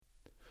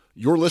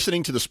You're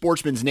listening to the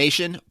Sportsman's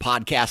Nation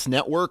Podcast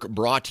Network,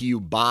 brought to you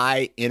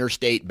by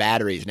Interstate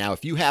Batteries. Now,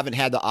 if you haven't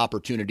had the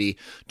opportunity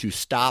to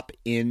stop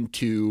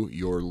into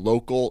your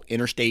local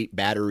Interstate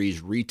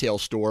Batteries retail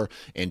store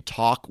and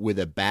talk with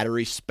a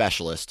battery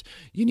specialist,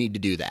 you need to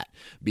do that,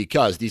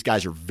 because these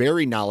guys are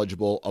very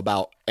knowledgeable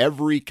about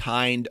every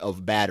kind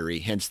of battery,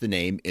 hence the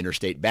name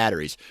Interstate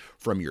Batteries.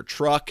 From your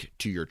truck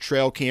to your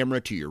trail camera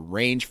to your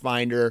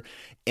rangefinder,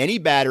 any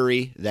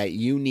battery that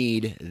you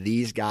need,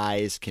 these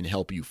guys can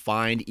help you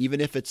find.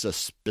 Even if it's a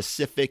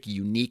specific,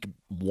 unique,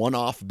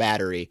 one-off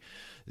battery,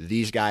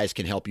 these guys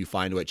can help you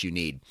find what you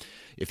need.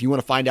 If you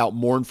want to find out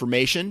more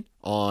information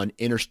on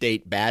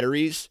Interstate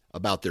Batteries,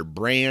 about their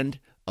brand,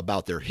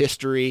 about their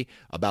history,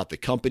 about the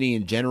company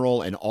in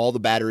general, and all the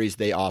batteries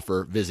they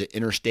offer, visit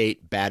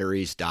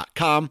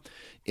interstatebatteries.com.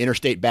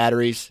 Interstate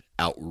Batteries,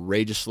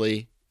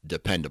 outrageously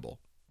dependable.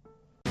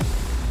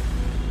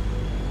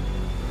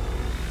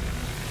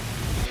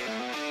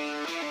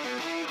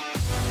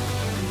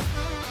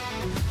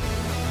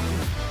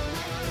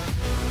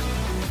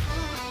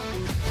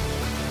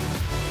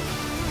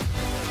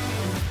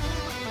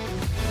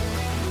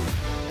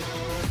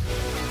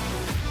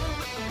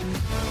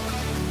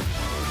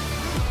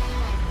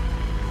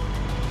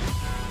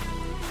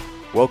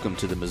 Welcome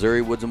to the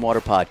Missouri Woods and Water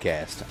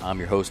Podcast. I'm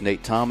your host,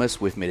 Nate Thomas.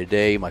 With me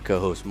today, my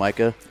co-host,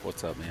 Micah.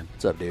 What's up, man?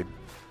 What's up, dude?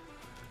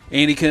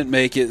 Andy couldn't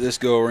make it this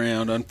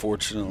go-around,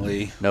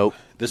 unfortunately. Nope.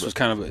 This was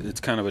kind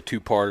of a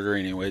two-parter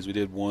anyways. We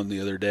did one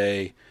the other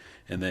day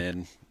and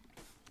then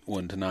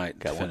one tonight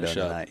to finish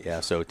up. Tonight, yeah.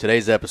 So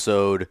today's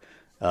episode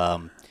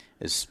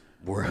is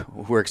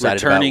we're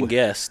excited Returning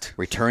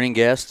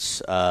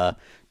guests.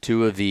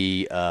 Two of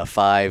the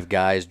 5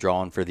 guys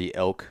drawn for the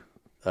elk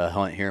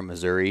hunt here in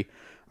Missouri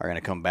are going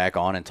to come back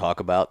on and talk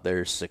about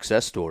their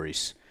success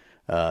stories.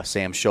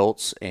 Sam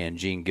Schultz and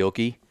Gene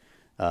Gilkey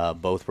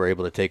both were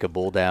able to take a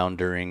bull down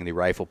during the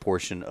rifle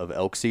portion of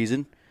elk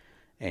season,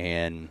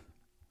 and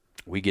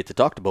we get to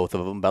talk to both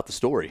of them about the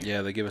story.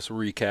 Yeah, they give us a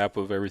recap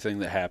of everything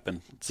that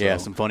happened. So. Yeah,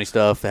 some funny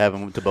stuff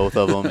happened to both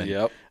of them. And,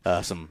 yep.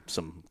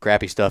 Some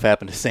crappy stuff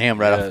happened to Sam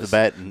right off the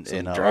bat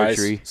in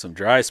archery. Some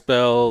dry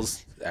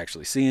spells,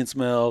 actually seeing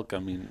some elk. I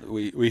mean,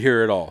 we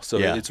hear it all. So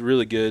It's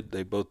really good.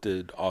 They both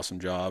did awesome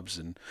jobs,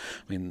 and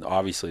I mean,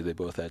 obviously they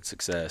both had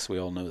success. We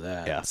all know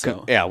that. Yeah.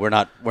 So. Yeah, we're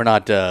not going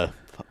to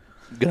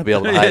be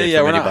able to hide it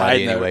from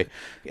anybody anyway.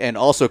 And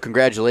also,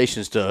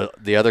 congratulations to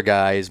the other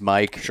guys,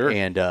 Mike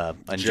and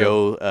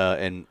Joe,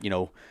 and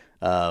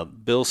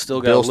Bill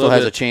still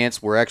has a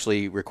chance. We're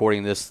actually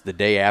recording this the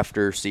day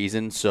after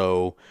season,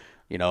 so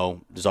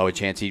there's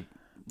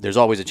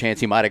always a chance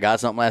he might have got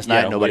something last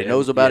night. Nobody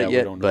knows about it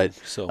yet.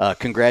 But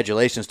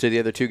congratulations to the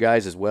other 2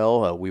 guys as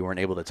well. We weren't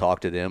able to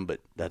talk to them, but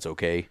that's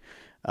okay.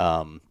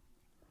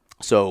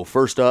 So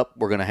first up,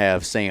 we're going to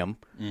have Sam.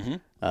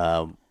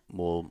 Mm-hmm.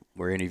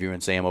 We're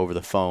interviewing Sam over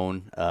the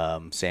phone.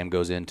 Sam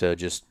goes into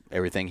just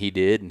everything he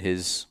did and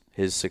his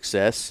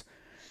success,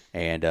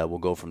 and we'll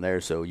go from there.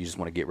 So you just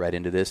want to get right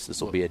into this.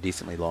 This will be a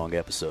decently long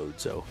episode.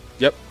 So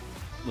yep,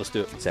 let's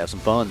do it. Let's have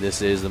some fun.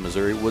 This is the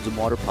Missouri Woods and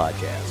Water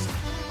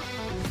Podcast.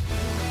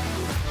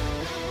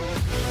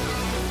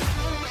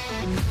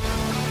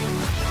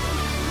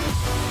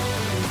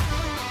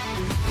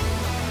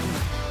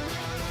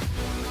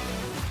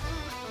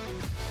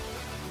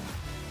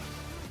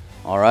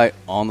 All right,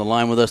 on the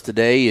line with us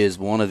today is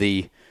one of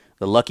the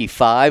lucky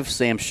 5,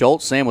 Sam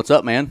Schultz. Sam, what's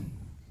up, man?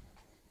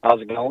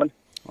 How's it going?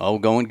 Oh,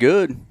 going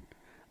good.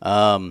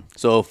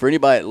 So for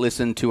anybody that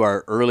listened to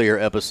our earlier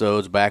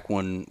episodes back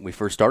when we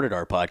first started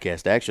our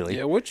podcast, actually.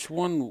 Yeah, which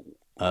one?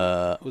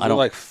 Was it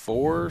like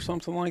 4 or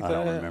something like that?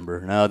 I don't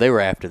remember. No, they were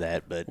after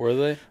that. But were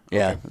they?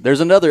 Yeah. Okay. There's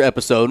another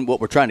episode.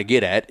 What we're trying to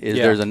get at is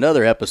there's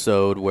another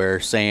episode where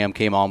Sam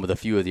came on with a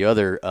few of the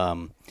other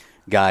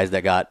guys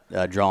that got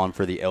drawn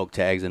for the elk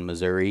tags in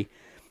Missouri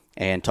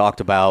and talked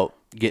about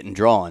getting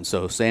drawn.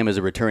 So Sam is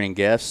a returning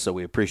guest, so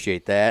we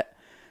appreciate that.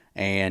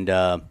 And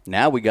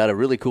now we got a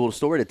really cool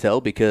story to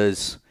tell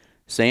because,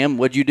 Sam,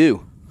 what'd you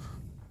do?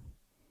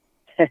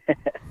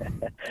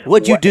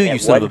 What'd you do, you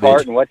son of a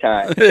bitch? And what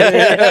time?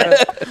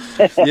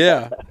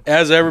 Yeah.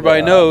 As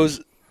everybody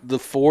knows, the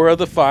 4 of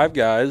the 5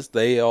 guys,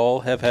 they all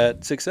have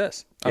had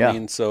success. I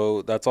mean,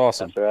 so that's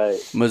awesome.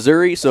 That's right.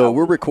 Missouri, so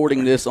we're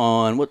recording this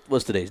on,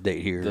 what's today's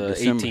date here? The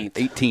December 18th.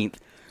 18th.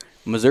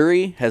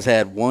 Missouri has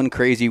had one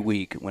crazy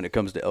week when it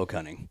comes to elk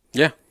hunting.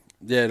 Yeah.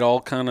 Yeah, it all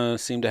kind of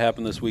seemed to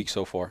happen this week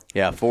so far.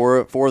 Yeah, 4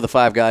 of the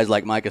 5 guys,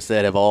 like Micah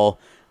said, have all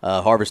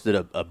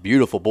harvested a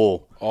beautiful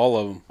bull. All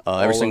of them.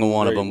 Every single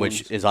one of them,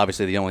 which is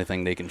obviously the only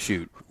thing they can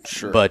shoot.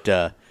 Sure. But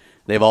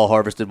they've all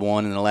harvested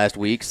one in the last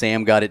week.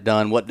 Sam got it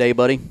done what day,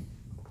 buddy?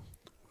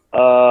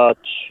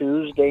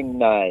 Tuesday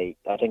night.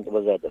 I think it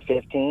was at the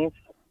 15th.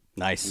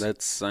 Nice.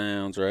 That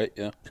sounds right.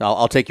 Yeah.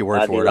 I'll take your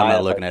word for it. I'm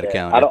not looking at a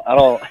calendar. I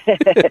don't.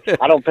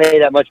 I don't pay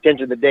that much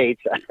attention to the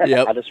dates.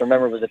 Yep. I just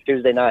remember it was a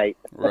Tuesday night.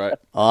 Right.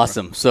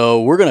 Awesome.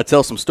 So we're going to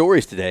tell some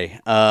stories today.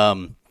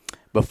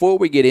 Before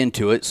we get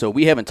into it, so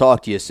we haven't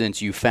talked to you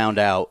since you found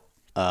out.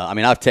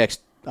 I've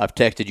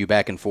texted you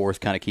back and forth,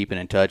 kind of keeping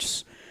in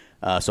touch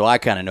So I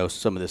kind of know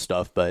some of this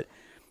stuff, but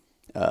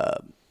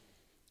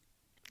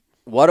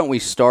why don't we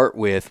start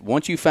with,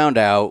 once you found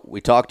out, we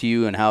talked to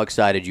you and how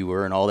excited you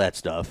were and all that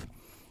stuff,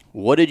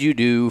 what did you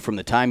do from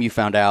the time you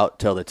found out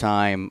till the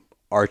time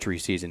archery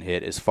season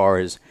hit as far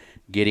as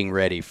getting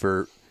ready?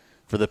 For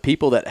the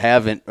people that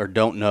haven't or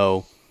don't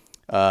know,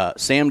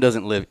 Sam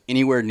doesn't live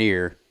anywhere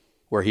near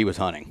where he was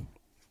hunting.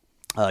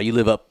 You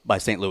live up by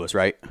St. Louis,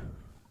 right?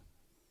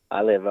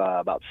 I live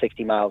about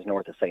 60 miles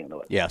north of St.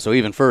 Louis. Yeah, so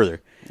even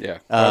further. Yeah,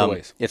 quite a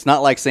ways. It's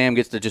not like Sam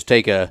gets to just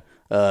take a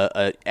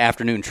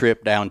afternoon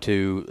trip down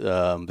to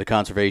the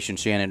conservation,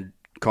 Shannon,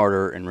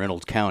 Carter, and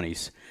Reynolds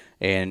counties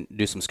and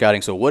do some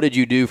scouting. So what did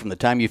you do from the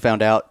time you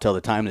found out till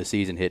the time the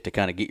season hit to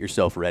kind of get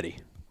yourself ready?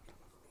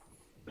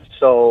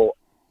 So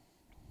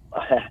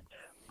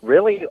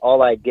really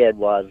all I did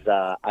was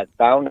I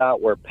found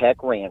out where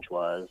Peck Ranch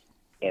was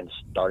and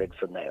started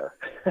from there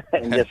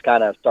and just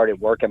kind of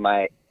started working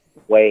my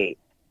way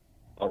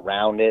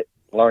around it,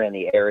 learning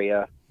the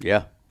area.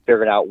 Yeah.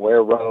 Figuring out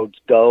where roads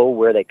go,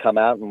 where they come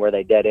out, and where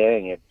they dead end,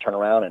 and you turn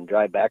around and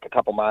drive back a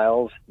couple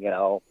miles.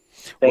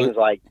 Things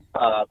like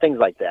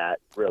that.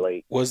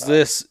 Really. Was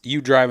this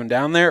you driving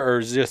down there, or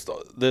is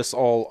this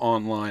all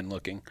online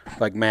looking,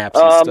 like maps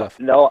and stuff?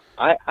 No,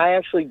 I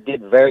actually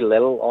did very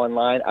little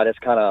online. I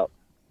just kind of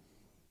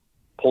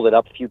pulled it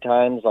up a few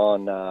times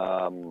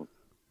on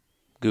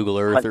Google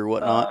Earth or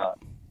whatnot.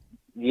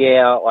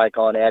 Yeah, like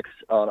on X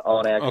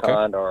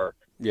Hunt or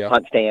Yeah.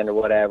 Hunt Stand or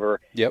whatever.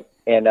 Yep.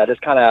 And I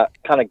just kind of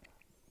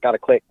got a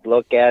quick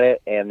look at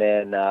it, and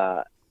then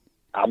I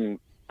don't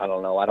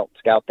know, I don't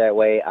scout that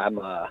way. I'm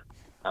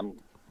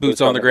boots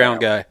on the ground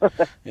guy.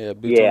 Yeah,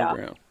 boots on the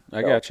ground.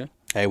 I gotcha.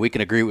 Hey, we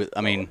can agree with.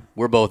 I mean,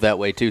 we're both that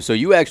way too. So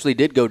you actually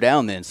did go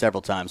down then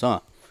several times, huh?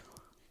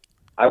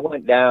 I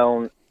went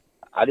down.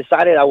 I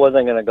decided I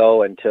wasn't going to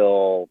go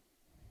until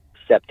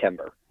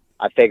September.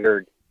 I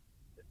figured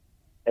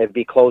it'd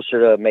be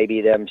closer to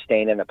maybe them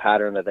staying in the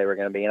pattern that they were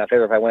going to be. And I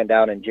figured if I went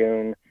down in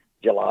June,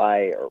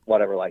 July, or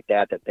whatever like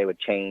that they would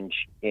change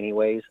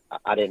anyways.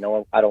 I didn't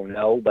know. I don't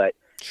know, but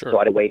Sure. so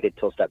I waited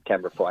till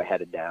September before I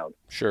headed down.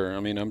 Sure. I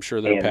mean, I'm sure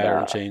their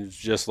pattern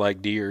changed just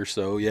like deer.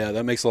 So, yeah,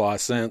 that makes a lot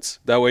of sense.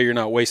 That way you're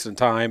not wasting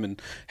time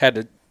and had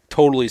to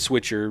totally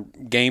switch your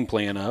game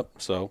plan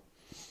up. So,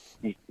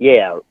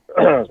 yeah,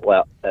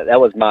 well,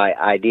 that was my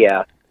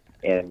idea,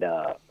 and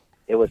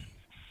it was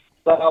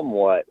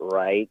somewhat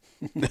right.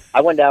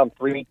 I went down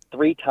three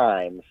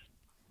times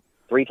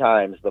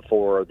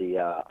before the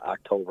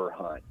October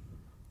hunt,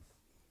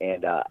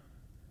 and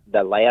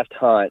the last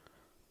hunt,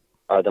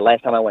 or the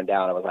last time I went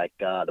down, it was like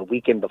the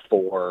weekend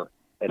before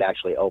it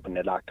actually opened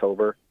in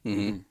October,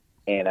 Mm-hmm.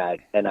 and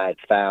I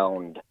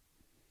found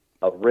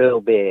a real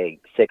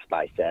big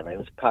 6x7. It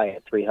was probably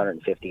a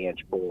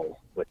 350-inch bull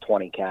with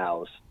 20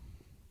 cows,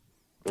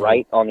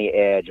 right on the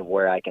edge of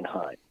where I can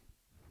hunt.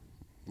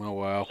 oh,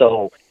 wow.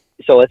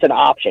 So it's an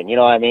option, you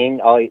know what I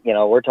mean?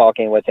 We're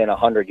talking within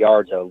 100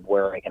 yards of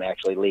where I can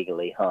actually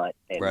legally hunt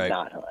and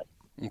not hunt.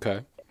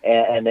 Okay.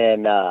 And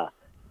then,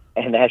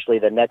 and actually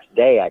the next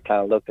day I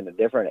kind of looked in a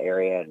different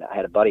area, and I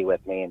had a buddy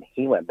with me, and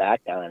he went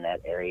back down in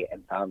that area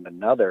and found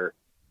another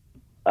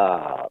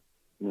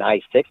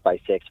nice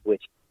 6x6,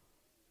 which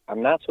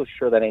I'm not so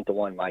sure that ain't the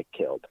one Mike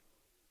killed.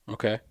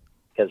 Okay.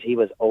 Because he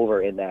was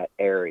over in that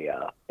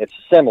area. It's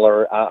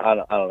similar. I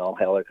don't know.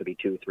 Hell, there could be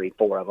 2, 3,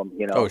 4 of them,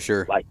 Oh,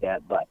 sure. like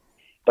that. But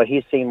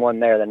he's seen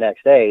one there the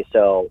next day,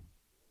 so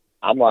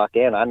I'm locked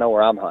in. I know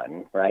where I'm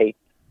hunting, right?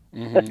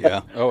 Mm-hmm.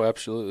 Yeah. Oh,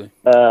 absolutely.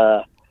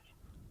 So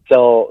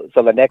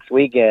the next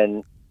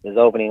weekend is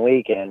opening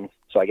weekend,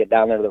 so I get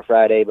down there the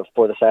Friday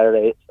before the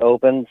Saturday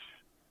opens.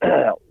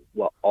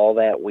 Well, all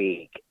that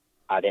week,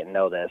 I didn't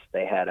know this.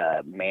 They had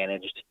a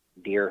managed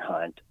deer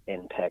hunt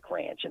in Peck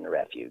Ranch in the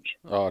refuge.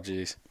 Oh,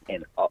 geez.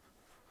 And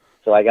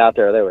so I got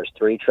there. There was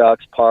 3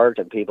 trucks parked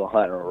and people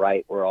hunting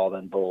right where all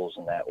them bulls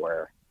and that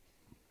were.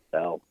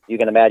 So you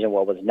can imagine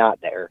what was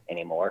not there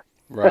anymore.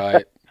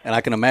 Right. And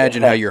I can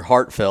imagine how your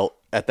heart felt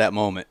at that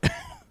moment.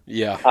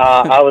 Yeah.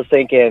 I was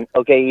thinking,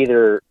 okay,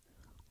 either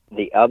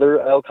the other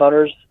elk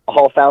hunters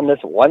all found this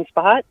one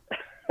spot,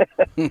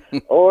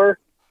 or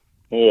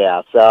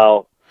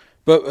so.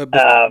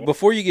 But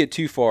before you get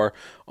too far,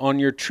 on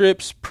your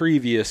trips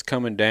previous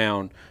coming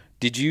down,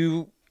 did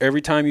you,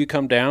 every time you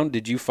come down,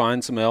 did you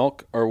find some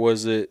elk, or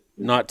was it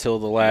not till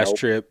the last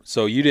trip?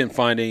 So you didn't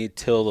find any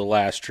till the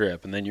last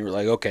trip, and then you were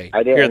like, okay,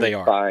 here they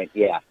are.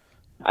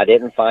 I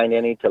didn't find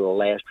any till the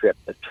last trip.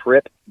 The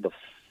trip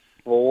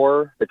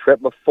before,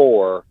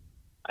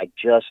 I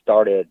just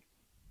started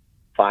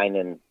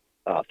finding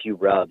a few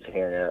rubs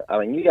here and there. I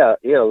mean, you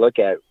got to look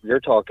at, you're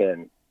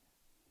talking,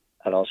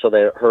 I don't know, so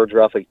the herd's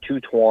roughly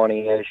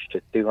 220-ish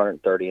to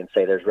 230, and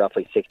say there's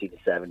roughly 60 to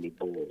 70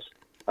 bulls.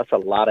 That's a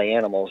lot of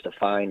animals to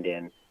find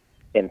in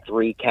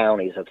 3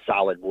 counties of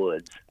solid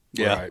woods.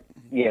 Yeah. Right.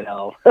 You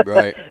know,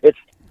 Right.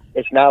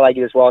 It's not like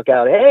you just walk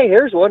out, hey,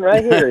 here's one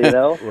right here, you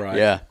know? Right.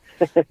 Yeah.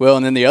 Well,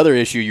 and then the other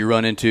issue you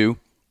run into,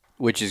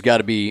 which has got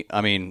to be,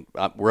 I mean,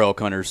 we're elk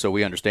hunters, so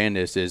we understand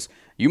this, is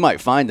you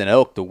might find an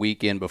elk the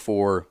weekend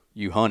before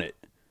you hunt it.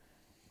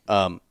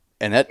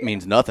 and that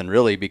means nothing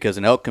really because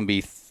an elk can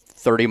be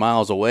 30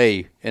 miles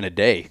away in a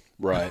day.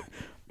 Right.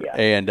 Yeah.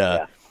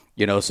 And,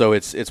 you know, so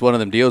it's one of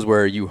them deals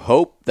where you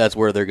hope that's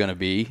where they're going to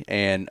be.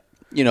 And,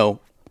 you know,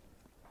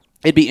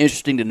 it'd be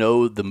interesting to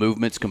know the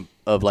movements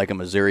of like a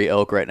Missouri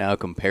elk right now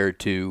compared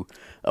to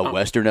a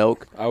Western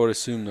elk. I would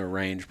assume their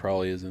range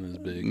probably isn't as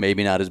big.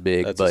 Maybe not as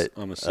big, but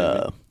I'm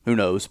assuming. Who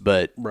knows?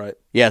 But right.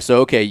 Yeah, so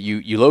okay,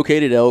 you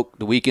located elk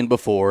the weekend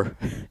before.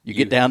 You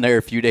get down there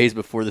a few days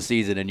before the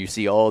season, and you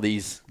see all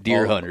these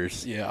deer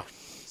hunters. Yeah.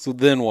 So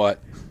then what?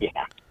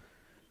 Yeah.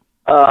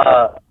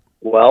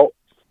 Well,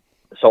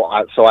 so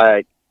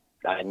I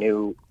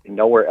knew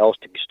nowhere else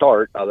to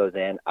start other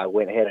than I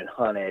went ahead and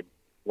hunted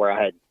where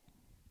I had,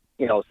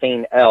 you know,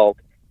 seen elk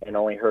and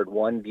only heard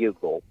one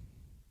bugle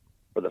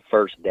for the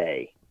first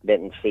day.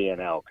 Didn't see an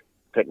elk.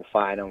 Couldn't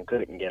find them.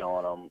 Couldn't get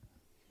on them.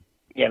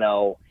 You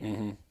know.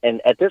 Mm-hmm.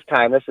 And at this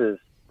time, this is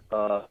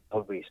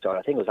what we started.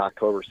 I think it was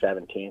October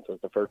 17th was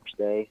the first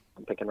day.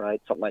 I'm picking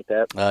right, something like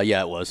that.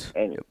 Yeah, it was.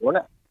 And we're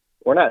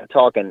not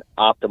talking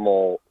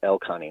optimal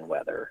elk hunting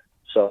weather.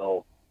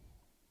 So,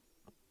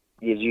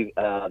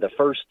 the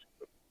first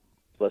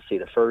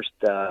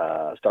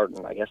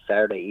starting I guess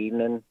Saturday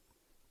evening.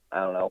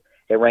 I don't know.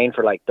 It rained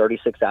for like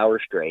 36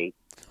 hours straight.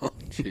 Oh,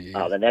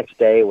 the next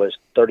day was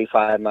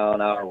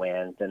 35-mile-an-hour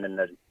winds, and then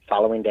the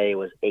following day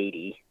was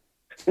 80.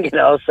 You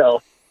know,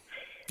 so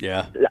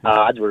yeah, the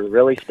odds were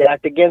really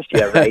stacked against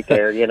you right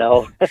there. You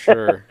know,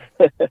 sure.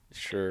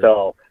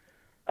 So,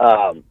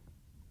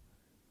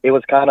 it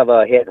was kind of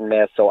a hit and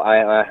miss. So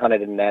I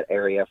hunted in that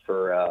area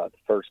for the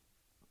first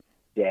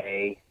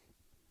day,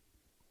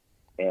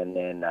 and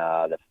then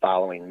the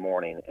following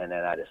morning, and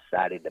then I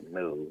decided to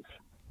move.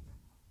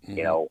 Mm-hmm.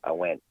 You know, I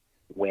went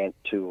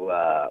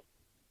to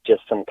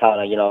just some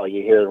kind of, you know,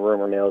 you hear the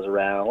rumor mills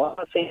around. Well,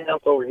 I seen an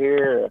elk over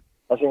here.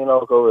 I seen an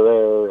elk over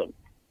there. And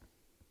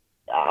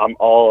I'm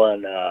all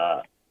in.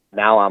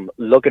 Now I'm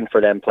looking for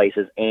them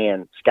places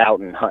and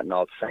scouting, and hunting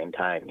all at the same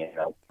time. You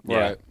know.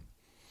 Right.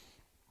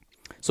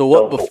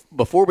 So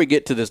before we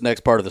get to this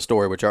next part of the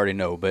story, which I already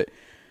know, but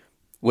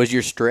was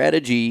your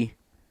strategy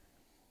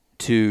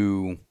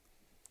to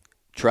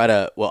try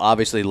to, well,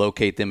 obviously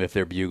locate them if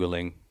they're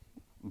bugling,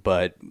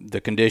 but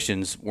the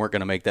conditions weren't going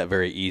to make that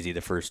very easy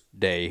the first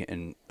day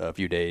and a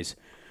few days.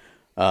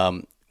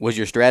 Was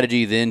your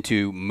strategy then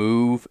to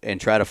move and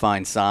try to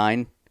find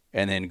sign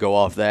and then go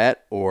off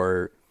that?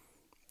 Or,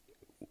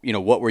 you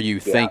know, what were you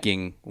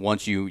thinking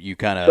once you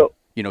kind of,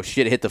 you know,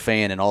 shit hit the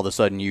fan and all of a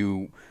sudden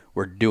you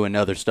were doing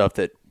other stuff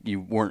that you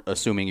weren't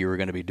assuming you were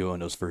going to be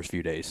doing those first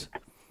few days?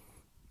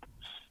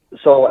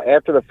 So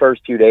after the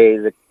first few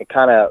days, it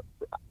kind of,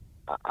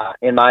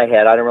 in my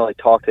head, I didn't really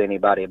talk to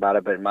anybody about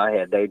it, but in my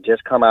head, they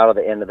just come out of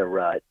the end of the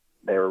rut.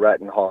 They were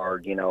rutting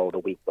hard, you know, the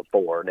week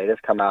before. They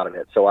just come out of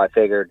it. So I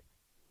figured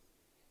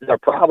they're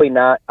probably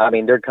not, I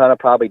mean, they're going to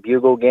probably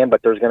bugle again,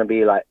 but there's going to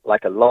be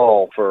like a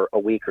lull for a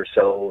week or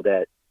so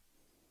that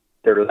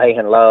they're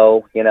laying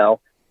low, you know,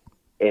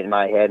 in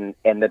my head,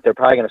 and that they're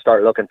probably going to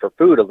start looking for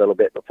food a little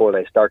bit before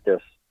they start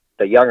this,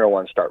 the younger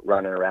ones start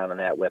running around and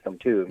that with them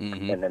too,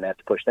 and then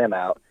that's push them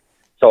out.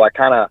 So I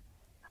kind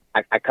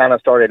of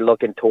started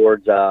looking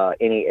towards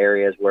any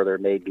areas where there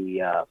may be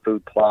a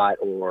food plot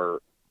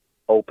or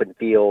open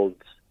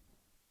fields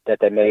that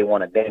they may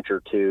want to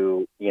venture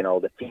to, you know,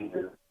 the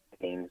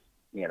things,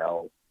 you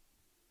know,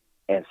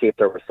 and see if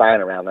there was sign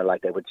around there,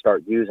 like they would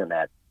start using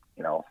that,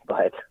 you know,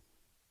 but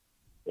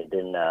it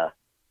didn't,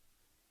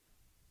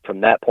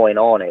 from that point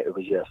on, it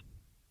was just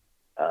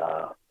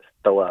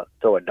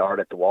throw a dart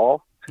at the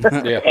wall.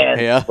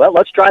 Well,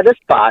 let's try this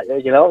spot.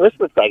 You know, this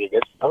looks like it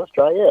gets, let's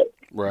try it.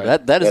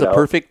 Right. That is a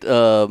perfect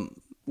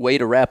way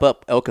to wrap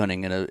up elk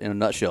hunting in a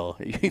nutshell.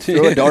 You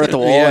throw a dart at the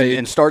wall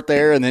and start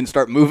there, and then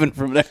start moving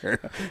from there.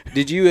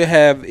 Did you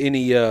have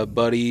any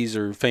buddies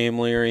or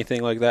family or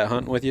anything like that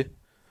hunting with you?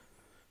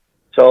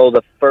 So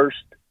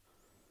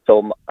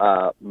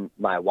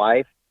my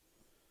wife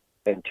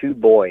and two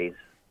boys,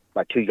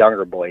 my two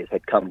younger boys,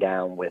 had come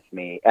down with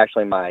me.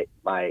 Actually, my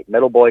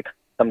middle boy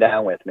come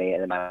down with me,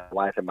 and then my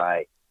wife and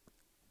my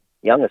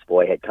youngest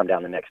boy had come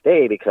down the next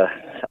day because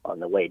on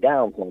the way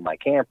down from my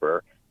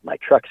camper, my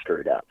truck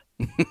screwed up.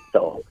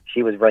 So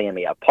she was bringing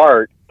me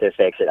apart to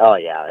fix it. Oh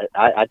yeah,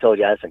 I told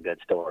you I had some good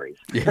stories.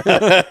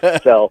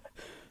 So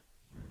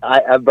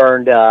I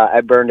burned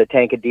a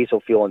tank of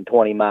diesel fuel in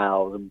 20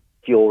 miles,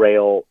 fuel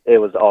rail. It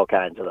was all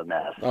kinds of a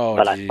mess.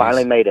 But I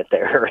finally made it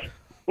there.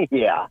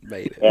 Yeah,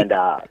 made it. And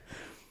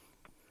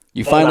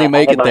you finally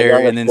make it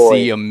there and then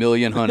see a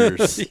million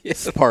hunters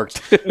sparked.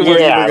 Where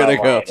you were going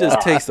to go.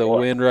 Just takes the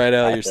wind right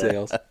out of your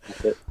sails.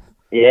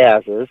 Yeah,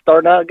 so it's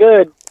starting out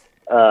good.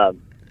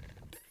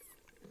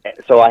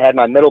 So I had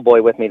my middle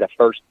boy with me the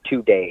first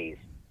 2 days,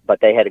 but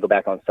they had to go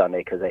back on Sunday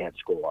because they had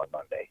school on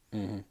Monday.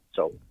 Mm-hmm.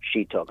 So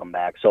she took them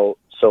back. So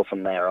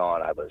from there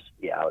on, I was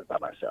by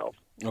myself.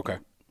 Okay.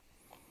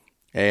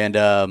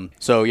 And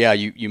so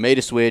you made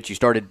a switch. You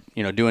started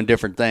doing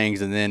different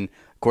things, and then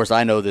of course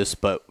I know this,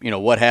 but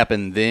what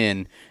happened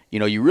then?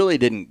 You really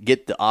didn't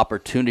get the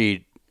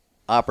opportunity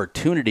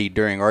opportunity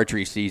during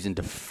archery season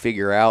to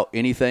figure out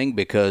anything?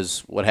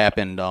 Because what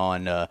happened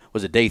on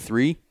was it day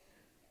 3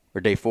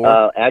 or day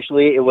 4?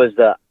 Actually, it was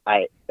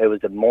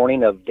the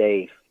morning of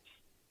day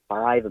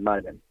 5. It might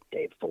have been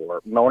day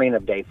 4. Morning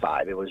of day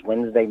 5. It was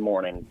Wednesday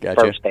morning.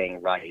 Gotcha. First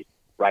thing, right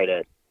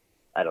at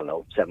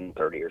 7:30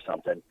 or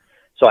something.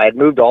 So I had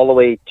moved all the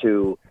way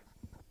to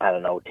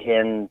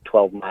 10,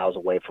 12 miles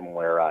away from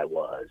where I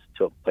was,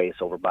 to a place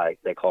over by,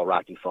 they call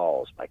Rocky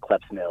Falls, by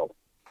Kleps Mill.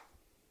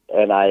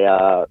 And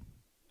I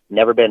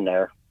never been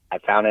there. I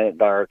found it at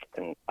dark,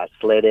 and I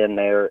slid in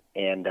there,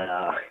 and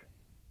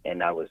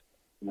I was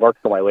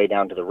working my way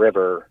down to the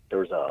river. There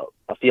was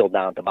a field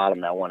down at the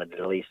bottom that I wanted to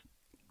at least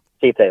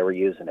see if they were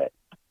using it.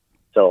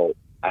 So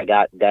I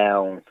got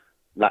down.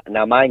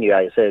 Now, mind you,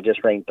 I said it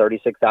just rained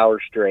 36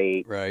 hours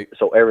straight, Right.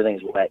 So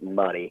everything's wet and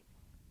muddy.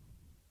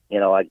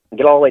 I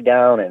get all the way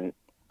down, and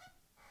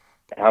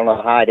I don't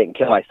know how I didn't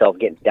kill myself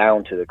getting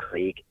down to the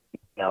creek,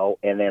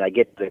 and then I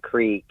get to the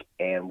creek,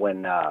 and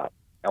when I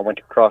went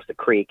across the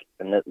creek,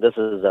 and this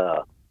is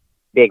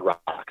big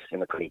rocks in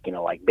the creek,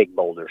 like big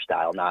boulder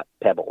style, not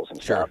pebbles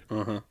and Sure. stuff.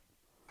 Uh-huh.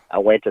 I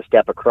went to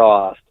step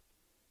across,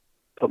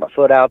 put my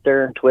foot out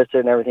there and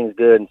twisted, and everything's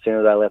good. And as soon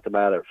as I left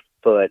my other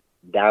foot,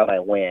 down I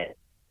went,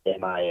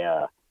 and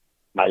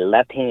my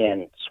left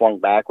hand swung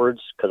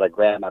backwards because I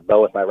grabbed my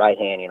bow with my right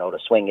hand, to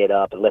swing it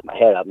up and lift my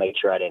head up, make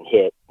sure I didn't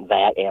hit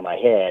that and my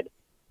head,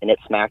 and it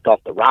smacked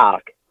off the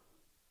rock.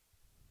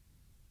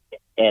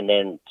 And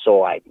then,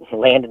 so I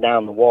landed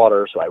down in the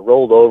water, so I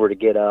rolled over to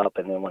get up,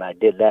 and then when I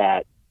did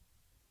that,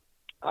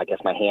 I guess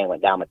my hand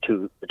went down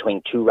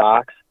between 2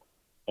 rocks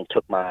and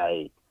took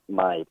my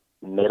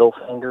middle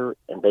finger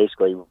and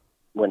basically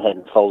went ahead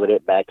and folded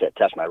it back to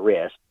touch my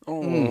wrist.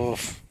 Oh,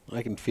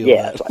 I can feel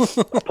Yeah, that.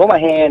 so I pull my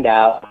hand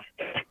out.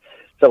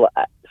 So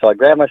I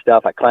grab my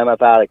stuff, I climb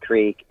up out of the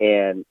creek,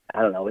 and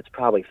I don't know, it's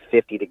probably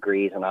 50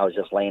 degrees, and I was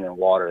just laying in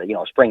water,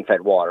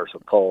 spring-fed water, so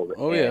cold.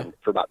 Oh, and yeah.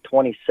 for about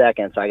 20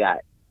 seconds, I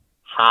got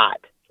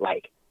hot,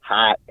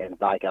 and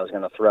like I was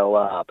going to throw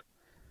up.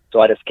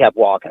 So I just kept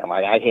walking. I'm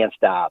like, I can't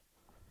stop.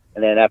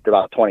 And then after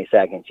about 20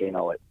 seconds,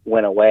 it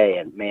went away,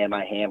 and man,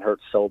 my hand hurt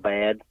so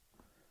bad.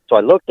 So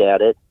I looked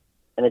at it,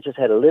 and it just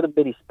had a little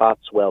bitty spot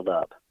swelled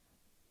up.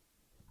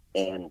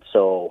 And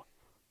so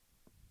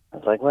I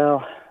was like,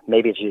 well,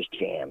 maybe it's just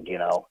jammed,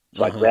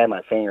 So I grabbed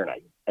my finger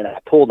and I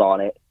pulled on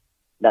it.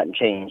 Nothing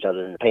changed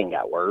other than the pain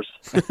got worse.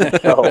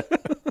 So,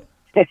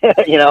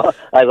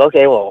 I was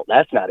okay, well,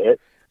 that's not it.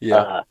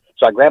 Yeah.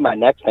 So I grabbed my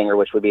next finger,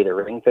 which would be the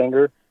ring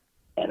finger,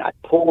 and I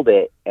pulled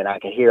it, and I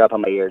could hear up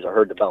on my ears. I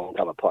heard the bone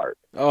come apart.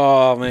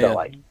 Oh, man.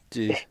 So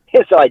Jeez.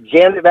 so I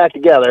jammed it back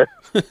together.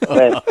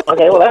 Went,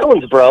 okay, well, that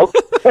one's broke.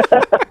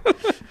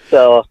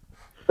 So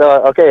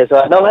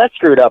I know that's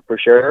screwed up for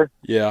sure.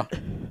 Yeah.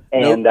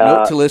 And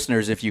note to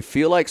listeners, if you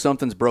feel like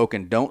something's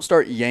broken, don't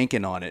start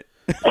yanking on it.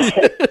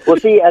 well,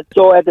 see, at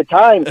the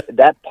time,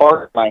 that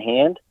part of my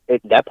hand,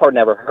 that part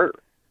never hurt.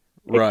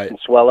 It Right.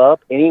 didn't swell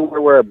up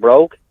anywhere where it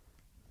broke.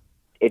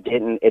 It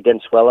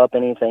didn't swell up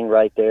anything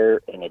right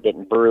there, and it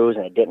didn't bruise,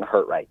 and it didn't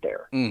hurt right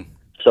there. Mm.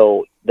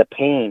 So the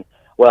pain,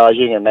 well, as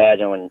you can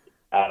imagine, when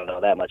I don't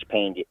know that much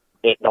pain,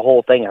 the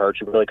whole thing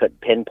hurts. You really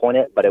couldn't pinpoint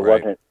it, but it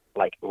Right. wasn't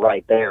like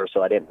right there,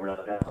 so I didn't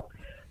really know.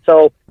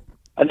 So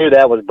I knew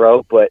that was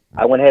broke, but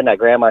I went ahead and I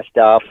grabbed my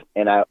stuff,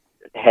 and I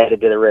headed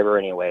to the river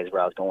anyways,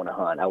 where I was going to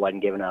hunt. I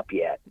wasn't giving up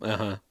yet.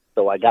 Uh-huh.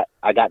 So I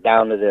got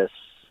down to this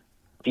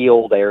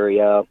field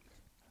area,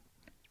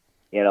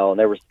 and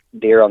there was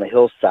deer on the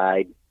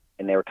hillside,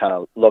 and they were kind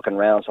of looking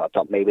around, so I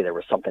thought maybe there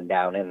was something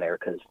down in there,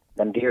 because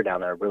them deer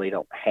down there really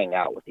don't hang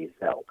out with these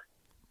elk.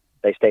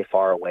 They stay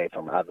far away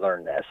from them. I've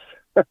learned this.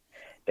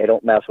 They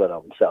don't mess with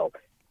them. So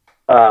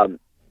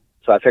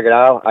I figured,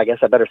 I guess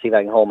I better see if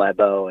I can hold my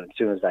bow, and as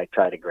soon as I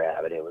tried to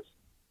grab it,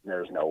 there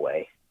was no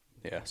way.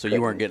 Yeah, so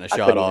you weren't getting a I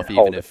shot couldn't off even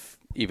hold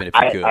even if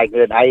you could. I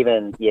could. I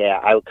even,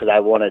 because I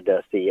wanted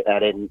to see it. I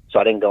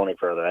didn't go any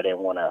further. I didn't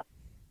want to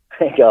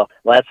go,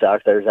 well, that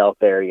sucks. There's out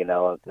there,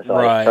 So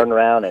Right. I turned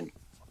around and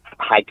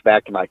hiked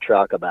back to my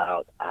truck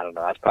about, I don't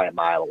know, that's probably a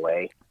mile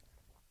away,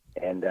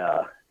 and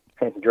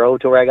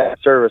drove to where I got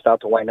service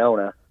out to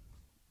Winona.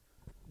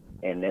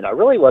 And then I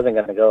really wasn't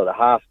going to go to the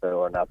hospital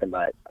or nothing,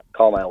 but I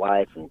called my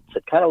wife and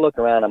said, kind of look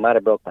around. I might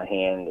have broke my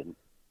hand, and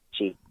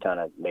she kind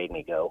of made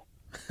me go.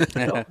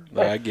 No,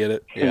 I get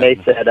it. And they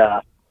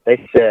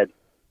said,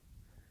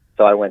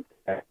 so I went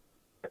there.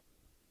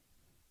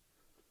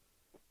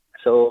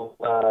 So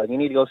you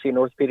need to go see an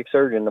orthopedic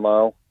surgeon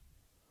tomorrow.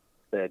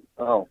 I said,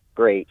 oh,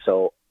 great.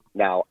 So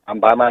now I'm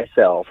by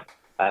myself.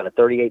 I have a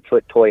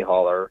 38-foot toy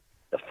hauler.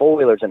 The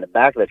four-wheeler's in the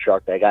back of the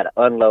truck that I got to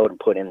unload and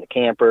put in the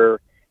camper,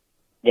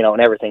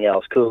 and everything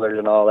else, coolers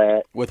and all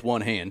that. With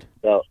one hand.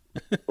 So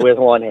with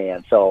one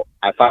hand. So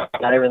I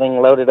got everything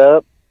loaded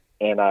up,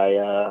 and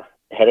I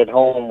headed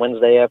home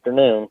Wednesday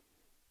afternoon.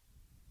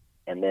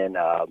 And then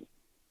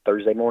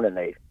Thursday morning,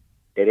 they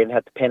didn't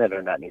have to pin it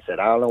or nothing. He said,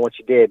 I don't know what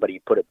you did, but you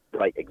put it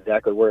right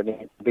exactly where it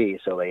needs to be.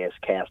 So they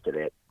just casted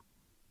it.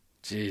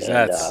 Jeez, And,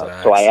 that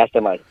sucks. so I asked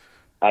him, I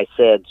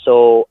said,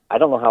 so I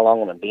don't know how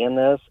long I'm going to be in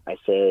this. I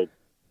said,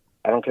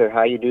 I don't care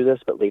how you do this,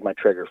 but leave my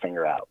trigger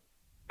finger out.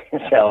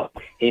 So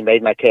he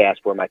made my cast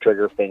where my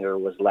trigger finger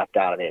was left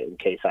out of it in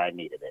case I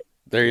needed it.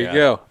 There you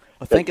go.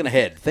 Well, thinking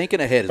ahead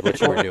is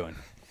what you were doing.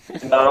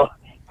 No,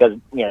 because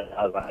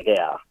I was like,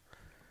 yeah.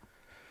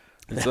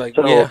 It's like,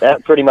 so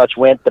that pretty much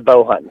went the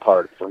bow hunting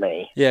part for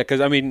me. Yeah,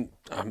 because I mean,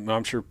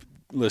 I'm sure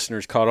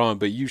listeners caught on,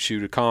 but you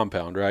shoot a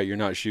compound, right? You're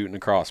not shooting a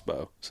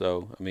crossbow.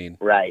 So I mean,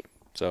 right.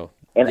 So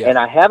and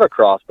I have a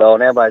crossbow,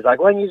 and everybody's like,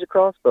 "Why don't you use a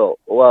crossbow?"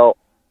 Well,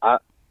 I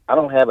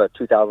don't have a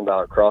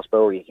 $2,000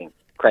 crossbow where you can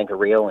crank a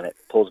reel and it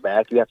pulls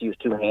back. You have to use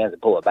two hands to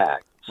pull it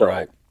back. So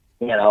right.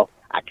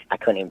 I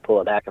couldn't even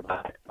pull it back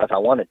if I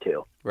wanted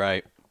to.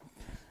 Right.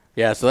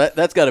 Yeah, so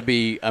that's got to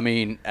be, I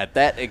mean, at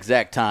that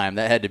exact time,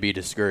 that had to be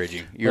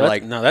discouraging. You're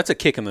like, no, that's a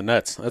kick in the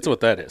nuts. That's what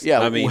that is.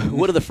 Yeah, I mean,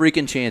 what are the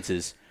freaking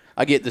chances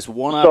I get this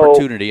one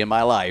opportunity in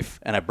my life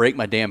and I break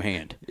my damn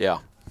hand? Yeah.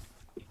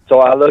 So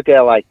I look at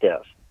it like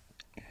this.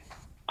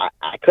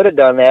 I could have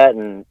done that,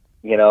 and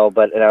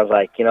I was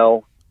like,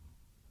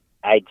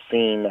 I'd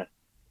seen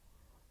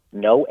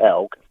no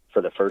elk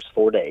for the first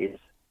 4 days.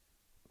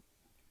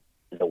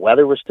 The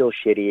weather was still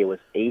shitty. It was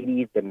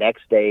 80 the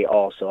next day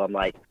also. I'm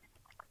like,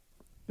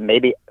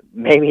 maybe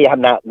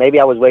I'm not, maybe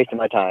I was wasting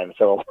my time.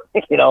 So,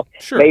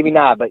 sure. Maybe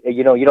not, but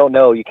you don't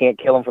know, you can't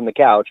kill them from the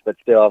couch, but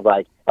still I was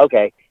like,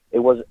 okay,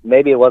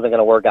 maybe it wasn't going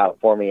to work out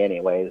for me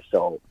anyways.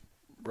 So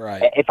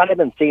right. If I'd have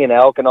been seeing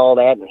elk and all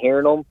that and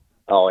hearing them,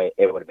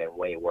 it would have been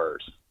way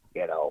worse,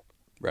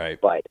 Right.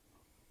 But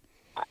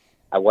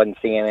I wasn't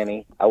seeing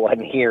any, I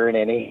wasn't hearing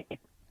any.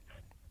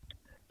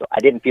 So I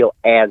didn't feel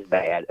as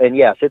bad. And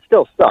yes, it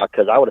still sucked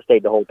because I would have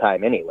stayed the whole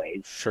time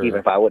anyways, sure. Even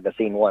if I wouldn't have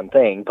seen one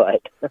thing,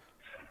 but.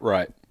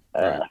 Right.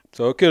 Right.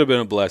 So it could have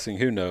been a blessing.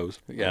 Who knows?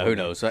 Yeah, who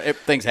knows?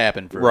 Things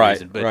happen for a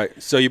reason. But. Right.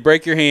 So you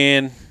break your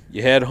hand,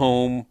 you head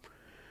home,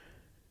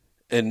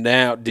 and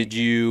now did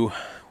you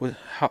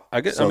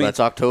I guess so that's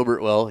October.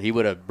 Well, he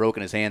would have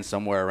broken his hand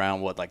somewhere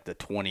around like the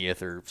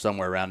 20th or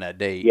somewhere around that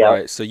date. Yeah.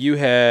 Right. So you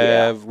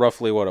have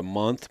roughly a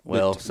month?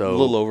 Well, so a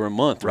little over a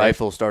month, right?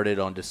 Rifle started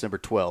on December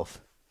 12th.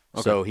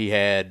 Okay. So he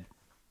had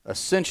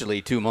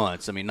essentially 2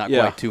 months. I mean, not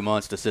quite 2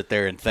 months to sit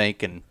there and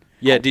think and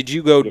Yeah, did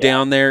you go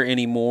down there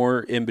any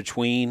more in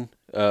between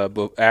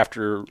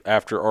after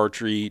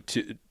archery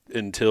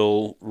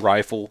until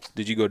rifle?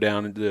 Did you go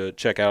down to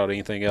check out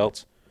anything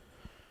else?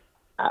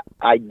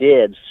 I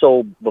did.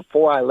 So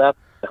before I left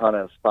the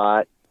hunting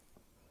spot,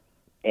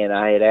 and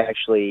I had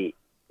actually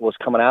was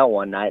coming out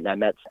one night, and I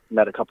met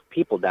a couple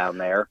people down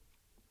there,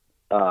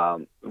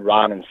 Ron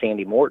and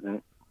Sandy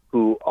Morton,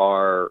 who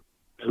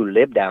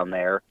live down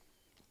there.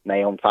 And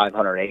they own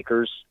 500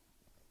 acres,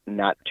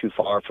 not too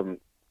far from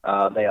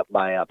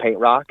by Paint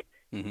Rock,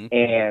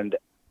 and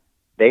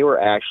they were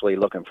actually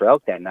looking for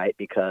elk that night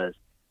because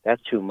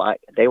that's who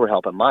they were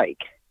helping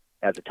Mike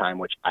at the time,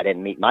 which I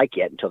didn't meet Mike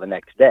yet until the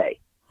next day.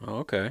 Oh,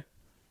 okay.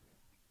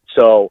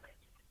 So,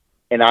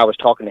 and I was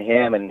talking to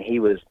him, and he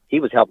was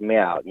helping me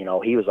out.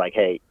 He was like,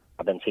 "Hey,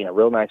 I've been seeing a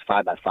real nice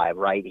 5x5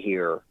 right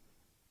here."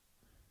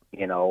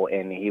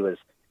 And he was,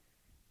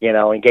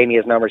 and gave me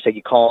his number. Said,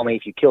 "You call me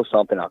if you kill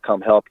something, I'll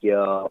come help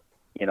you."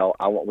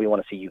 We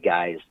want to see you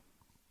guys.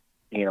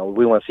 We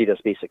want to see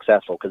this be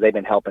successful because they've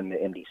been helping the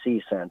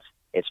MDC since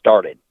it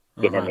started,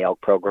 getting in the elk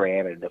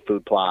program and the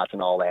food plots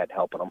and all that,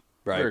 helping them.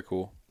 Right. Very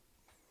cool.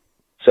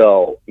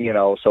 So,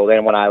 so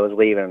then when I was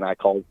leaving, I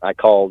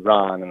called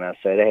Ron and I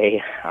said,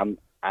 "Hey,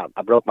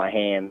 I broke my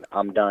hand.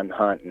 I'm done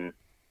hunting."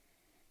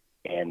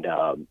 And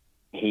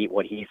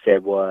what he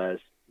said was,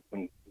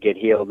 "Get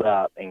healed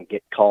up and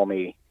call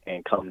me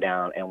and come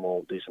down and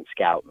we'll do some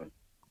scouting."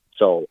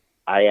 So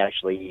I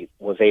actually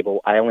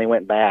I only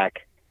went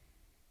back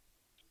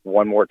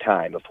one more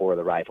time before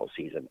the rifle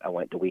season. I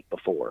went the week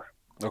before.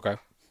 Okay.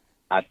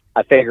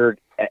 I figured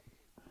at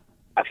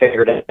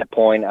that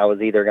point I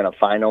was either going to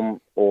find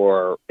them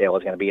or it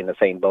was going to be in the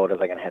same boat as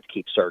I'm going to have to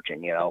keep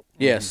searching,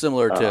 Yeah,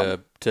 similar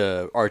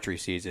to archery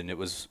season. It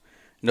was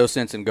no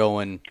sense in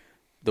going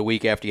the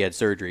week after you had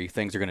surgery.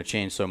 Things are going to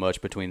change so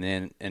much between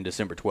then and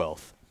December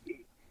 12th.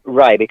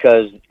 Right,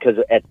 because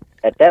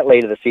at that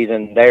late of the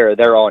season,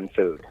 they're on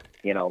food.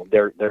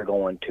 They're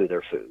going to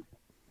their food.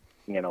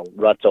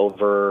 Rut's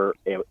over.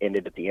 It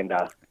ended at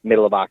the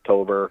middle of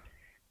October.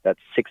 That's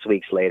 6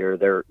 weeks later.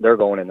 They're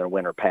going in their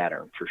winter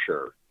pattern for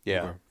sure.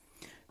 Yeah. Okay.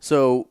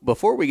 So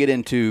before we get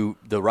into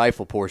the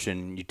rifle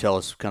portion, you tell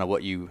us kind of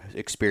what you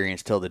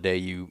experienced till the day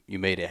you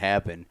made it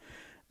happen.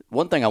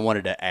 One thing I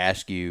wanted to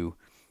ask you,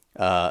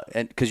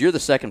 and because you're the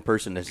second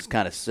person that's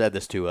kind of said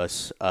this to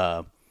us,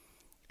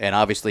 and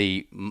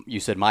obviously you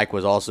said Mike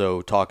was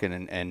also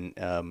talking and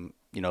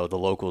the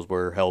locals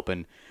were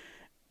helping.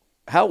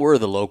 How were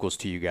the locals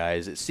to you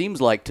guys? It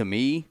seems like to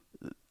me,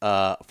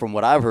 from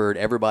what I've heard,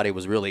 everybody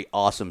was really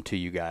awesome to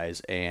you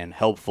guys and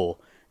helpful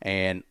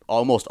and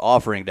almost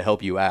offering to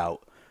help you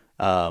out,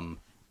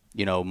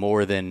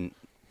 more than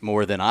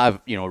I've,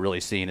 really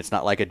seen. It's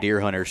not like a deer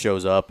hunter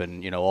shows up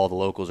and, all the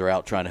locals are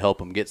out trying to help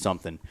them get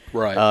something.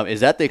 Right. Is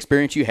that the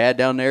experience you had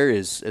down there?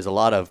 Is a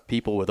lot of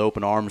people with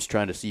open arms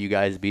trying to see you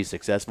guys be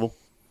successful?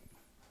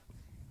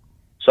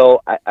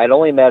 So I'd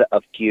only met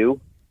a few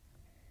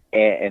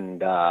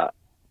and that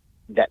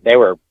they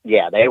were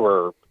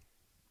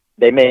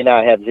they may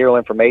not have zero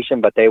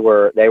information, but they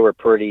were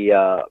pretty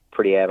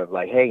adamant,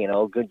 like, hey,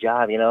 good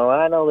job,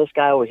 I know this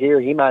guy over here,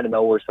 he might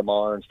know where some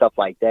are and stuff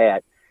like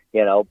that,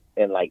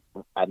 and like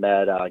I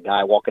met a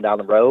guy walking down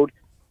the road,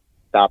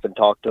 stopped and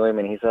talked to him,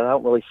 and he said, I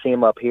don't really see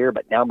him up here,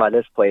 but down by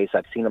this place,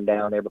 I've seen him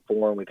down there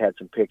before, and we've had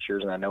some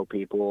pictures, and I know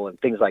people and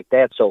things like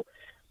that. So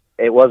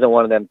it wasn't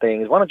one of them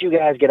things, why don't you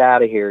guys get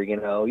out of here? You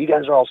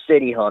guys are all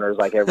city hunters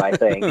like everybody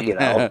thinks,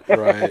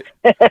 Right.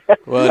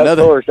 Well, of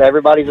course,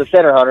 everybody's a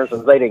center hunter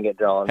since they didn't get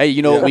drawn. Hey,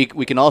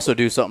 we can also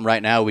do something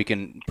right now. We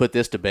can put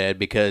this to bed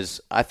because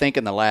I think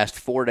in the last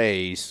 4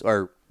 days,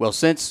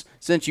 since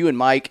you and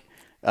Mike,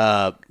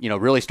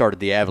 really started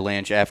the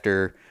avalanche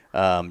after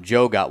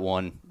Joe got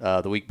one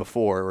the week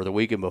before or the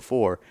weekend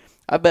before,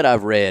 I bet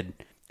I've read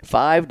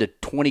 5 to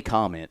 20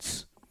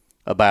 comments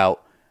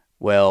about,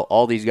 well,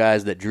 all these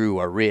guys that drew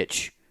are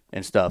rich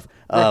and stuff.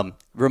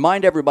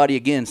 Remind everybody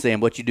again, Sam,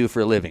 what you do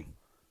for a living.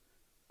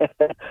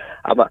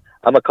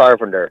 I'm a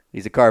carpenter.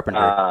 He's a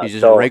carpenter. He's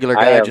just a regular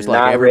guy, just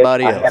like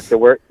everybody else. I have to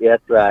work.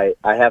 That's right.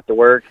 I have to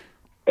work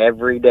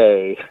every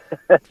day.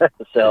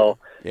 So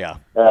yeah.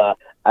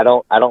 I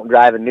don't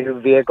drive a new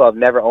vehicle. I've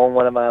never owned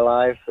one in my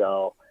life.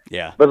 So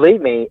yeah.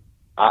 Believe me,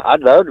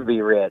 I'd love to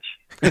be rich.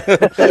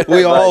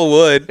 We all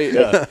would.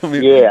 Yeah. I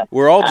mean,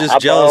 we're all just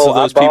jealous of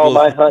those people.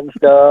 I my hunting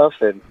stuff,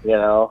 and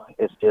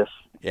it's just.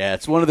 Yeah,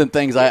 it's one of them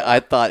things I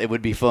thought it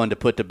would be fun to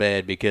put to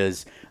bed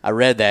because I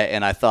read that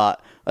and I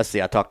thought, let's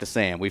see, I talked to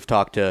Sam, we've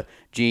talked to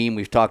Gene,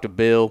 we've talked to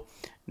Bill.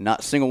 Not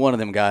a single one of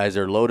them guys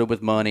are loaded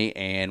with money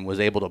and was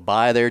able to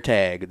buy their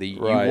tag.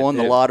 You won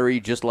the lottery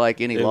just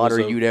like any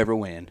lottery you'd ever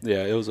win.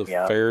 Yeah, it was a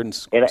fair and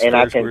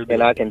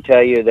I can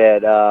tell you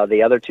that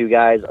the other two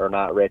guys are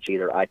not rich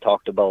either. I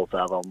talked to both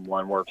of them.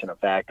 One works in a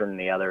factory and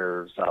the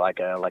other's like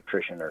an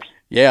electrician.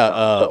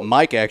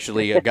 Mike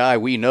actually, a guy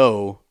we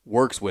know,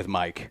 works with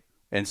Mike.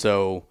 And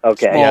so,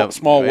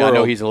 small world. I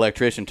know he's an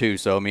electrician too.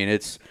 So, I mean,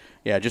 it's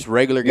just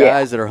regular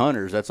guys that are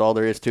hunters. That's all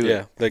there is to it.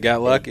 Yeah, they got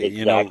lucky.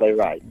 Exactly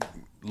right.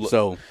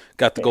 So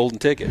got the golden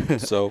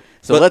ticket. So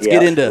let's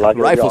get into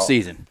rifle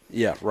season.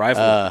 Yeah,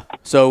 rifle.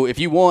 So if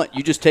you want,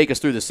 you just take us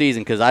through the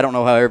season because I don't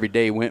know how every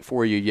day went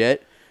for you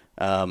yet.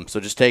 So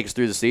just take us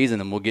through the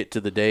season and we'll get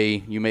to the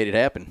day you made it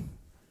happen.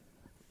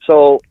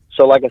 So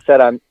like I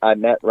said, I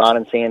met Ron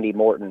and Sandy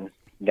Morton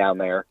down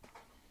there.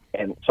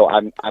 And so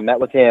I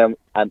met with him.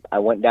 I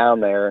went down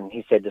there, and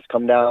he said, just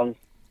come down,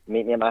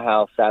 meet me at my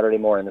house Saturday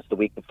morning. It's the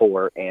week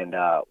before, and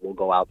we'll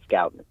go out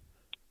scouting.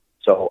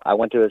 So I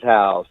went to his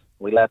house.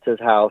 We left his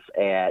house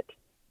at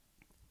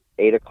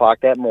 8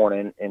 o'clock that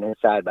morning in his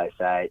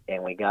side-by-side,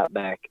 and we got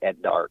back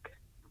at dark.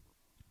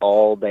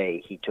 All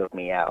day he took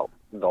me out,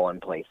 going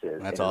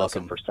places. That's and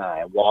awesome. Looking for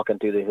sign, walking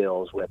through the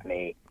hills with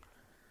me.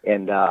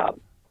 And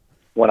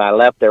when I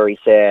left there, he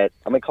said,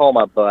 I'm going to call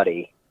my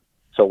buddy.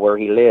 So where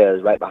he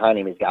lives, right behind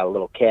him, he's got a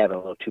little cabin, a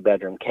little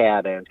 2-bedroom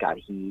cabin. It's got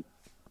heat,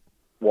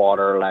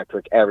 water,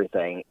 electric,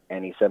 everything.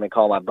 And he said, let me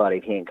call my buddy.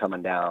 If he ain't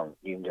coming down,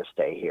 you can just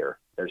stay here.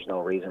 There's no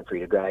reason for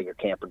you to drag your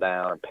camper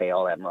down and pay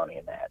all that money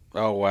and that.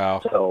 Oh,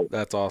 wow. So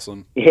that's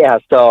awesome. Yeah,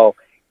 so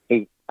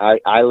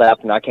I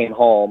left and I came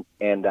home,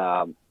 and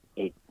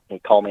he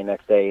called me the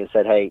next day and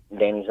said, hey,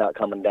 Danny's not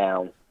coming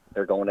down.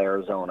 They're going to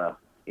Arizona.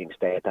 You can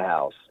stay at the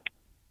house.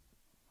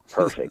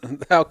 Perfect.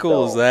 How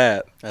cool is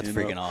that? That's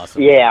freaking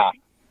awesome. Yeah.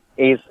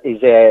 He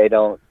said, it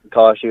don't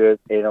cost you a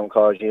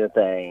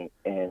thing.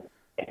 And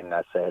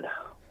I said,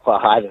 well,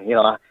 how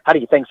do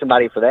you thank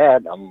somebody for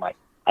that?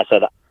 I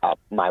said,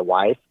 my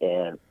wife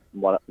and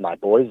one of my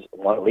boys,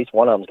 at least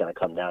one of them's going to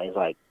come down. He's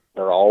like,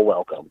 they're all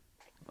welcome.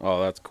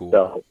 Oh, that's cool.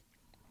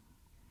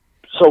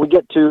 So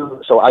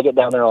I get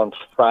down there on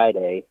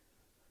Friday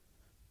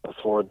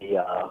before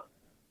the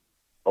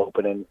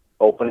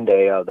opening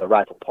day of the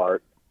rifle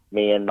part,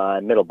 me and my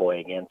middle boy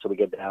again. So we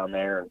get down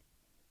there and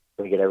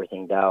we get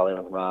everything dialed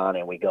in with Ron,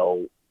 and we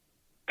go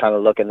kind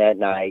of looking that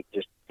night,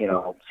 just,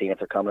 seeing if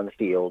they're coming in the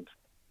fields.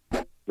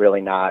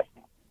 Really not,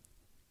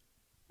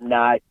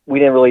 we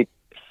didn't really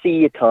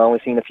see a ton.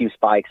 We've seen a few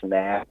spikes and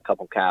that, a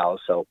couple cows.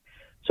 So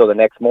the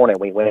next morning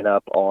we went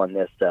up on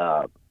this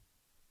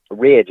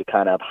ridge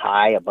kind of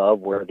high above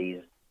where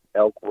these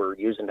elk were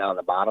using down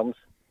the bottoms.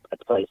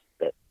 That's a place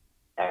that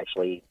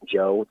actually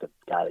Joe, the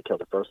guy that killed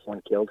the first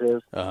one, killed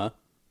his. Uh-huh.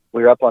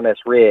 We were up on this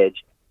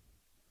ridge,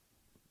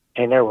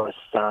 and there was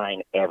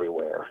sign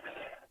everywhere.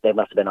 They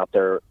must have been up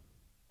there.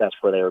 That's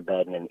where they were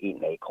bedding and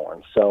eating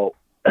acorns. So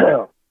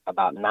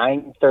about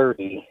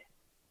 9:30,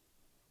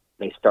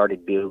 they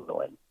started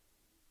bugling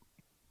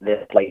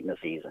this late in the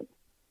season.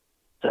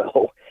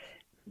 So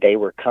they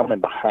were coming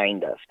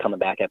behind us, coming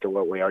back after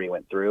what we already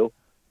went through.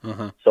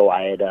 Uh-huh.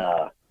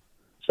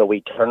 So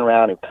we turned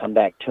around and come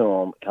back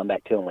to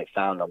them. We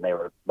found them. There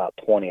were about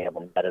 20 of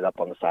them bedded up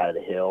on the side of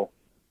the hill.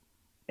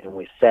 And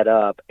we set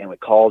up and we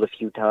called a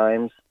few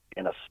times,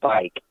 and a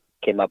spike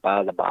came up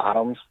out of the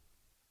bottoms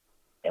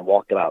and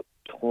walked about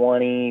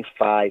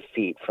 25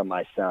 feet from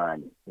my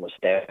son, was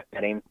staring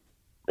at him.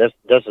 This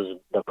is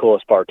the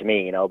coolest part to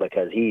me,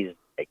 because he's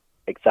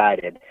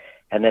excited.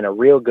 and then a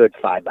real good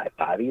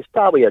 5x5. He's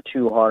probably a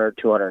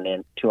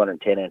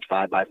 210 inch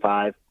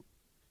 5x5.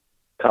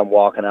 Come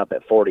walking up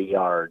at 40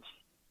 yards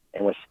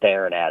and was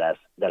staring at us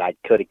that I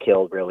could have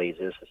killed real easy.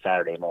 This is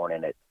Saturday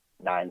morning at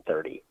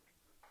 9:30.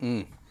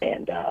 And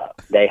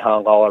they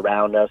hung all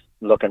around us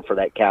looking for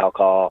that cow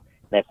call.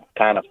 And that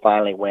kind of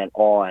finally went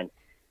on.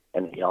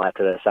 And, you know,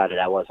 after they decided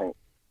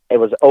it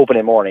was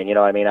opening morning, you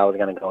know what I mean? I was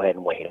going to go ahead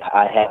and wait.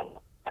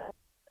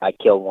 I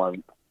killed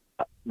one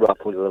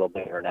roughly a little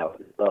bigger than that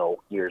was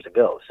years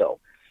ago. So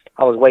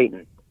I was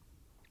waiting.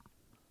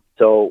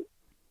 So,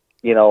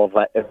 you know,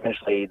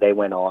 eventually they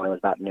went on. It was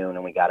about noon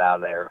and we got out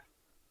of there.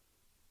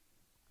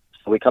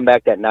 So we come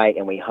back that night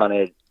and we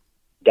hunted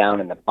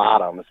down in the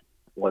bottoms,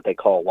 what they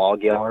call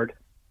log yard.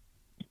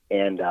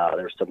 And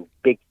there's some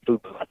big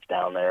food plots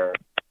down there.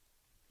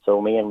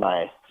 So me and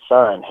my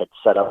son had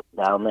set up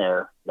down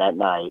there that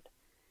night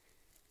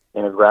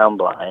in a ground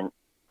blind,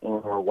 and we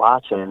were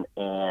watching,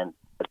 and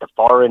at the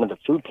far end of the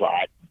food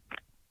plot,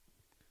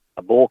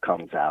 a bull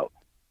comes out.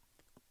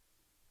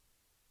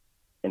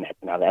 And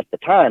now at the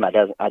time,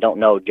 I don't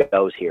know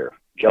Joe's here.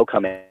 Joe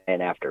come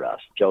in after us.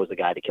 Joe's the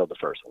guy that killed the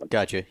first one.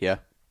 Gotcha. Yeah.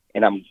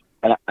 And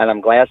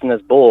I'm glassing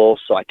this bull,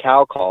 so I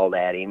cow called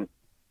at him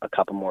a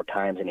couple more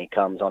times, and he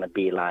comes on a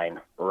beeline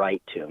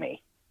right to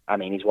me. I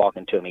mean, he's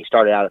walking to me. He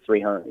started out at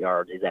 300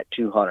 yards. He's at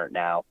 200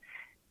 now,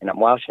 and I'm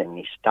watching him, and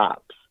he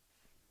stops.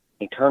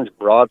 He turns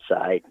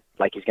broadside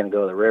like he's going to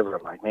go to the river.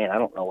 I'm like, man, I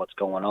don't know what's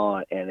going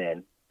on. And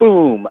then,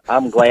 boom,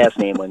 I'm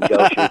glassing him when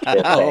Joe shoots this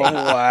thing. Oh,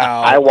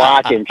 wow. I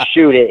watch him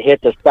shoot it,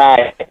 hit the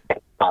side,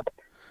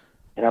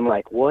 and I'm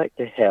like, what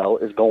the hell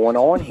is going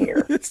on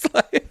here?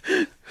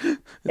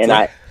 And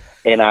I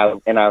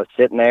was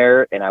sitting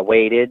there, and I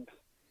waited.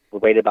 We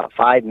waited about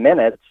 5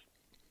 minutes.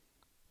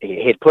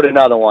 He'd put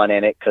another one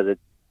in it because it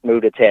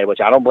moved its head, which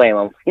I don't blame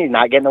him. He's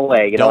not getting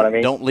away. You know what I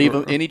mean? Don't leave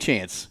him any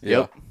chance.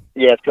 Yep.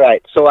 Yeah, that's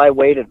right. So I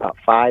waited about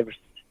 5 or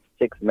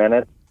 6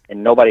 minutes,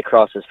 and nobody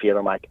crossed this field.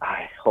 I'm like,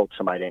 I hope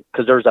somebody didn't,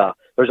 because there's an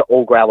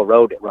old gravel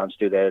road that runs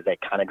through there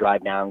that kind of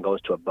drive down and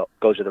goes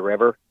to the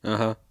river.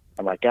 Uh-huh.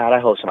 I'm like, God, I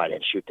hope somebody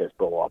didn't shoot this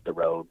bull off the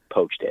road,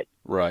 poached it.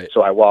 Right.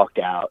 So I walked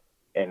out,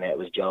 and it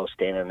was Joe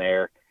standing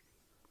there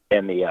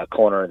in the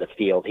corner of the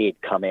field. He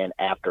had come in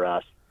after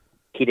us.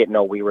 He didn't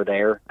know we were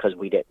there because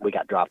we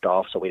got dropped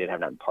off, so we didn't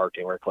have nothing parked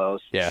anywhere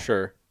close. Yeah,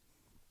 sure.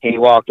 He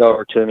walked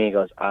over to me. He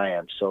goes, I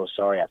am so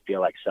sorry. I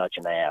feel like such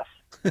an ass.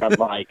 I'm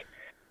like,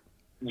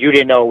 you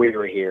didn't know we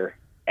were here.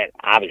 And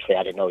obviously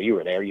I didn't know you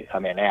were there. You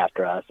come in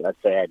after us. And I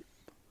said,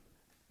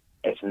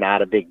 it's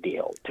not a big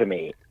deal to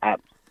me. I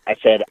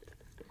said,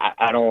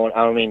 I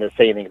don't mean to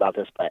say anything about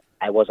this, but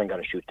I wasn't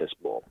going to shoot this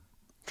bull.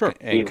 Sure.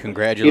 And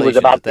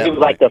congratulations.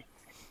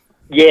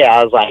 Yeah,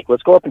 I was like,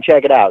 let's go up and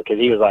check it out. Because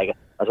he was like,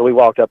 so we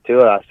walked up to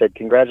it. I said,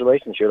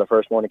 congratulations. You're the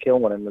first one to kill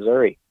one in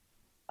Missouri.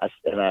 I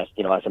said,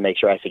 make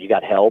sure. I said, you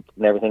got help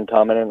and everything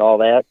coming and all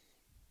that?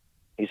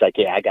 He's like,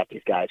 yeah, I got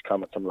these guys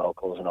coming, some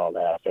locals and all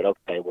that. I said,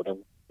 okay, well,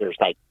 then there's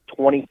like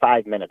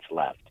 25 minutes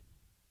left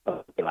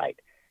of daylight.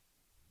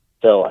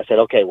 So I said,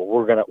 okay, well,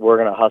 we're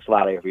gonna hustle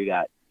out of here if you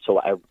got. So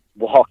I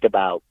walked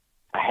about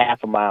a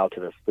half a mile to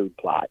the food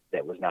plot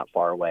that was not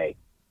far away,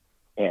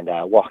 and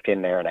I walked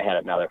in there, and I had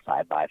another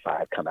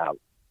 5x5 come out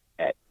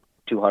at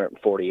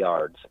 240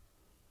 yards.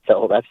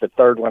 So that's the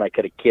third one I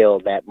could have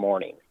killed that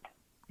morning.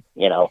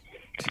 You know.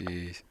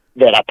 Jeez.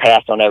 That I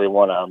passed on every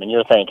one of them. And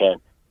you're thinking,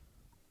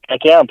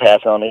 heck yeah, I'm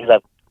passing on these.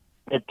 I've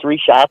hit 3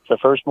 shots the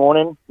first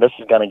morning. This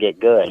is going to get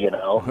good, you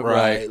know?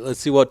 Right. Let's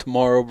see what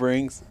tomorrow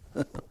brings.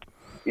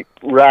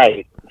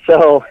 Right.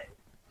 So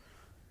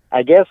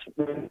I guess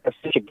it's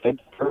such a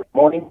good first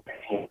morning.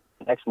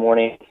 Next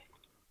morning,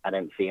 I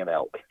didn't see an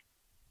elk.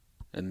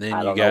 And then I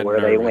you don't got know where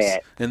nervous. they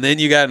went. And then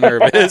you got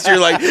nervous. You're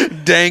like,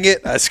 dang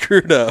it, I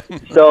screwed up.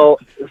 So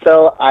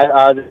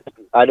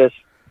I just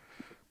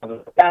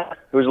there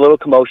was a little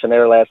commotion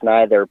there last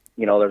night.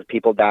 There's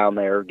people down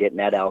there getting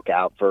that elk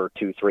out for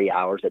 2-3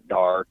 hours at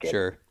dark. And,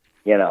 sure.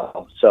 You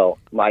know, so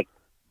like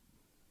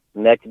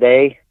next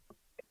day,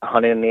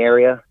 hunting in the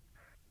area,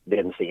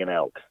 didn't see an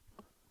elk.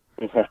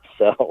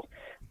 So,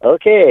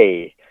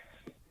 okay.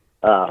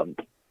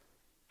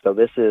 So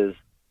this is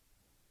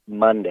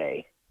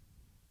Monday.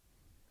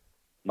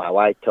 My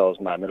wife tells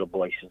my middle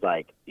boy, she's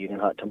like, you can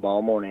hunt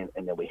tomorrow morning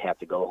and then we have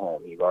to go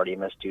home. You've already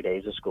missed 2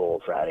 days of school,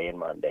 Friday and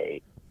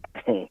Monday.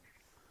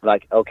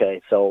 Like,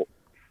 okay, so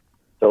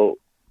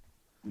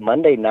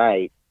Monday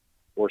night,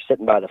 we're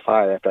sitting by the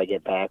fire after I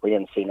get back. We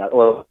didn't see nothing.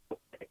 Well,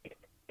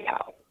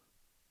 cow.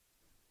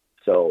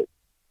 So,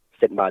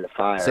 sitting by the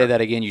fire. Say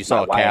that again. You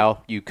saw a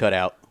cow. You cut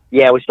out.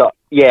 Yeah, we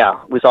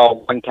saw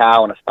one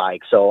cow and a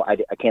spike. So I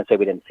can't say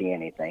we didn't see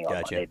anything on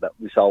Monday, but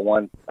we saw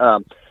one.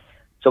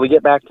 So we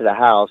get back to the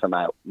house, and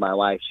my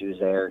wife, she was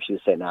there. She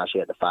was sitting out. She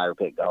had the fire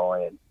pit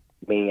going,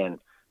 and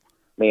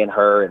me and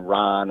her and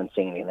Ron and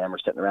Cindy and them were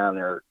sitting around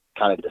there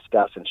kind of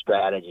discussing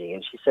strategy.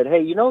 And she said,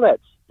 hey, you know that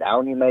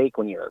sound you make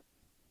when you're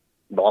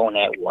blowing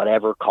that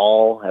whatever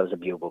call? That was a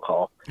bugle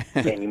call.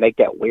 And you make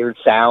that weird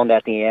sound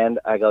at the end.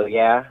 I go,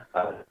 yeah,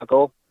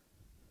 uncle.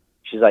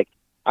 She's like,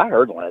 I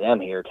heard one of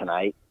them here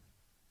tonight.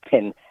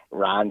 And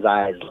Ron's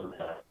eyes,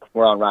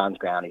 we're on Ron's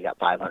ground. He's got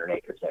 500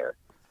 acres there.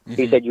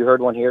 Mm-hmm. He said, "You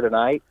heard one here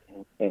tonight?"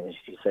 And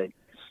she said,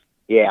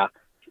 "Yeah.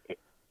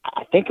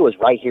 I think it was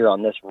right here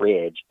on this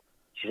ridge."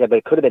 She said, "But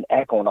it could have been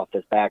echoing off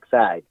this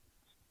backside."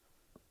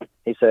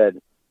 He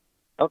said,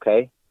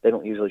 "Okay, they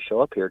don't usually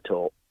show up here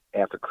till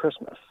after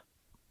Christmas."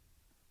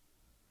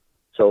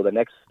 So the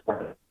next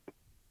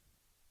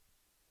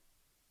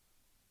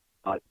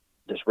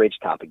this ridge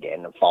top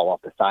again and fall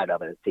off the side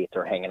of it and see if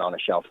they're hanging on a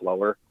shelf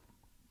lower.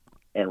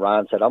 And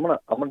Ron said, I'm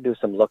gonna do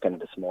some looking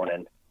this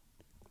morning.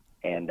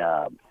 And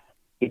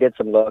he did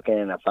some looking,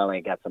 and I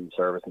finally got some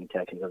service and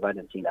text. He goes, I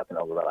didn't see nothing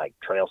over like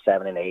Trail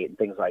 7 and 8 and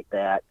things like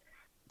that.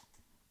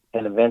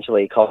 And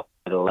eventually he called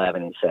at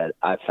 11 and said,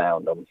 I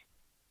found them.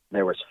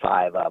 There was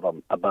 5 of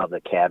them above the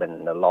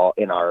cabin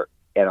in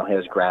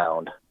his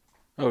ground.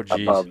 Oh,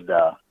 geez. Above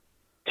the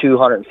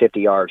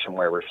 250 yards from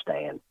where we're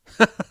staying.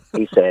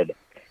 He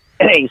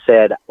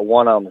said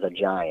one of them's a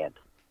giant.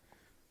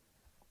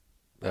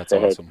 That's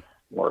awesome.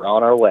 We're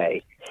on our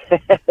way.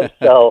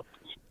 So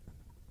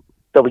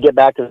we get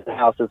back to the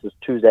house. This is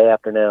Tuesday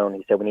afternoon.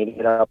 He said, we need to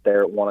get up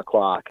there at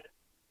 1:00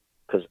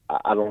 because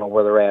I don't know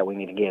where they're at. We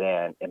need to get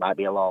in. It might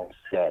be a long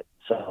set.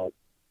 So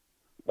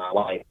my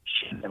wife,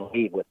 she's going to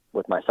leave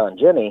with my son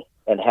Jimmy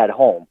and head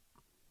home.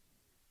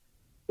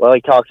 Well,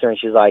 he talks to her and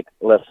she's like,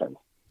 listen,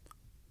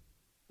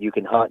 you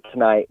can hunt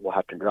tonight. We'll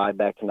have to drive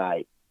back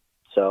tonight.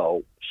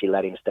 So she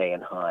let him stay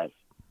and hunt.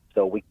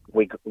 So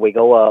we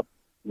go up,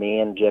 me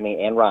and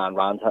Jimmy and Ron.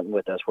 Ron's hunting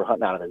with us. We're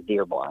hunting out of his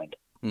deer blind.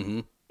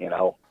 Mm-hmm.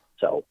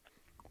 So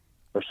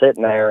we're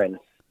sitting there and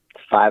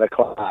it's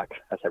 5:00. I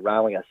said,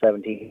 Ron, we got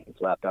 17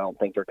 minutes left. I don't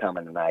think they're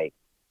coming tonight.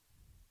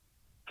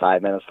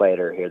 5 minutes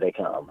later, here they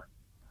come.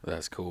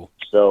 That's cool.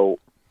 So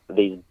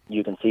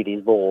you can see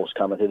these bulls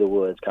coming through the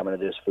woods, coming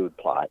to this food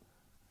plot.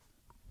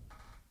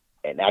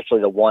 And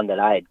actually the one that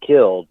I had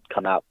killed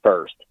come out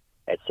first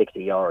at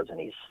 60 yards, and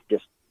he's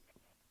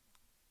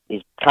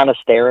kind of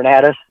staring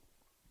at us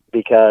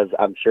because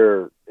I'm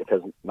sure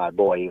because my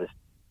boy,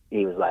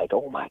 he was like,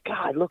 oh my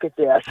God, look at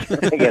this,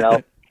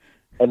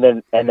 and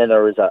then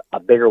there was a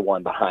bigger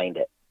one behind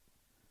it.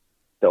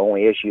 The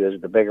only issue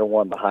is the bigger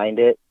one behind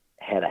it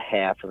had a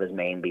half of his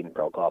main beam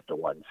broke off to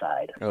one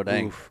side. Oh,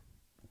 dang. Oof.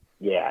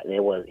 Yeah, he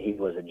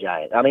was a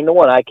giant. I mean, the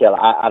one I killed,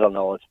 I don't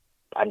know,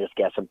 I'm just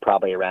guessing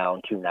probably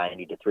around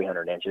 290 to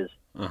 300 inches.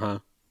 Uh-huh.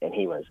 And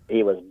he was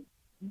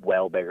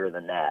well bigger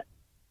than that.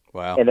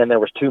 Wow. And then there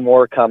was 2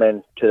 more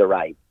coming to the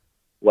right.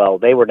 Well,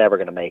 they were never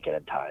going to make it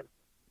in time.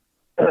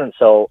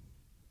 So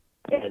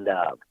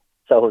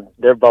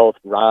they're both,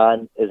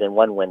 Ron is in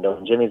one window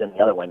and Jimmy's in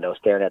the other window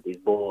staring at these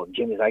bulls. And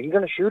Jimmy's like, you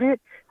going to shoot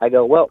it? I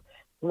go, well, I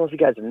don't know if you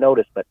guys have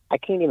noticed, but I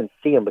can't even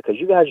see them because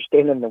you guys are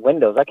standing in the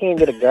windows. I can't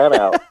even get a gun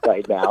out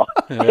right now.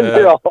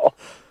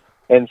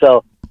 And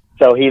so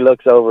Ron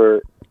looks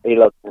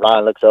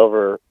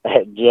over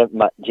at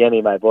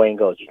Jimmy, my boy, and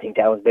goes, you think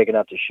that one's big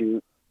enough to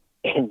shoot?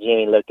 And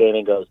Jimmy looked at him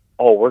and goes,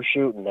 oh, we're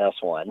shooting this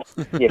one,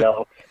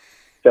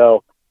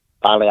 So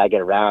finally I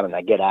get around and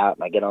I get out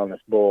and I get on this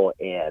bull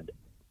and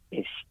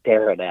he's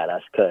staring at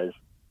us because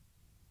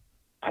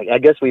I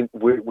guess we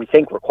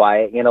think we're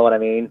quiet, you know what I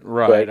mean?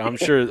 Right. But I'm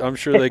sure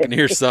they can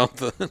hear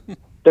something.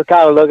 They're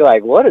kind of looking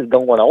like, what is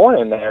going on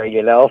in there,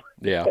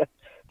 Yeah.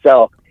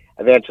 So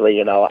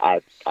eventually,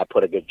 I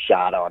put a good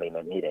shot on him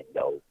and he didn't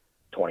go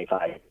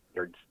 25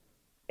 yards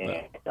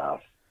and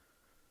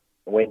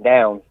went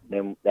down.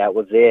 Then that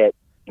was it,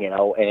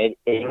 and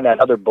even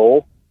that other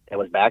bull that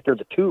was back there,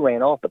 the 2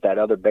 ran off, but that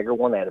other bigger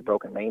one that had a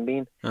broken main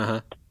beam,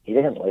 he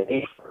didn't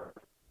leave for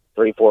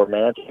 3-4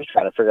 minutes. He was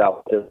trying to figure out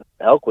what the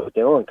elk was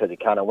doing because he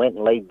kind of went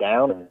and laid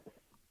down and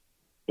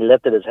he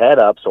lifted his head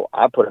up. So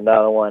I put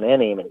another one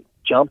in him and he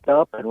jumped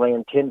up and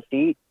ran 10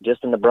 feet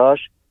just in the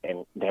brush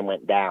and then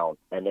went down.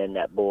 And then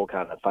that bull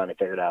kind of finally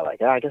figured out,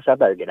 like, I guess I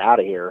better get out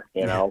of here,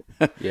 Yeah.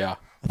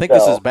 I think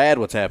this is bad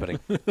what's happening.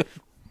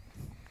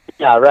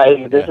 Yeah,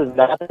 right. This is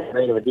not that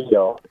great of a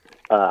deal.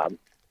 And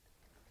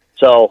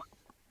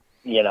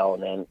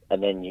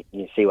then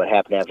you see what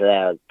happened after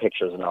that,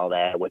 pictures and all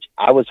that, which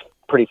I was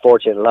pretty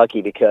fortunate and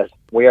lucky because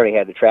we already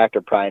had the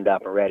tractor primed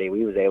up and ready.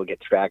 We was able to get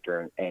the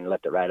tractor and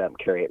lift it right up and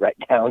carry it right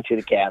down to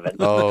the cabin.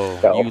 Oh,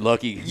 so, you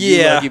lucky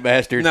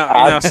bastard.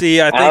 Now,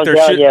 see,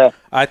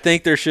 I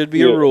think there should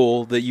be a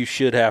rule that you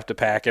should have to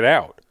pack it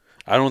out.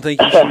 I don't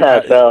think you should.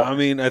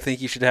 I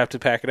think you should have to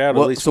pack it out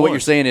at least. So what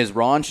you're saying is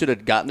Ron should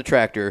have gotten the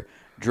tractor,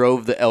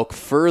 drove the elk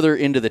further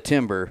into the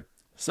timber,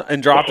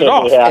 and dropped it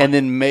off, and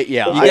then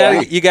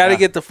you got to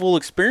get the full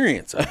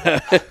experience.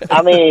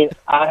 I mean,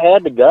 I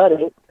had to gut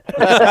it.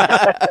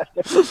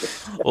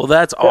 Well,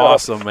 that's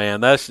awesome,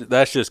 man.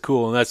 That's just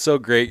cool, and that's so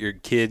great. Your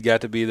kid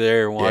got to be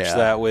there and watch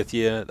that with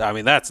you. I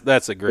mean,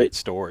 that's a great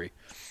story.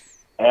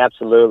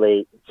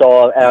 Absolutely.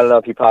 So I don't know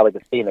if you probably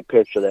could see in the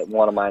picture that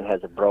one of mine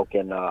has a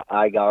broken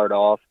eye guard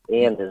off,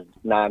 and his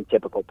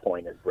non-typical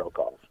point is broke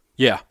off.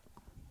 Yeah.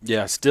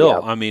 Yeah. Still,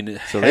 yeah. I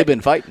mean, so they've been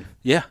fighting.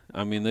 Yeah.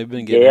 I mean, they've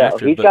been getting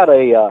after it. He's got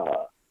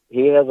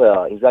he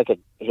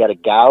had a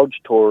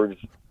gouge towards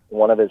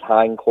one of his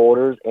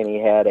hindquarters, and he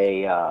had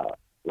a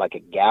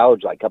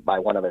gouge like up by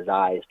one of his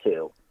eyes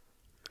too.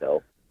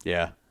 So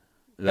yeah,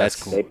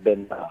 that's cool. They've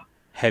been.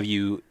 Have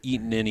you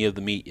eaten any of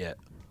the meat yet?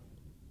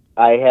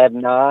 I have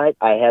not.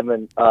 I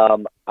haven't.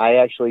 I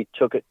actually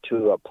took it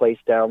to a place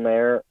down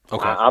there.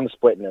 Okay. I'm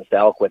splitting this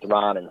elk with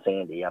Ron and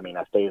Sandy. I mean,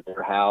 I stayed at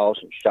their house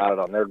and shot it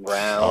on their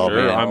ground. Oh,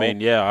 Sure. man. I mean,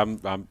 yeah,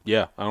 I'm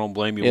yeah. I don't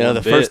blame you. You know, one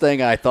the bit. first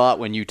thing I thought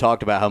when you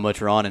talked about how much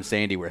Ron and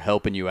Sandy were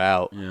helping you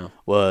out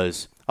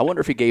was, I wonder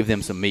if he gave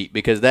them some meat,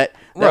 because that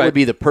would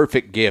be the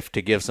perfect gift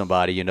to give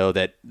somebody, you know,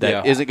 that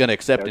isn't going to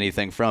accept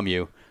anything from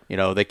you. You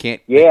know, they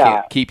can't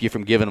keep you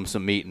from giving them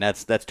some meat, and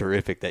that's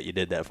terrific that you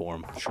did that for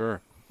him.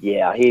 Sure.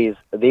 Yeah,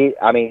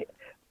 I mean,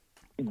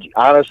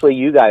 honestly,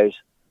 you guys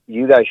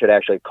should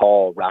actually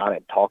call Ron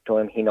and talk to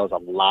him. He knows a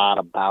lot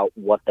about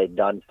what they've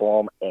done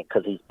for him, and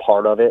because he's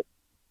part of it.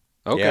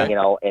 Okay. You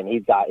know, and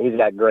he's got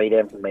great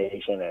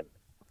information, and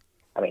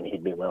I mean,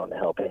 he'd be willing to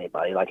help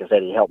anybody. Like I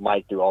said, he helped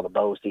Mike through all the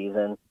bow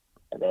season,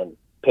 and then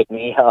picked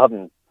me up,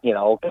 and you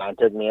know, kind of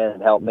took me in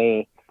and helped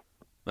me.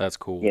 That's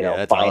cool. You know,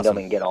 that's find awesome.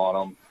 them and get on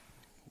them.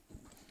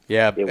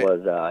 Yeah, It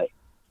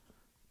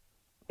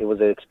was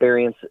an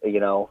experience. You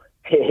know,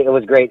 it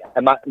was great.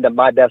 And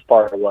my best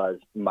part was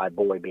my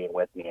boy being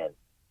with me, and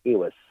he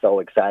was so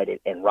excited.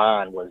 And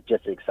Ron was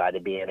just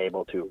excited being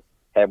able to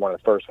have one of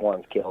the first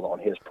ones killed on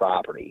his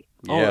property.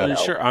 Oh,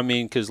 sure. I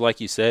mean, because like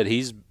you said,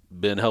 he's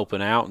been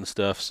helping out and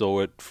stuff.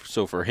 So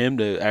for him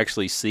to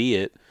actually see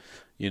it,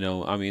 you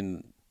know, I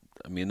mean,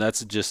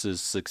 that's just as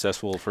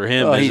successful for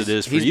him as it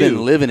is for you. He's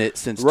been living it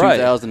since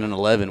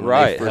 2011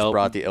 when they first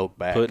brought the elk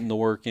back. Putting the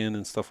work in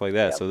and stuff like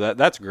that. Yep. So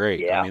that's great.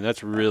 Yeah. I mean,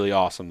 that's really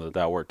awesome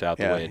that worked out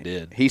the way it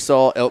did. He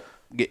saw elk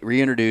get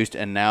reintroduced,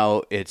 and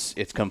now it's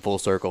come full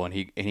circle, and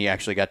he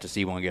actually got to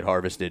see one get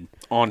harvested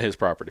on his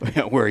property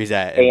where he's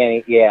at.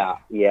 And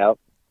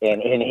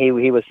and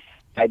he was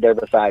right there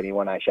beside me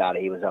when I shot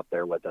it. He was up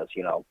there with us,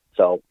 you know.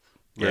 So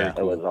it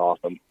was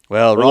awesome.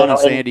 Well, Ron and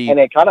Sandy,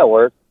 and it kind of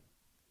worked.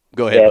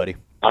 Go ahead, buddy.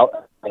 I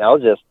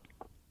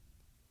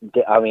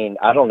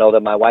don't know that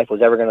my wife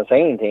was ever going to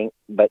say anything,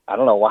 but I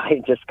don't know why.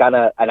 Just kind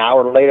of an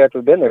hour later after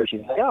we've been there,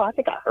 she's like, "Oh, I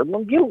think I heard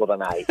one bugle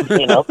tonight."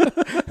 You know,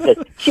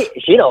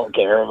 she don't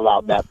care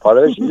about that part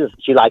of it.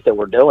 She likes that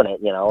we're doing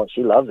it, you know, and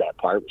she loves that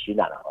part. But she's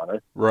not a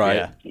hunter,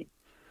 right? Yeah.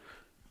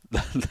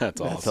 That's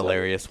awesome. That's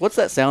hilarious. What's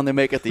that sound they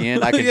make at the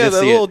end? I can just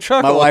see it.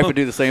 Chuckle. My wife would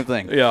do the same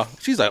thing. Yeah.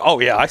 She's like, "Oh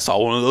yeah, I saw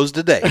one of those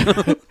today."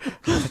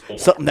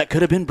 Something that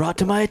could have been brought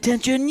to my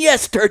attention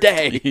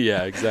yesterday.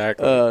 Yeah,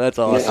 exactly. That's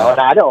awesome. You know, and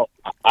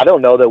I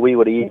don't know that we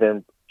would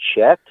even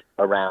checked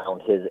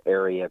around his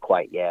area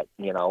quite yet.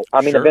 You know, I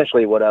mean,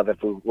 eventually would have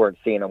if we weren't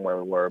seeing them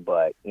where we were,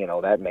 but you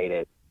know, that made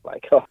it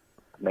like, oh,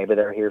 maybe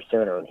they're here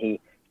sooner. And he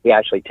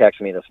actually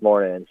texted me this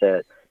morning and said,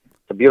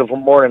 "It's a beautiful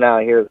morning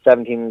out here. It's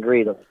 17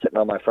 degrees. I'm sitting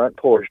on my front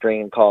porch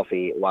drinking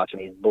coffee, watching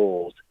these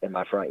bulls in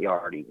my front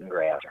yard eating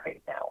grass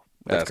right now."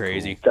 That's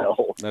crazy. Cool.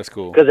 So that's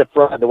cool. Because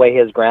the way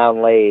his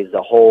ground lays,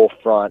 the whole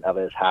front of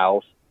his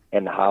house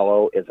and the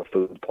hollow is a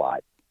food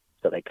plot.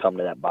 So they come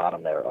to that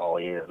bottom there all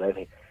year.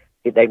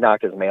 They've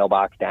knocked his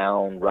mailbox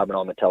down, rubbing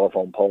on the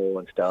telephone pole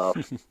and stuff.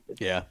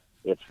 Yeah.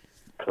 It's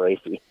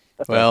crazy.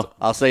 Well,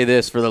 I'll say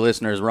this for the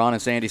listeners. Ron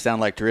and Sandy sound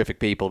like terrific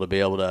people to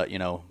be able to, you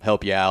know,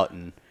 help you out.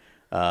 And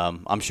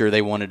I'm sure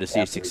they wanted to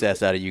see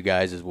success out of you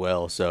guys as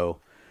well. So,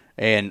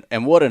 and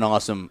what an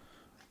awesome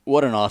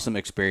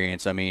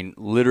experience. I mean,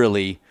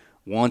 literally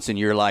once in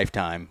your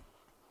lifetime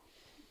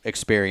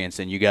experience,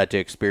 and you got to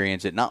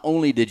experience it. Not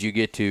only did you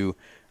get to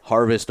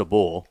harvest a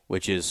bull,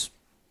 which is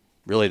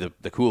really the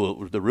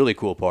really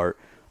cool part.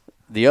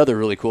 The other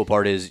really cool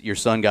part is your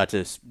son got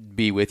to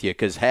be with you,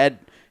 because had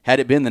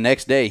it been the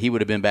next day, he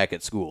would have been back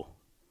at school.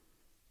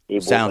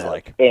 Sounds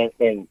like.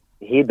 And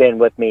he'd been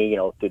with me, you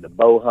know, through the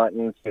bow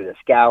hunting, through the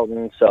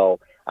scouting. So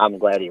I'm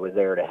glad he was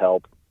there to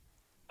help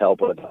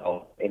with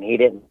it. And he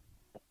didn't.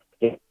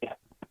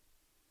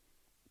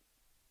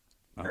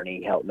 And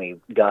he helped me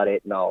gut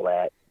it and all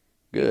that.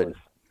 Good.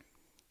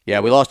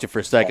 Yeah, we lost you for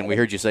a second. We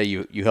heard you say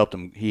you helped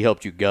him. He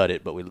helped you gut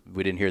it, but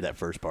we didn't hear that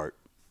first part.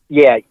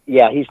 Yeah.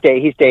 He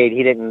stayed.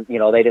 He didn't. You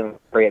know, they didn't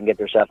hurry up and get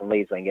their stuff and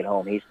leave so they can get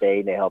home. He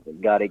stayed. They helped him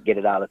gut it, get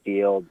it out of the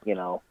field. You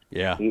know.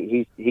 Yeah.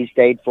 He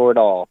stayed for it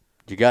all.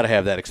 You got to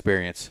have that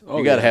experience.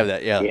 You got to have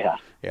that. Yeah.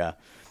 Yeah.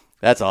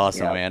 That's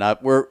awesome, man.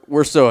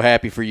 We're so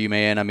happy for you,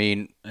 man. I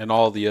mean, and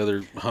all the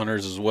other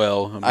hunters as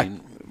well. I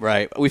mean,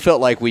 right. We felt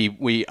like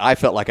I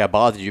felt like I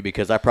bothered you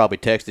because I probably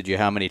texted you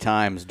how many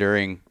times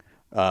during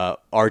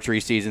archery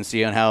season,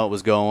 seeing how it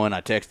was going.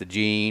 I texted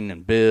Gene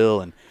and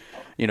Bill, and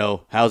you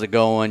know, how's it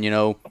going? You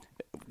know,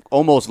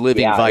 almost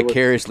living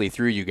vicariously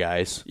through you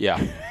guys.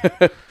 Yeah.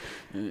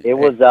 It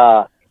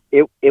was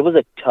it was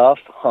a tough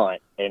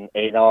hunt,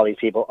 and all these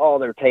people,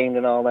 they're tamed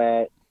and all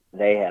that.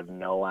 They have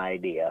no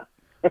idea.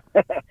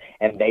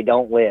 And they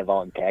don't live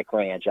on Peck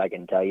Ranch, I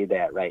can tell you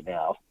that right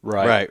now.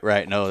 Right.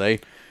 No, they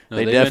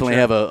definitely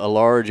have a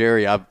large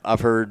area.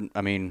 I've heard.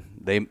 I mean,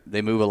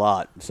 they move a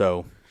lot,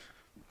 so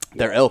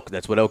they're elk.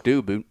 That's what elk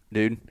do,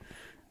 dude.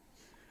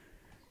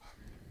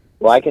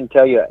 Well, I can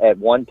tell you, at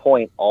one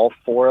point, all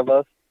four of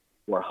us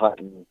were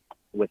hunting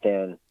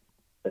within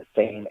the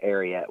same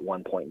area at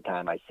one point in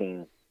time. I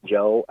seen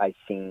Joe, I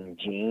seen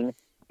Gene,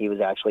 He was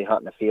actually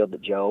hunting a field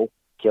that Joe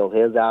killed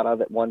his out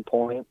of at one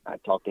point. I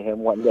talked to him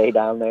one day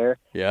down there.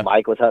 Yeah.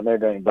 Mike was hunting there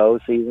during bow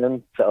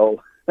season.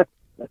 So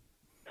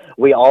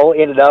we all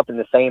ended up in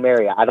the same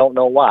area. I don't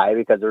know why,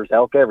 because there's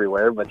elk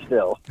everywhere, but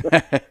still.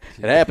 It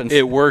happens.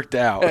 It worked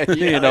out.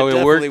 Yeah,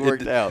 it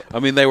worked out. I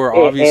mean, they were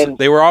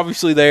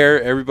obviously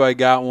there. Everybody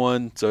got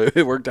one, so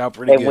it worked out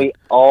pretty good. And we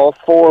all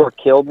 4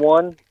 killed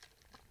one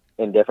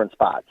in different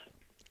spots.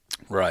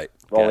 Right.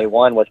 Only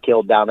one was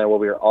killed down there where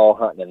we were all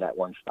hunting in that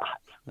one spot.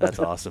 That's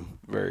awesome.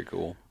 Very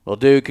cool. Well,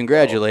 dude,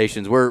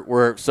 congratulations.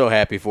 We're so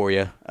happy for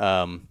you.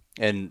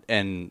 And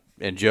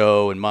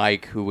Joe and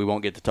Mike, who we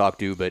won't get to talk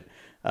to, but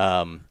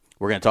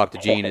we're going to talk to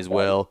Gene as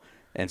well.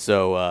 And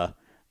so,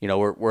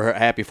 we're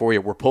happy for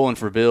you. We're pulling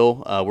for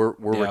Bill. We're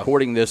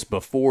recording this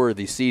before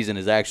the season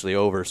is actually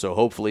over, so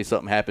hopefully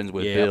something happens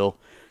with Bill.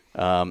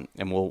 And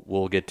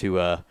we'll get to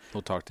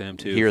we'll talk to him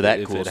too. Hear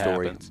that cool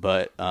story. Happens.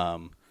 But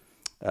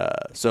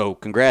so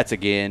congrats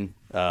again.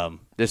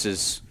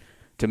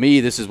 To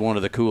me, this is one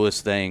of the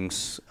coolest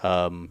things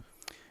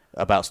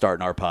about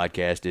starting our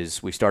podcast.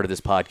 Is we started this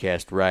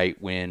podcast right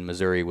when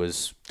Missouri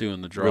was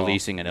doing the draw,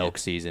 releasing an elk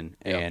season,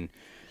 and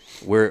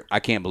I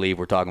can't believe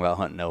we're talking about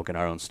hunting elk in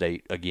our own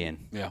state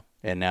again. Yeah,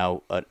 and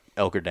now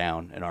elk are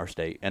down in our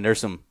state, and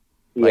there's some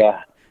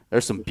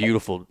there's some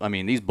beautiful. I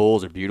mean, these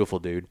bulls are beautiful,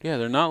 dude. Yeah,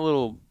 they're not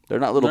little. They're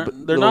not little.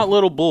 They're not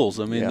little bulls.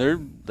 I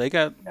mean,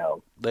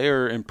 they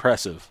are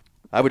impressive.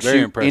 I would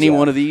shoot any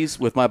one of these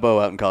with my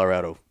bow out in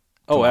Colorado.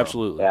 Oh,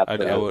 absolutely.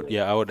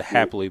 I would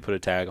happily put a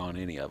tag on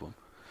any of them.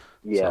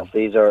 Yeah,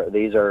 so.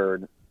 these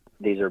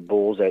are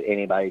bulls that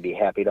anybody would be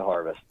happy to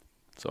harvest.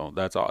 So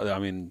that's all. I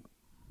mean,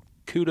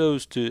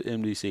 kudos to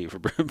MDC for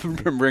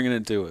bringing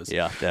it to us.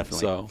 Yeah,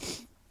 definitely.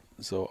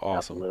 So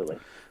awesome. Absolutely.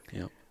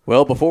 Yeah.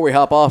 Well, before we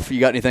hop off,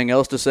 you got anything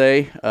else to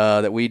say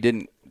that we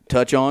didn't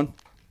touch on?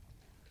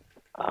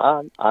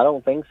 I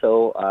don't think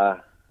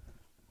so.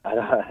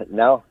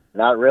 No,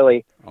 not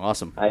really.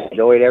 Awesome. I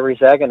enjoyed every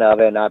second of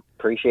it, and I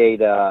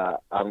appreciate.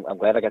 I'm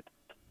glad I got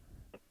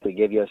to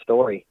give you a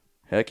story.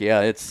 Heck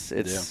yeah, it's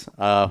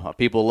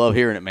people love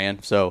hearing it,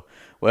 man. So,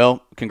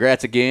 well,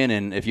 congrats again,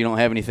 and if you don't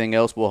have anything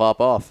else, we'll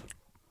hop off.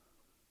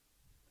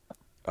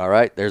 All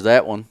right, there's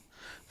that one.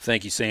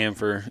 Thank you, Sam,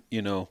 for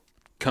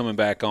coming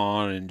back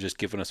on and just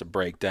giving us a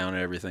breakdown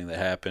of everything that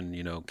happened.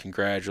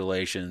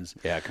 Congratulations.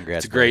 Yeah,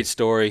 congrats. It's a great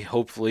story.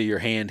 Hopefully your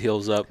hand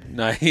heals up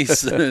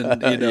nice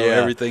and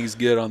everything's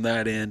good on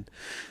that end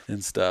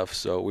and stuff.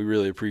 So we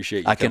really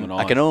appreciate you coming on.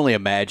 I can only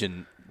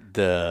imagine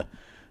the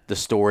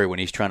story when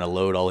he's trying to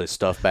load all his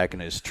stuff back in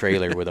his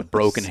trailer with a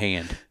broken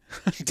hand.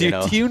 Do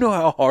you know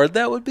how hard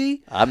that would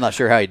be? I'm not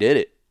sure how he did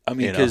it. I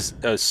mean, because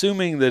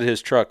assuming that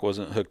his truck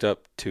wasn't hooked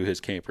up to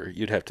his camper,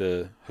 you'd have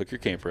to hook your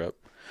camper up.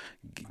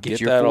 Get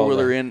your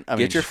four-wheeler in.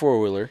 Get your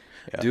four-wheeler.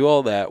 Yeah. Do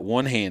all that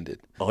one-handed.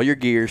 All your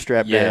gear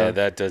strapped down. Yeah,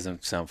 that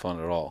doesn't sound fun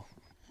at all.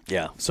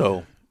 Yeah.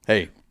 So,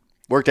 hey,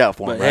 worked out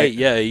for him, right? Hey,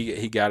 yeah,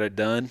 he got it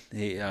done.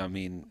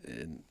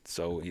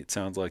 So it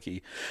sounds like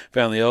he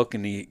found the elk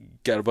and he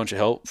got a bunch of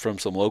help from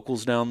some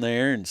locals down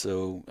there, and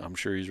so I'm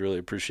sure he's really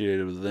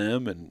appreciative of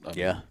them, and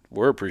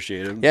we're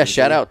appreciative. Yeah,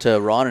 shout out to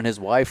Ron and his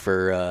wife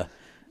for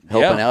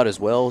helping out as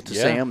well to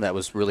Sam. That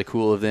was really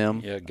cool of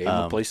them. Yeah, gave him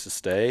a place to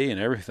stay and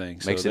everything.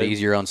 Makes it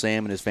easier on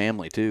Sam and his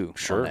family too.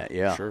 Sure,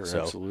 yeah, sure,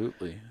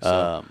 absolutely.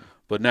 So,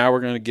 but now we're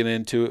going to get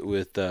into it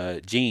with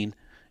Gene,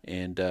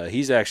 and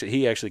he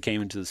actually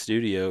came into the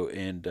studio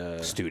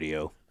and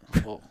studio.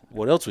 Well,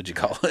 what else would you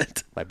call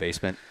it? My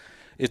basement.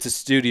 It's a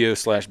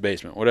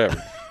studio/basement,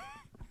 whatever.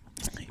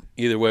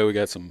 Either way, we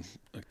got some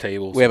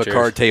tables. We have a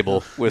card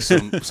table with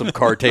some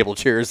card table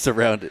chairs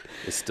around it.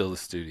 It's still the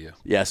studio.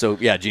 Yeah, so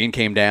Gene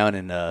came down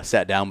and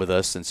sat down with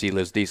us since he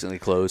lives decently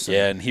close.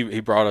 And he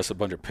brought us a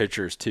bunch of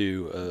pictures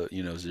too.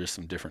 Just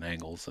some different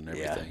angles and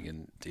everything.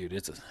 And dude,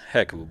 it's a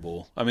heck of a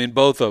bull. I mean,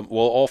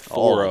 all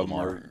four of them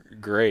are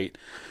great.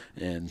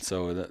 And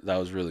so that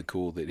was really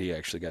cool that he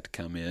actually got to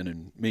come in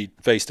and meet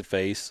face to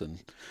face. And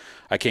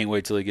I can't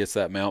wait till he gets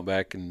that mount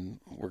back, and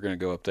we're going to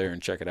go up there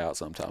and check it out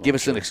sometime. Give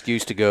us an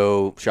excuse to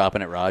go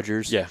shopping at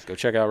Rogers. Yeah, go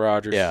check out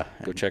Rogers. Yeah.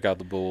 Go check out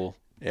the bull.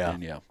 Yeah.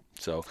 And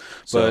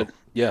but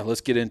let's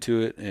get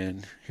into it.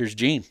 And here's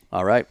Gene.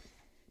 All right.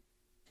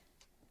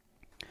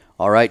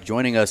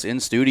 Joining us in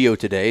studio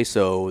today,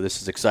 so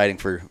this is exciting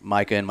for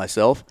Micah and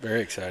myself.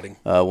 Very exciting.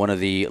 One of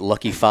the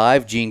Lucky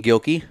Five, Gene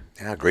Gilkey.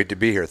 Yeah, great to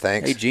be here.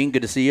 Thanks. Hey, Gene,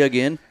 good to see you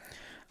again.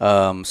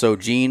 So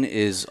Gene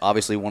is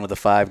obviously one of the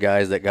 5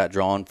 guys that got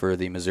drawn for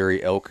the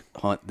Missouri elk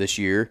hunt this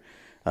year.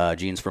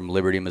 Gene's from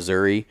Liberty,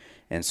 Missouri,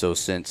 and so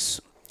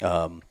since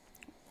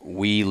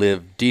we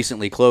live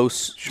decently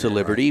close to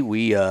Liberty,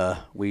 right,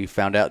 we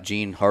found out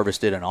Gene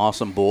harvested an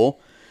awesome bull,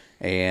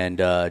 and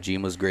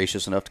Gene was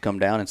gracious enough to come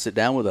down and sit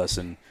down with us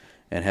and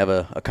have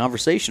a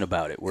conversation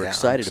about it. We're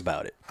excited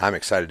about it. I'm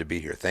excited to be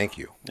here. Thank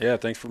you. Yeah,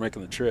 thanks for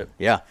making the trip.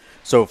 Yeah.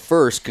 So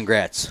first,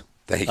 congrats.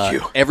 Thank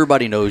you.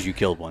 Everybody knows you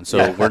killed one,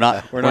 so we're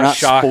not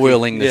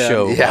spoiling the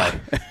show. Yeah,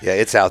 yeah,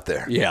 it's out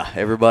there. Yeah,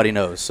 everybody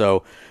knows.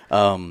 So,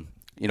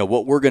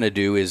 what we're going to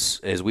do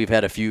is we've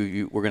had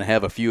we're going to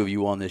have a few of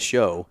you on this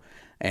show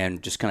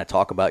and just kind of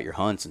talk about your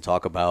hunts and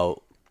talk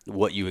about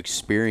what you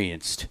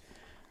experienced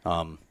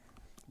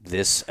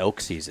this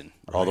elk season,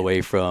 all the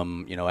way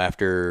from,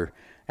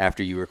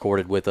 after you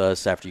recorded with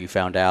us, after you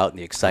found out and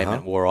the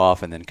excitement wore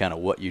off, and then kind of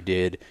what you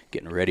did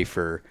getting ready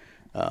for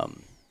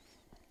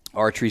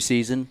archery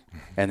season,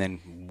 and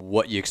then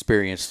what you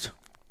experienced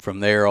from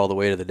there all the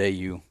way to the day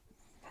you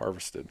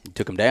harvested,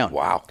 took them down.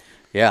 Wow.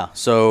 Yeah.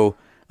 So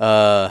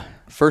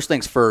first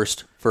things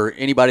first, for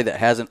anybody that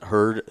hasn't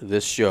heard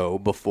this show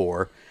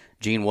before,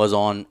 Gene was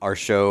on our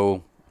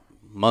show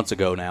months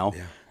ago now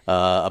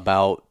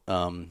about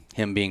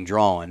him being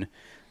drawn.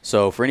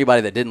 So for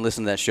anybody that didn't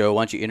listen to that show,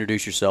 why don't you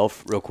introduce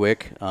yourself real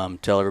quick,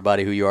 tell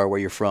everybody who you are, where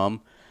you're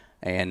from,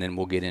 and then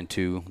we'll get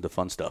into the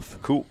fun stuff.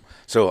 Cool.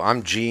 So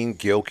I'm Gene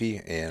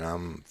Gilkey, and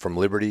I'm from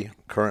Liberty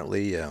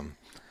currently.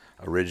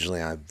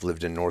 Originally, I've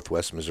lived in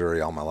Northwest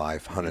Missouri all my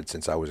life, hunted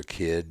since I was a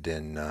kid,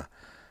 and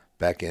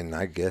back in,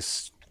 I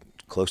guess,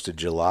 close to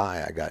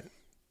July, I got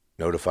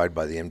notified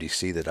by the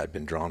MDC that I'd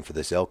been drawn for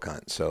this elk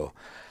hunt. So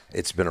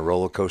it's been a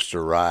roller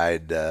coaster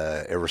ride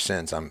ever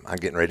since. I'm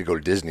getting ready to go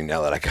to Disney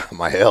now that I got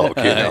my elk.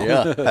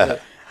 Yeah.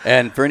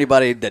 And for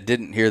anybody that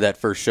didn't hear that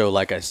first show,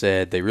 like I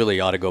said, they really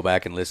ought to go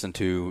back and listen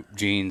to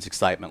Gene's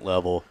excitement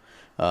level.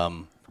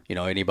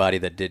 Anybody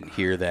that didn't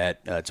hear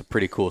that, it's a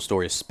pretty cool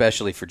story,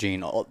 especially for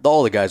Gene.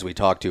 All the guys we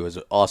talked to, is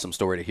an awesome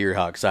story to hear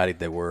how excited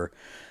they were,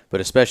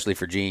 but especially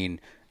for Gene.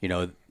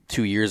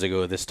 2 years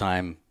ago this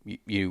time,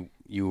 you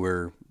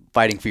were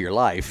fighting for your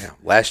life. Yeah,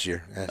 last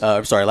year.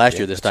 Last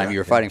year this time you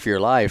were fighting for your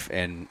life,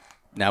 and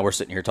now we're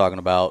sitting here talking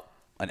about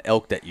an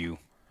elk that you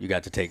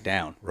got to take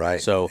down.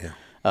 Right. So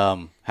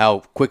how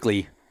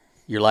quickly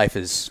your life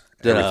is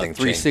Everything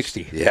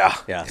 360. Changed. Yeah.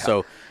 Yeah.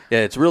 So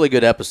it's a really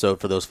good episode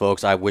for those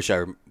folks. I wish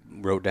I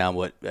wrote down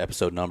what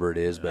episode number it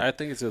is, but I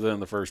think it's within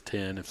the first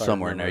 10. If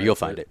somewhere in there, you'll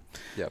find it.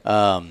 Yep.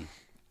 All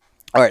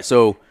right.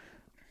 So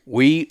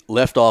we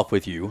left off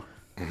with you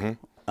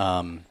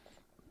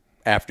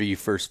after you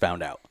first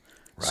found out.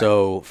 Right.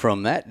 So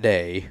from that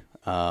day,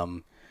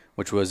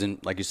 which was in,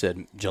 like you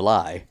said,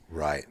 July.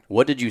 Right.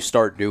 What did you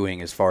start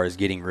doing as far as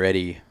getting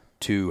ready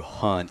to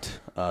hunt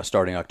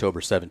starting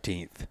October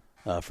 17th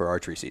for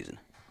archery season?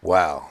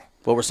 Wow.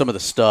 What were some of the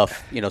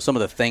stuff, some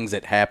of the things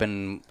that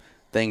happened,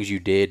 things you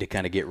did to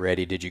kind of get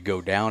ready? Did you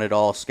go down at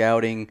all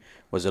scouting?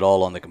 Was it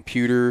all on the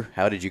computer?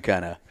 How did you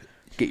kind of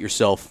get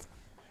yourself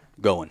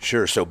going?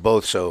 Sure. So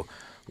both. So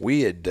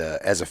we had,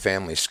 as a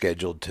family,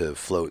 scheduled to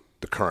float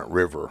the Current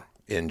River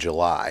in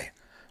July,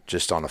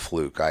 just on a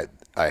fluke. I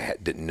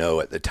didn't know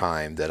at the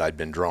time that I'd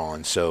been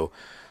drawn. So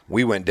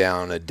we went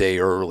down a day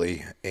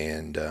early,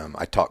 and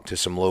I talked to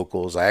some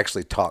locals. I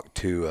actually talked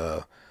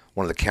to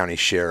one of the county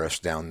sheriffs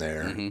down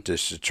there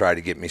just to try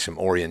to get me some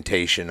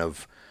orientation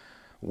of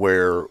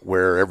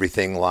where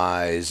everything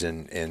lies.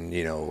 And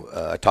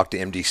I talked to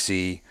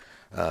MDC,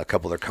 a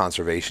couple of their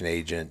conservation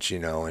agents,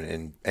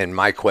 and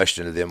my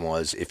question to them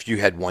was, if you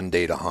had one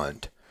day to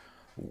hunt,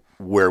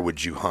 where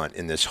would you hunt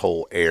in this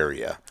whole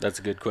area? That's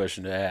a good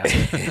question to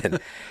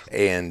ask.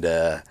 and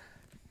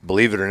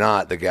believe it or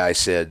not, the guy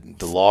said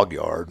the log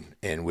yard,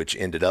 and which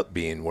ended up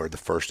being where the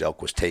first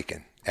elk was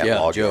taken at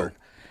log yard.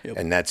 Yep.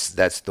 And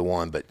that's the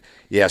one. But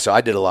yeah, so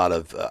I did a lot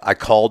of. I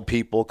called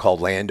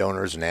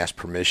landowners and asked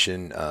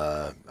permission.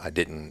 I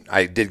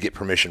did get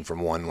permission from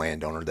one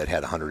landowner that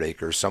had 100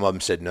 acres. Some of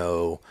them said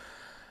no.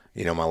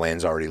 My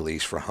land's already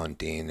leased for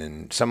hunting,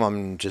 and some of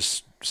them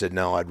just said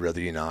no, I'd rather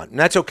you not, and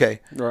that's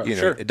okay. Right,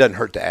 sure. It doesn't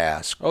hurt to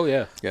ask. Oh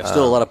yeah, yeah.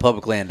 Still a lot of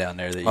public land down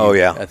there that you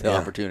had the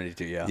opportunity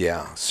to.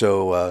 Yeah.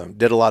 So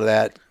did a lot of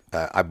that.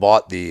 I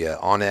bought the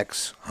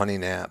Onyx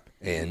hunting app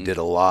and did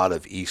a lot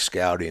of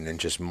e-scouting and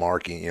just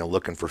marking,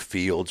 looking for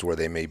fields where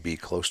they may be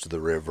close to the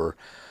river.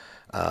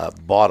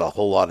 Bought a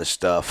whole lot of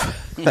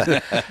stuff.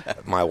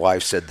 My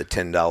wife said the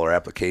 $10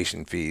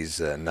 application fees,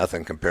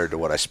 nothing compared to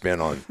what I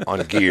spent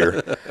on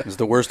gear. It was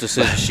the worst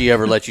decision she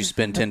ever let you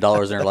spend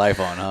 $10 in her life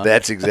on, huh?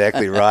 That's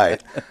exactly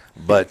right.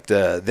 But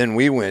then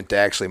we went,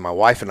 actually, my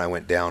wife and I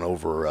went down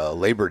over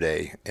Labor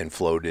Day and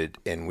floated,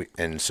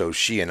 and so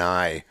she and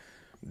I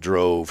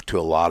drove to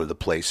a lot of the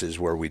places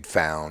where we'd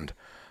found.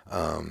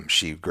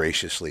 She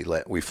graciously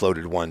we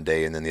floated one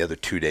day, and then the other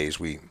 2 days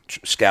we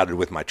scouted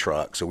with my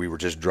truck. So we were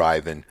just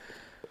driving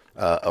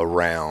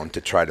around to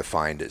try to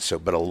find it. So,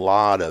 but a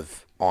lot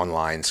of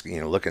online,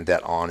 looking at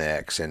that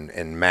Onyx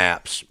and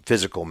maps,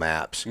 physical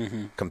maps,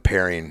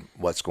 comparing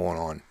what's going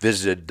on.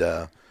 Visited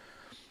the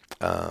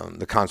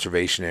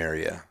conservation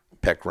area,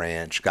 Peck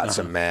Ranch, got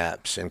some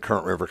maps, and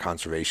Current River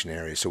Conservation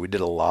Area. So we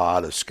did a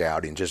lot of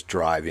scouting, just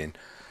driving.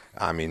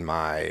 I mean,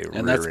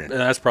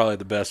 that's probably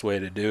the best way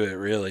to do it,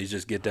 really, is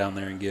just get down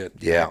there and get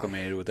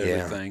acclimated with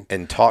everything.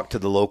 And talk to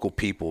the local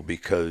people,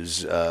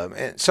 because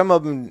and some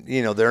of them,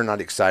 they're not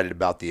excited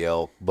about the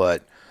elk,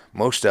 but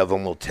most of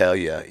them will tell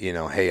you,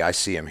 hey, I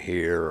see him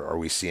here, or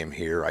we see him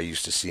here, I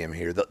used to see him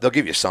here. They'll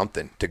give you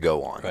something to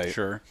go on. Right.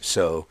 Sure.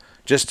 So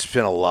just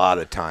spent a lot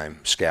of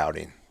time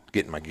scouting,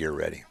 getting my gear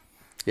ready.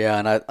 Yeah,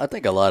 and I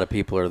think a lot of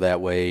people are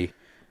that way.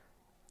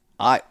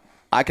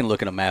 I can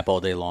look at a map all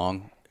day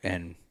long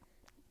and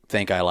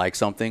think I like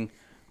something,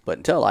 but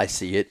until I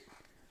see it,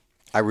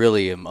 I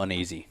really am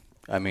uneasy.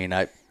 I mean,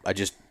 I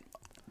just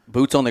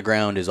boots on the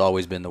ground has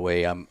always been the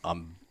way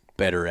I'm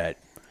better at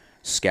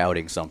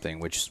scouting something,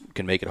 which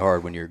can make it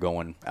hard when you're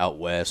going out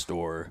west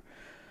or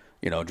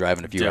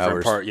driving a few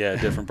hours.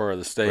 Different part of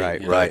the state.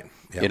 Right, right.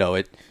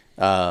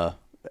 Yep.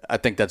 I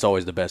think that's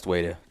always the best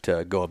way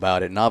to go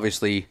about it. And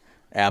obviously,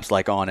 apps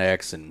like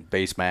OnX and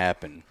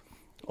Basemap and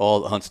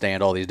all Hunt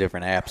Stand, all these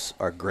different apps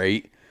are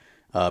great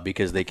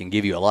because they can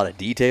give you a lot of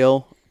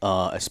detail,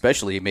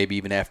 especially maybe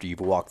even after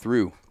you've walked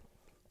through.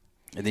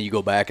 And then you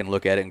go back and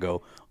look at it and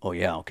go, oh,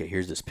 yeah, okay,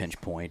 here's this pinch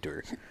point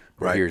or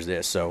here's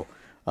this. So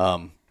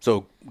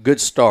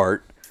good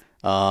start.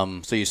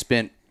 So you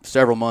spent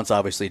several months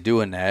obviously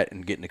doing that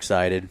and getting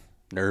excited,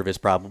 nervous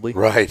probably.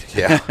 Right,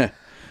 yeah.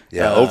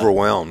 Yeah,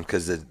 overwhelmed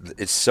because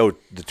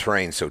the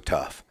terrain's so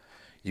tough.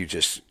 You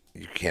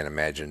can't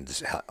imagine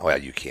this. Well,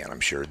 you can, I'm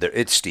sure.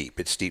 It's steep.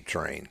 It's steep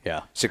terrain.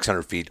 Yeah.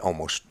 600 feet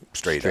almost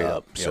straight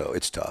up. Yep. So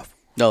it's tough.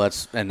 No,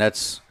 and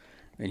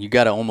you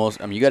got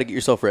to you got to get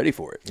yourself ready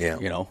for it. Yeah.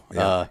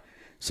 Yeah.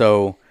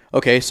 So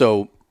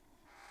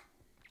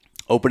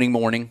opening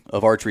morning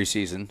of archery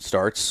season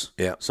starts.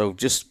 Yeah. So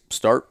just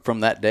start from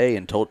that day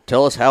and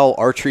tell us how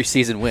archery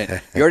season went.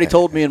 You already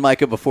told me and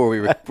Micah before we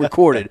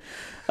recorded.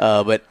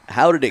 But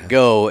how did it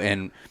go?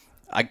 And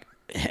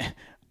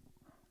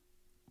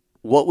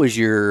what was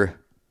your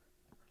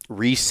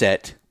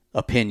reset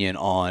opinion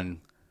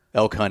on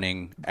elk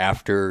hunting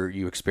after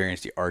you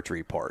experienced the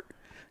archery part?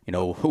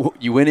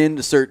 You went in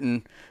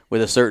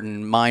with a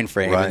certain mind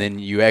frame, right, and then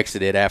you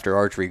exited after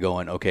archery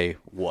going, okay,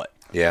 what?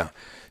 Yeah.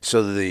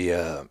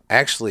 So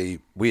actually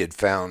we had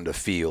found a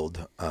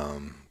field.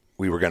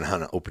 We were going to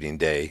hunt on opening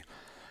day.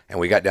 And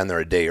we got down there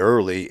a day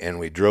early, and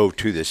we drove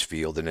to this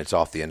field, and it's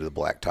off the end of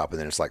the blacktop, and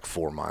then it's like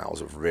 4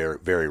 miles of very,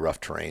 very rough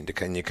terrain.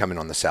 You come in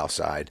on the south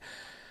side.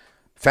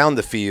 Found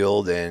the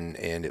field,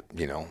 and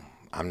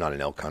I'm not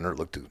an elk hunter. It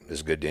looked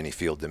as good to any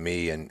field to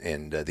me, and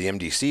the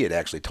MDC had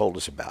actually told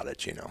us about it,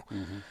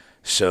 Mm-hmm.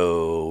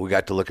 So we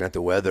got to looking at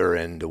the weather,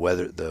 and the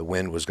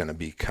wind was going to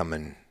be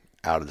coming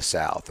out of the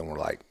south, and we're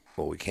like,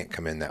 well, we can't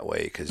come in that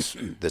way because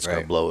that's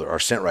going to blow our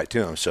scent right to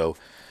them. So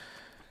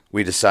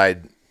we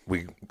decide.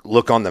 We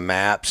look on the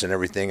maps and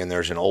everything, and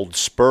there's an old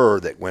spur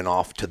that went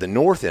off to the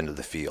north end of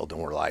the field,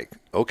 and we're like,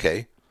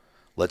 okay,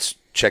 let's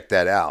check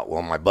that out.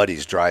 Well, my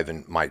buddy's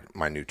driving my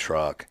new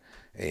truck,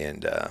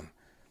 and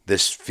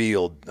this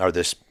field or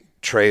this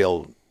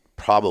trail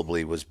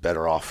probably was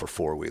better off for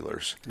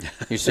four-wheelers.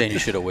 You're saying you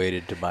should have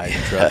waited to buy the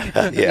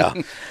truck.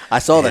 Yeah. I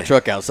saw that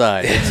truck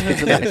outside.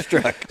 It's a nice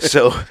truck.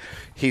 So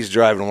he's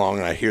driving along,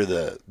 and I hear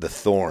the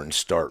thorns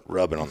start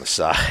rubbing on the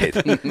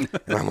side. And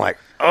I'm like,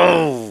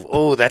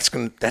 oh, that's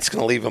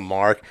gonna leave a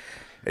mark.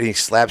 And he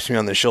slaps me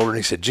on the shoulder, and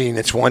he said, Gene,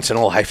 it's once in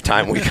a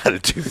lifetime. We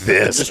got to do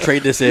this. Just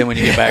trade this in when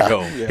you get back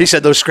home. Yeah. He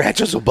said, those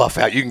scratches will buff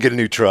out. You can get a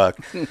new truck.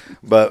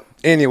 But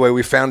anyway,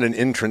 we found an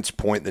entrance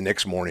point the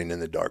next morning in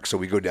the dark. So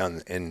we go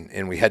down,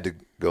 and we had to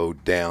go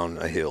down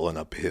a hill and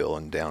up a hill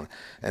and down.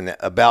 And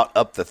about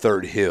up the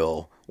third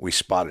hill, we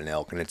spot an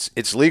elk. And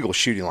it's legal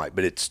shooting light,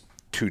 but it's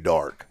too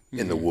dark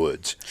in the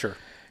woods. Sure.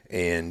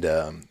 And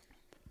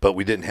but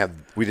we didn't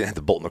have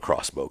the bolt and the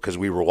crossbow because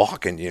we were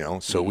walking,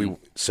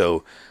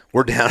 So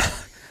we're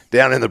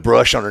down in the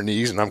brush on our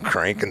knees, and I'm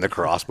cranking the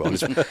crossbow, and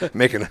just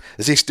making.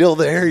 Is he still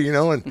there?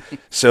 And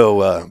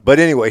so. But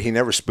anyway, he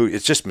never spooked.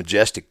 It's just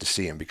majestic to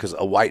see him because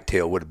a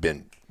whitetail would have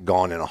been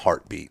gone in a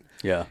heartbeat.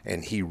 Yeah.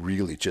 And he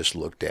really just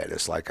looked at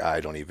us like, I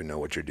don't even know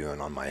what you're doing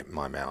on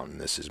my mountain.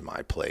 This is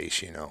my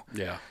place.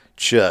 Yeah.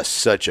 Just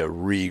such a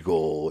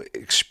regal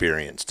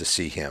experience to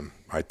see him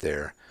right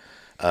there.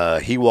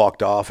 He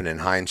walked off, and in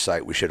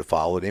hindsight, we should have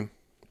followed him.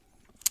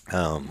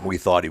 We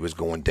thought he was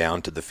going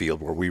down to the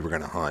field where we were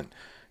going to hunt,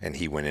 and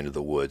he went into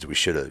the woods. We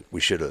should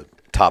have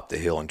topped the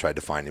hill and tried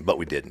to find him, but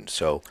we didn't.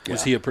 So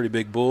was he a pretty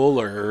big bull,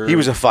 or he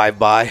was a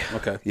 5-by?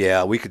 Okay.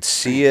 Yeah, we could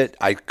see it.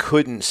 I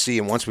couldn't see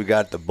him once we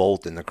got the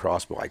bolt and the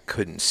crossbow. I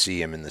couldn't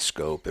see him in the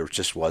scope. There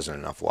just wasn't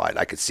enough light.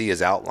 I could see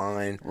his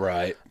outline.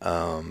 Right.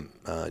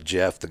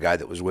 Jeff, the guy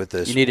that was with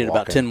us, you needed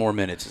about 10 more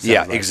minutes.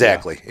 Yeah,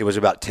 exactly. Yeah. It was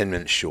about 10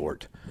 minutes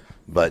short,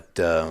 but.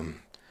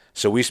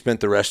 So we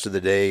spent the rest of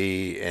the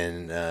day,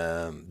 and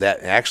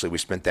we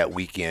spent that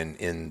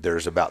weekend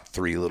there's about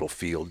 3 little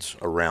fields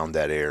around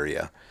that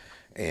area,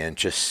 and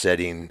just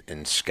setting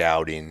and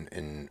scouting,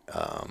 and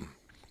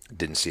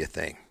didn't see a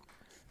thing.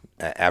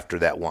 After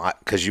that one,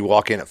 because you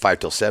walk in at 5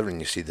 till 7 and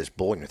you see this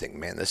bull, and you think,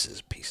 man, this is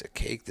a piece of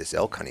cake. This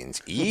elk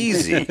hunting's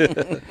easy.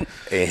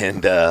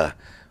 And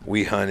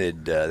we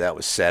hunted, that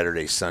was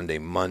Saturday, Sunday,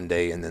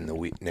 Monday, and then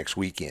the next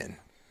weekend.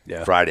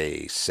 Yeah.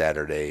 Friday,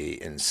 Saturday,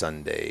 and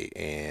Sunday,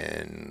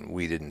 and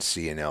we didn't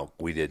see an elk.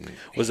 We didn't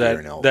hear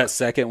an elk. That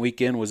second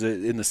weekend, was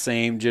it in the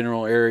same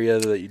general area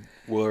that you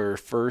were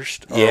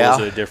first, or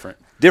was it different?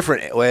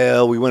 Different.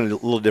 Well, we went a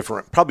little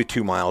different, probably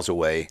 2 miles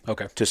away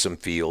to some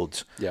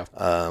fields. Yeah.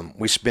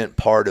 We spent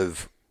part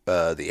of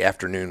the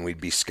afternoon,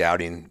 we'd be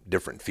scouting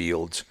different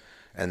fields,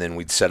 and then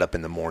we'd set up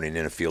in the morning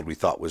in a field we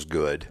thought was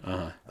good.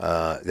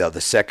 The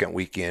second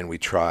weekend we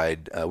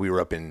tried, we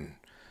were up in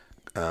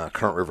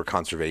Current River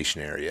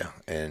Conservation Area,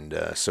 and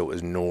so it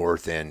was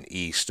north and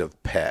east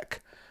of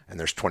Peck, and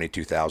there's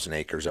 22,000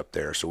 acres up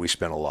there, so we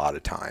spent a lot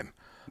of time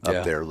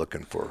up there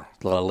looking for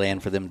a lot of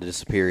land for them to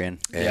disappear in.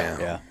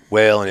 Yeah.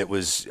 Well, and it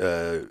was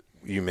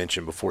you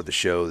mentioned before the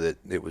show that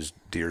it was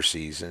deer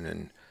season,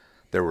 and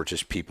there were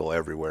just people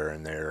everywhere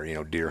in there,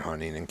 deer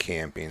hunting and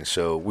camping.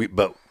 So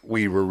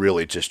we were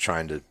really just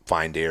trying to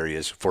find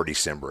areas for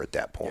December at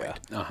that point.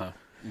 Yeah.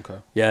 Okay.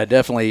 Yeah,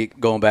 definitely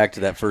going back to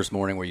that first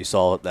morning where you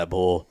saw that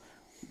bull.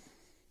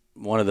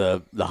 One of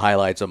the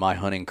highlights of my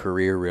hunting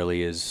career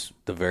really is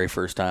the very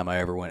first time I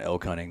ever went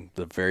elk hunting.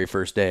 The very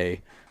first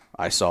day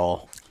I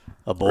saw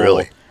a bull.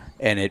 Really?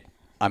 And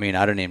I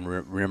don't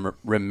even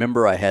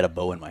remember I had a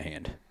bow in my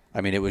hand. I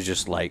mean, it was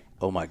just like,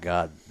 oh my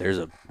God, there's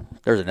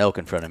an elk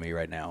in front of me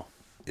right now.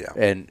 Yeah.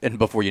 And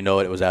before you know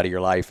it, it was out of your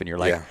life, and you're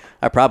like,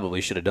 I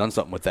probably should have done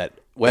something with that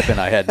weapon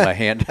I had in my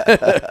hand.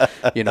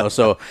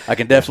 So I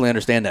can definitely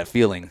understand that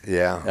feeling.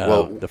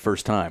 Yeah. The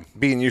first time.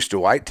 Being used to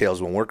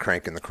whitetails, when we're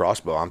cranking the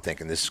crossbow, I'm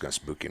thinking this is going to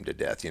spook him to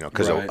death,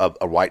 because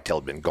a whitetail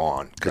had been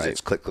gone because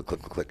it's click, click,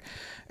 click, click, click.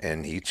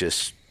 And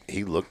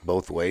he looked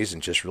both ways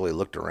and just really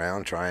looked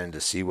around trying to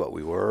see what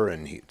we were.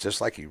 And he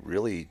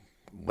really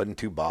wasn't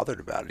too bothered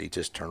about it. He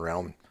just turned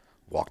around and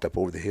walked up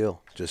over the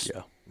hill.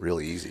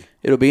 Really easy.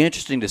 It'll be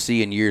interesting to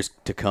see in years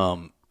to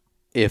come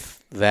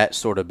if that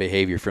sort of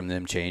behavior from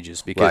them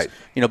changes, because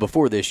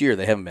before this year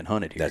they haven't been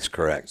hunted here. That's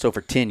correct. So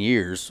for 10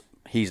 years,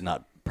 he's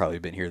not probably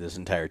been here this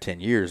entire 10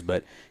 years,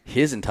 but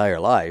his entire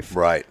life,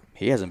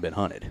 he hasn't been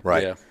hunted.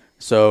 Right. Yeah.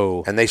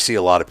 So and they see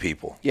a lot of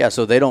people. Yeah,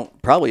 so they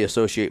don't probably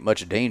associate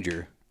much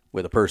danger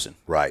with a person.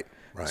 Right.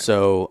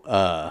 So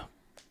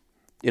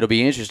it'll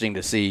be interesting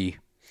to see,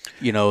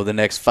 the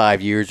next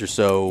 5 years or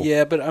so.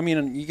 Yeah, but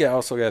you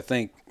also got to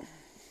think.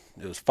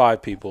 It was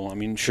 5 people.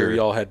 Sure,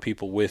 y'all had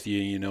people with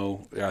you,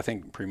 I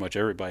think pretty much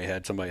everybody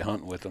had somebody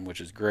hunting with them,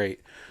 which is great.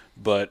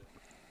 But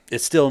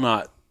it's still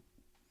not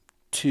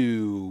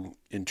too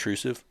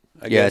intrusive,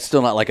 I guess. It's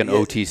still not like an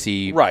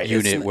OTC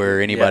unit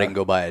where anybody can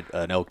go buy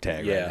an elk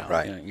tag right now.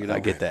 Right. I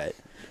get that.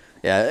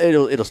 Yeah,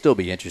 it'll still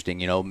be interesting.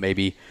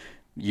 Maybe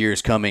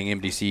years coming,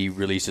 MDC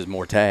releases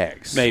more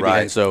tags. Maybe.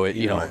 Right. And so,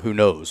 who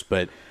knows?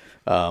 But,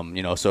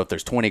 so if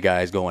there's 20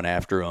 guys going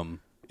after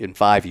them in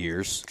 5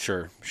 years,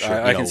 sure.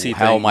 I can see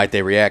how might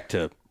they react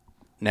to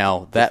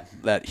now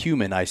that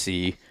human I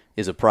see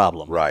is a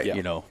problem, right?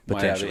 Potentially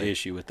might have an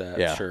issue with that.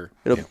 Yeah, sure.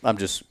 I'm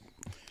just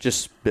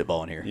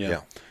spitballing here.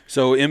 Yeah.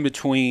 So in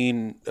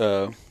between,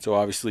 so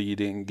obviously you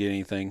didn't get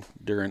anything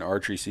during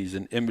archery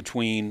season. In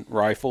between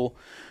rifle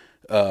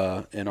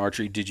and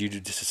archery, did you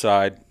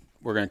decide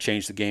we're going to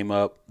change the game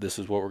up? This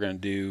is what we're going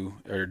to do,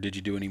 or did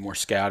you do any more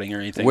scouting or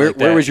anything?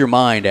 Where was your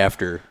mind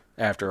after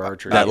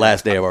archery? That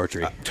last day of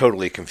archery?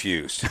 Totally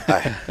confused,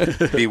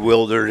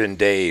 bewildered and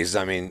dazed.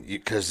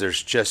 Because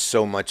there's just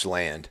so much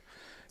land,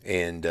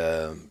 and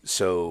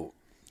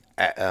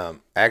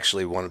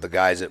actually one of the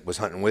guys that was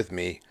hunting with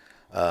me,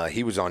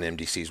 he was on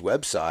MDC's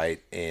website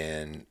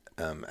and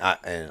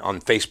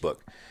on Facebook,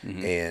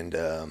 and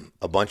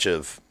a bunch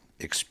of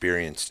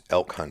experienced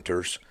elk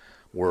hunters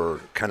were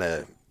kind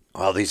of,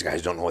 these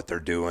guys don't know what they're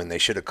doing. They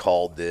should have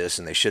called this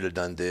and they should have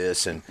done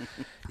this, and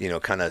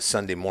kind of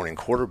Sunday morning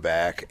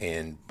quarterback.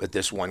 But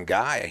this one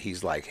guy,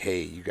 he's like,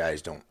 hey, you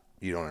guys don't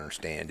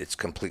understand. It's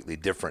completely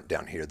different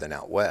down here than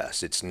out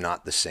west. It's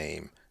not the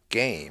same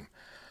game.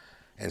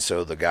 And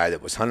so the guy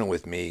that was hunting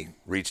with me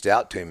reached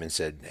out to him and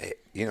said, hey,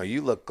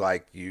 you look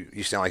like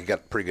you sound like you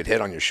got a pretty good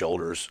head on your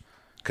shoulders.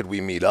 Could we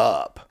meet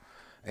up?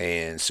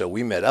 And so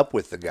we met up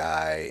with the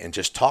guy and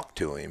just talked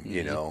to him,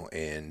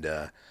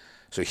 and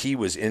so he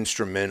was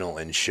instrumental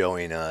in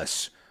showing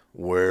us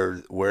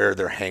where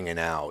they're hanging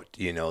out,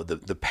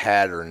 the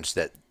patterns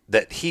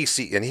that he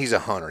see, and he's a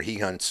hunter. He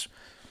hunts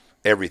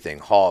everything,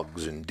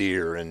 hogs and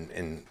deer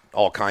and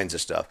all kinds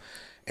of stuff.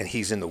 And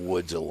he's in the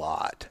woods a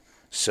lot.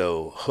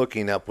 So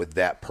hooking up with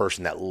that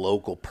person, that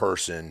local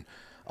person,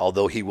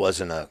 although he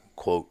wasn't a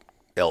quote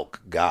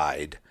elk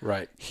guide,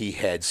 right, he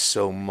had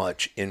so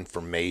much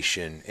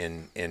information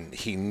and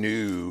he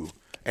knew.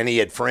 And he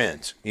had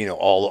friends,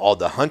 all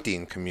the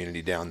hunting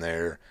community down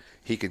there.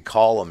 He could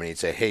call them and he'd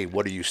say, hey,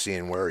 what are you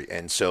seeing? Where?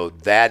 And so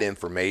that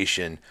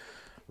information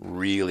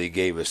really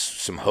gave us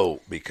some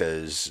hope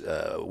because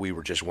we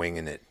were just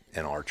winging it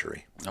in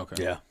archery.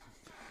 Okay. Yeah.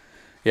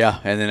 Yeah.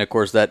 And then, of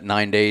course, that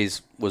 9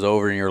 days was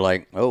over and you're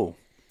like, oh,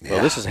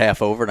 well, this is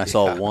half over. And I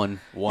saw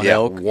one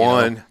elk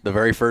the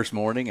very first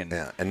morning.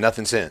 And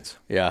nothing since.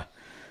 Yeah.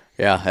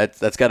 Yeah.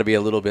 That's got to be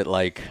a little bit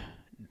like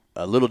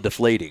a little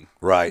deflating.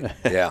 Right.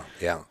 Yeah.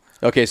 Yeah.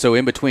 Okay, so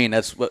in between,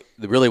 that's what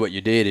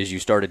you did is you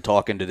started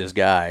talking to this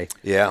guy,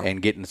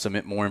 and getting some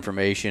more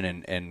information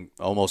and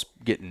almost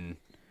getting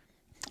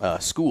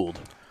schooled,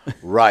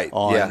 right?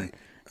 On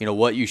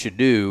what you should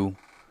do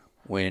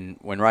when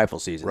rifle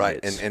season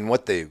hits. And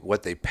what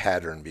they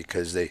pattern,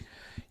 because they,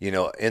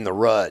 in the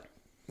rut,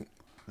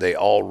 they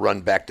all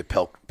run back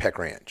to Peck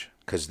Ranch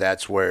because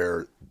that's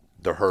where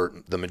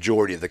the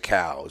majority of the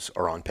cows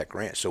are on Peck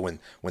Ranch. So when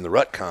the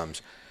rut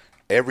comes,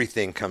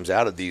 everything comes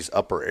out of these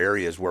upper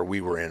areas where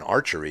we were in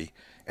archery,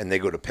 and they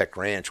go to Peck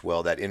Ranch.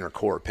 Well, that inner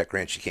core of Peck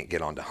Ranch you can't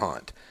get on to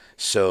hunt.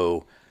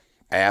 So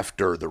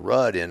after the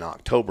rut in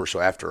October, so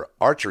after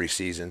archery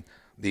season,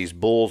 these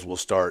bulls will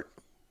start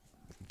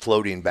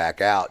floating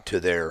back out to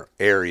their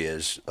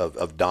areas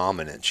of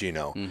dominance,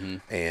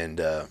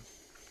 and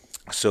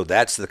so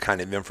that's the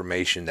kind of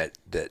information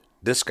that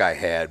this guy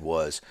had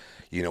was,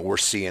 we're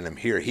seeing him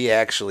here. He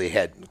actually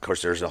had, of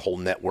course, there's a whole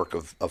network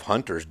of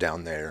hunters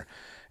down there,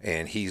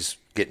 and he's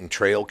getting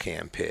trail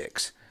cam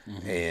pics,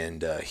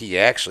 and he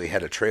actually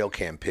had a trail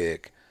cam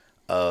pic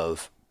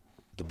of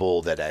the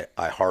bull that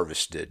I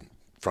harvested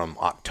from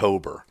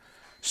October.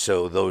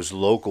 So those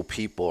local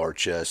people are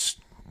just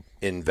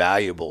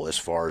invaluable as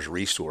far as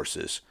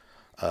resources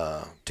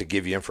to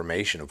give you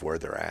information of where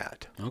they're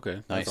at.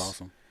 Okay, that's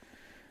awesome.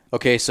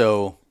 Okay,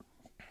 so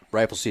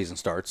rifle season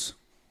starts.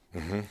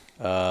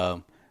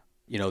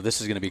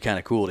 This is going to be kind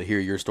of cool to hear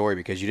your story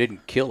because you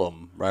didn't kill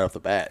them right off the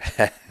bat.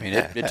 I mean,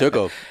 it took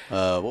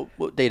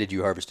what day did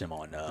you harvest him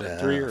on?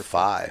 3 or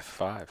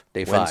 5.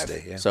 Day 5.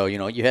 Wednesday, yeah. So,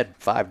 you had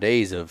 5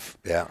 days of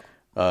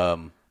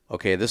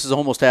okay, this is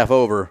almost half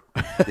over.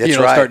 That's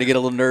starting to get a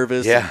little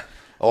nervous. Yeah.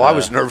 I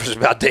was nervous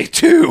about day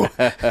 2.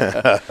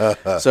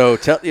 So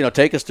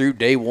take us through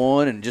day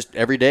 1 and just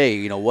every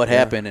day, what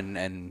happened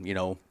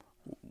and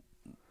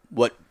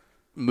what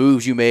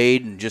moves you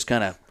made and just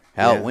kind of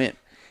how it went.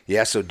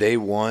 Yeah. So day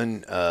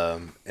 1,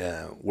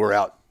 we're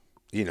out,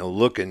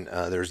 looking.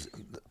 There's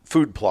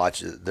food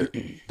plots.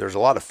 There's a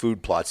lot of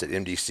food plots that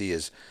MDC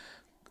is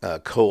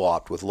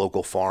co-opt with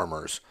local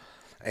farmers,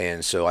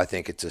 and so I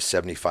think it's a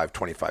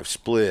 75-25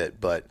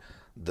 split, but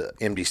the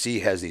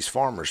MDC has these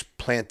farmers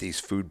plant these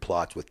food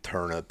plots with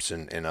turnips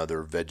and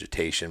other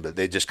vegetation, but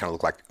they just kind of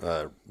look like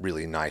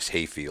really nice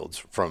hay fields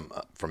from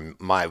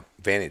my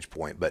vantage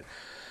point. But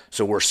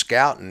so we're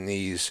scouting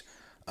these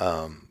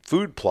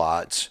food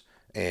plots,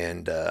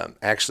 and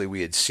actually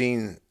we had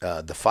seen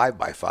the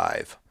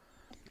 5x5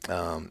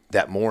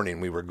 that morning.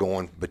 We were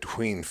going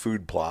between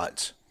food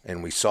plots,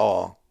 and we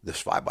saw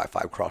this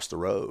 5x5 cross the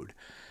road.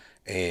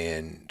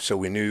 And so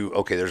we knew,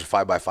 okay, there's a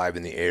 5x5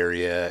 in the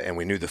area, and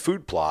we knew the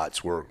food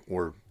plots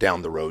were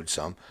down the road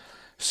some.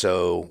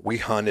 So we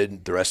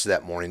hunted the rest of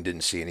that morning,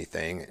 didn't see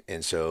anything.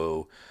 And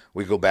so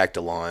we go back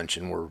to lunch,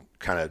 and we're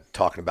kind of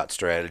talking about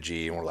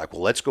strategy. And we're like,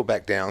 well, let's go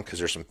back down because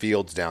there's some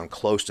fields down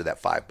close to that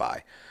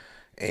 5x.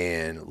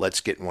 And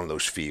let's get in one of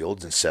those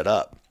fields and set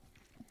up.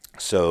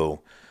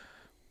 So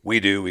we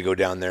go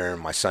down there,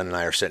 and my son and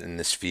I are sitting in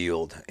this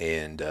field,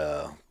 and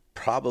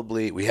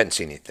probably we hadn't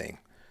seen anything.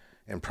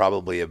 And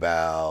probably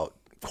about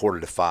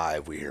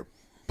 4:45, we hear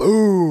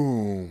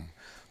boom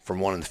from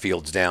one of the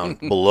fields down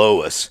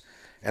below us.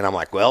 And I'm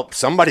like, well,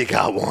 somebody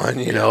got one,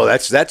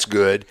 that's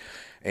good.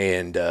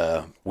 And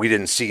we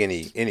didn't see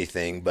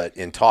anything, but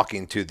in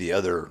talking to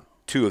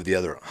two of the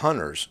other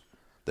hunters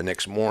the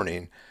next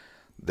morning,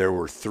 there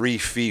were 3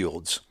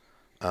 fields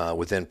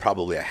within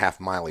probably a half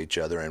mile of each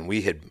other, and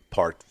we had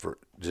parked for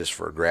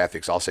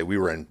graphics. I'll say we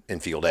were in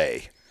field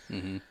A.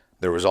 Mm-hmm.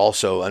 There was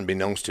also,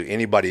 unbeknownst to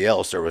anybody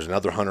else, there was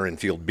another hunter in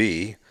field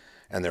B,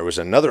 and there was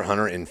another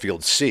hunter in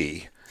field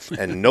C,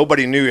 and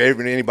nobody knew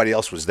anybody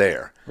else was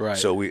there. Right.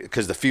 So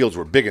because the fields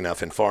were big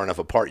enough and far enough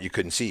apart, you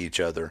couldn't see each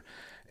other.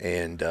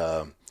 And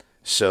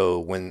so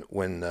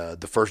when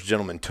the first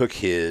gentleman took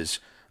his,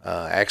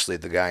 actually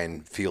the guy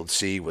in field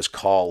C was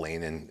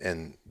calling,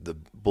 and the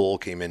bull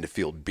came into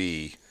field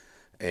B,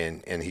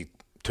 and he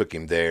took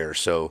him there.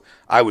 So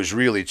I was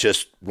really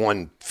just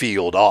one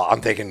field off.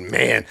 I'm thinking,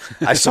 man,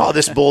 I saw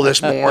this bull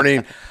this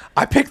morning.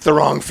 I picked the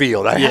wrong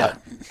field.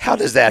 How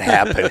does that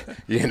happen?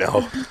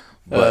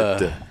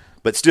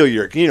 But still,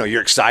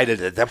 you're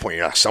excited at that point.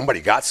 You're like,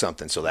 somebody got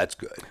something, so that's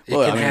good. It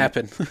can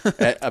happen.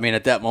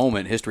 At that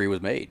moment, history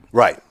was made.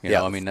 Right.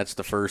 That's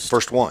the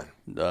first one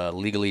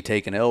legally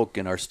taken elk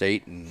in our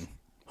state in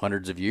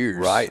hundreds of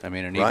years. Right.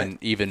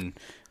 And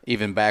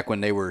even back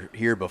when they were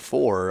here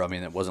before,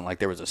 it wasn't like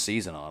there was a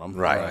season on them.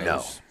 Right.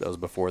 No, that was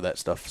before that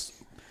stuff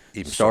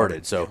even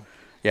started. So,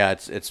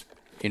 it's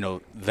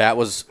that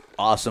was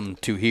awesome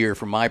to hear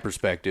from my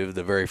perspective.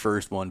 The very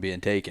first one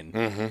being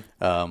taken,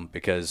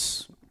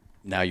 because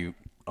now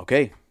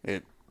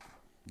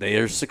they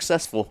are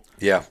successful.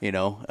 Yeah.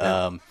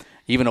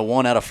 Even a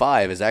 1 out of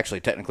 5 is actually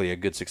technically a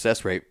good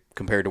success rate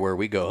compared to where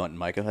we go hunting,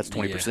 Micah. That's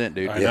 20%,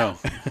 dude. I know.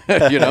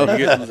 I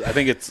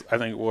think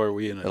where are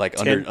we in it? Like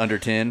 10, under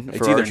 10 it's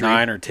for either archery?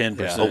 9 or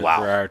 10%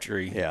 for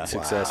archery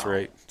success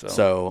rate.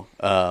 So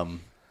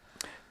that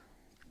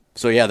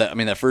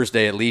first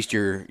day at least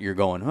you're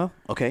going, huh?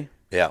 Okay.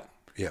 Yeah.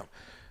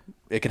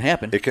 It can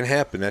happen. It can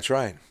happen. That's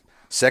right.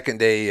 Second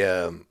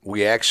day,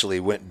 we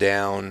actually went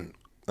down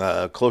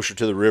closer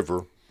to the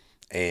river,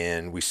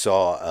 and we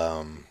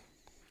saw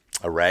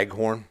a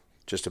raghorn,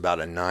 just about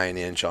a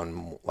 9-inch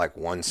on like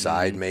one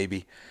side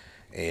maybe,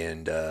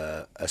 and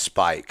a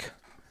spike.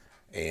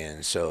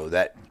 And so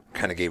that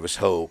kind of gave us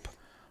hope.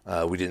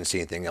 We didn't see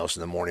anything else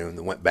in the morning.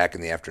 We went back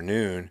in the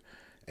afternoon,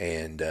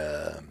 and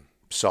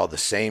saw the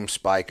same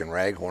spike in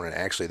raghorn, and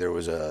actually there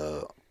was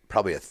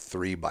probably a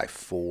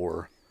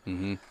 3x4.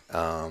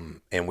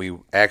 And we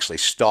actually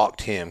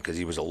stalked him because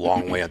he was a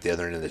long way at the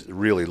other end of this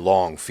really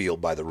long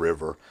field by the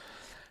river.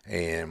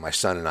 And my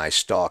son and I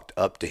stalked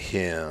up to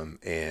him,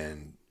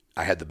 and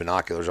I had the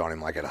binoculars on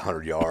him like at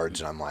 100 yards,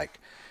 and I'm like,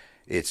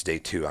 it's day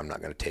 2. I'm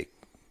not going to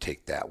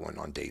take that one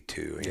on day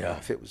 2. You know,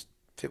 if it was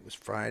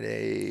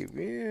Friday,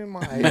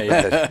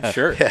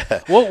 sure. Yeah.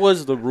 What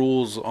was the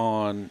rules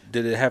on?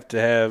 Did it have to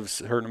have a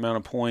certain amount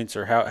of points,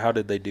 or how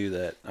did they do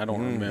that? I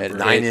don't remember. At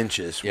 9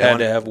 inches. You had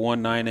to have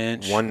 1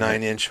 9-inch. 1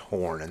 9-inch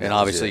horn, and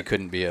obviously it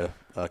couldn't be a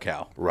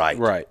cow.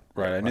 Right.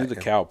 I knew the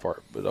cow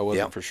part, but I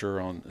wasn't for sure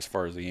on as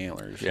far as the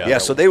antlers. Yeah.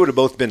 So they would have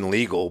both been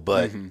legal,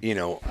 but you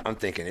know, I'm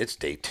thinking it's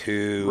day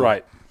 2,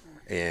 right?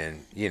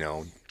 And you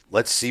know,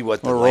 let's see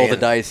what we'll roll the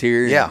dice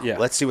here. Yeah,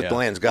 let's see what the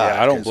land's got.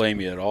 Yeah, I don't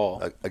blame you at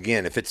all.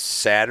 Again, if it's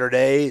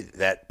Saturday,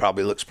 that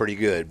probably looks pretty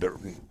good. But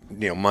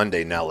you know,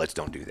 Monday, now let's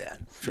don't do that.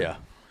 Yeah,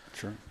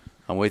 sure.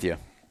 I'm with you.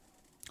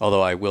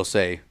 Although I will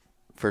say,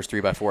 first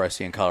 3x4 I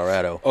see in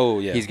Colorado. Oh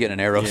yeah, he's getting an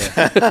arrow.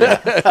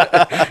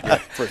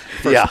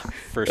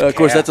 First of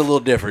course, that's a little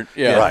different.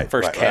 Yeah, right.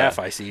 First calf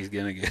I see he's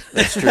gonna get.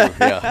 That's true.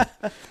 Yeah.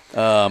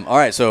 All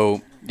right,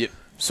 so.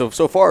 So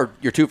far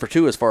you're 2 for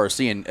 2 as far as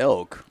seeing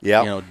elk.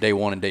 Yeah. You know, day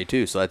 1 and day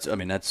 2. So that's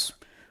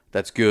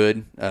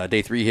good.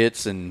 Day 3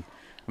 hits, and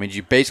I mean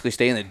you basically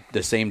stay in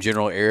the same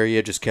general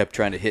area, just kept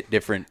trying to hit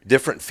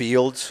different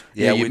fields.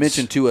 Yeah. You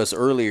mentioned to us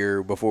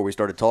earlier before we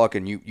started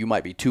talking, you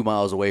might be 2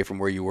 miles away from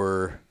where you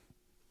were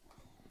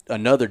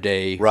another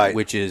day, right?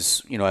 Which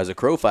is, you know, as a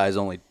crow flies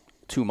only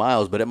 2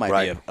 miles, but it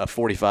might be a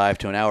 45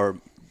 to an hour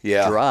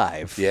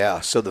drive. Yeah.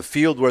 So the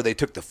field where they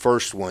took the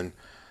first one.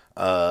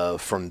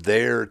 From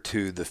there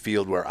to the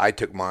field where I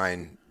took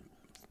mine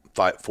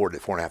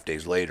 4.5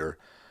 days later,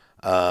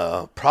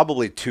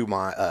 probably 2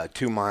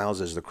 miles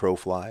as the crow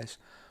flies,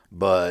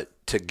 but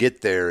to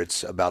get there,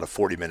 it's about a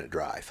 40-minute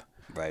drive.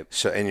 Right.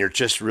 So, and you're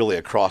just really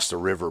across the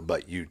river,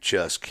 but you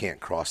just can't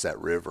cross that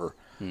river.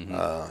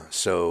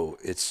 So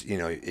it's, you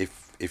know,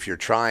 if you're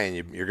trying,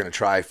 you're going to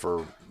try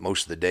for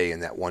most of the day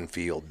in that one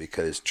field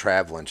because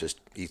traveling just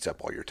eats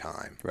up all your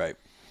time. Right.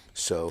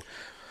 So.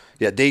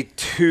 Yeah, day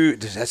 2,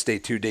 that's day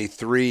 2. Day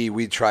 3,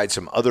 we tried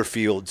some other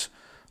fields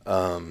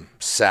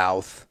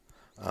south,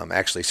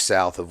 actually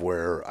south of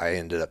where I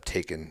ended up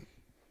taking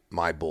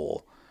my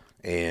bull.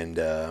 And,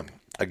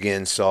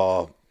 again,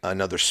 saw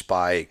another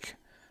spike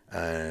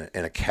and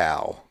a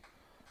cow,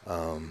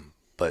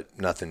 but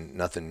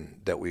nothing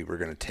that we were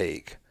going to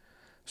take.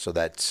 So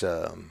that's,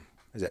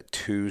 is that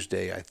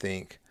Tuesday, I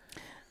think?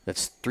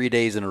 That's 3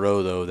 days in a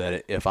row, though,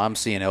 that if I'm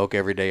seeing elk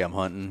every day I'm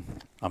hunting,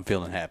 I'm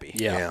feeling happy.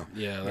 Yeah.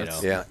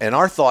 And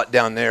our thought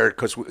down there,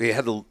 because we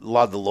had a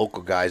lot of the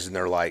local guys, and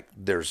they're like,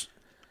 there's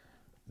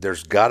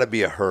got to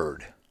be a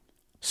herd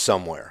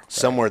somewhere. Right.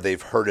 Somewhere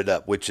they've herded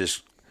up, which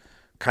is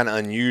kind of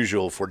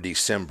unusual for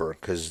December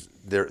because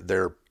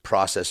their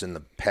process in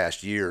the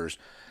past years,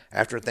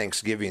 after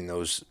Thanksgiving,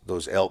 those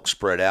elk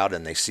spread out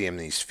and they see them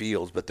in these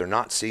fields, but they're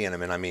not seeing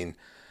them. And, I mean,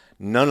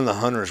 none of the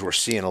hunters were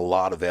seeing a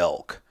lot of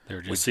elk. They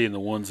were just seeing the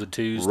 1s and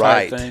 2s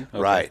type thing? Okay.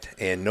 Right.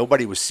 And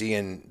nobody was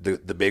seeing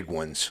the big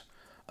ones.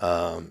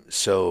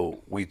 So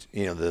we,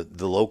 you know,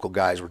 the local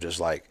guys were just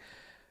like,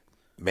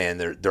 man,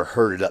 they're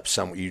herded up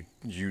somewhere.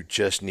 You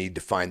just need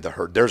to find the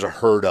herd. There's a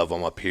herd of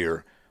them up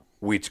here.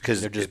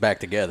 Because they're just back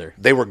together.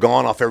 They were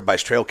gone off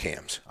everybody's trail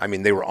cams. I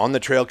mean, they were on the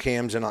trail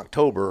cams in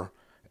October,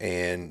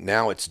 and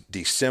now it's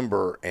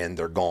December, and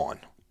they're gone,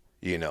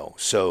 you know.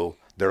 So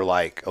they're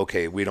like,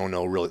 okay, we don't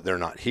know really. They're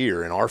not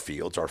here in our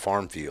fields, our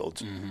farm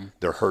fields. Mm-hmm.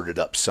 They're herded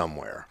up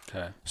somewhere.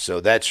 Okay. So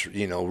that's,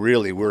 you know,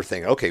 really we're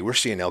thinking, okay, we're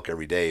seeing elk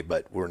every day,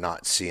 but we're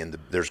not seeing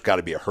there's got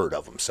to be a herd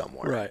of them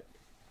somewhere. Right.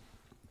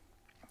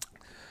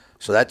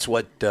 So that's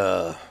what,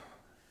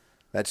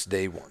 that's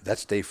day 1.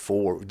 That's day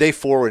 4. Day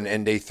 4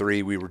 and day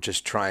 3, we were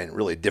just trying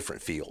really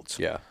different fields.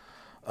 Yeah.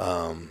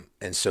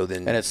 And so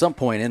then. And at some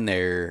point in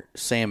there,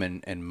 Sam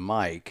and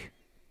Mike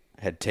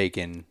had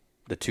taken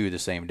the 2 the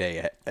same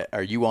day.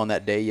 Are you on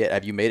that day yet?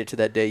 Have you made it to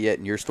that day yet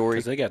in your story?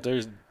 Because they got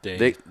theirs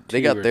day.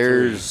 They got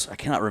theirs. 3. I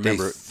cannot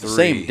remember. The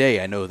same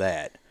day. I know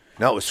that.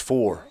 No, it was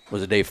 4.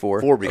 Was it day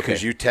 4? 4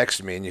 because you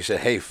texted me and you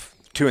said, hey,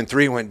 2 and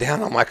 3 went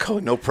down. I'm like, oh,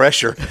 no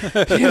pressure.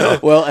 You know?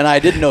 Well, and I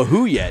didn't know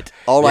who yet.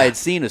 All I had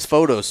seen is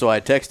photos, so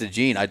I texted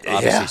Gene. I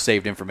obviously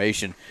saved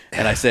information,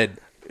 and I said,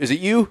 is it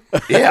you?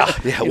 Yeah,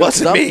 it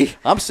wasn't me.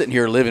 I'm sitting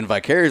here living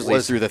vicariously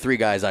through the 3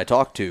 guys I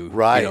talked to,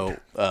 right. You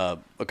know,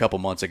 a couple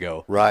months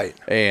ago. Right.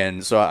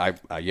 And so I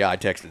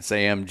texted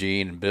Sam,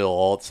 Gene, and Bill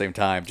all at the same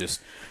time. Just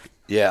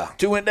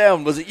 2 went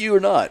down. Was it you or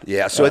not?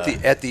 Yeah. So at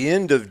the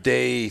end of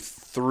day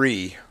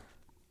 3,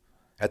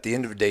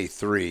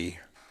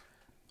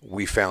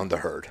 we found the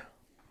herd.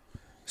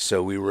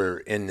 So we were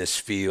in this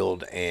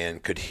field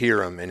and could hear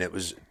them, and it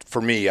was,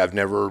 for me, I've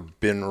never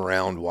been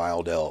around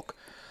wild elk.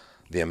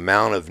 The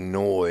amount of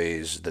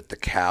noise that the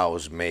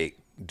cows make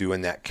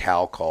doing that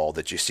cow call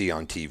that you see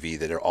on TV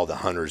that all the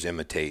hunters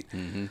imitate.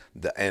 Mm-hmm.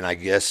 And I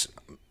guess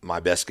my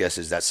best guess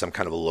is that's some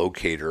kind of a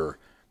locator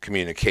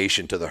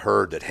communication to the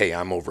herd that, hey,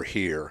 I'm over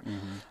here.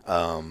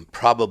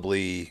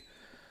 Probably,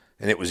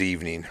 and it was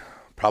evening,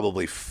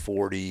 probably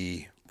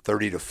 30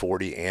 to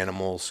 40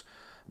 animals.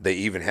 They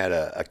even had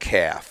a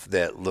calf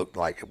that looked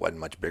like it wasn't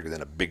much bigger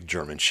than a big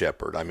German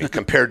Shepherd. I mean,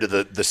 compared to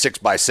the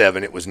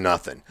 6x7, it was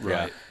nothing.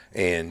 Right.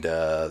 And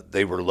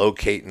they were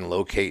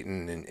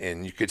locating,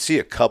 and you could see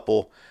a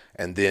couple,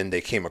 and then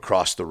they came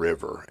across the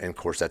river. And, of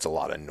course, that's a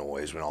lot of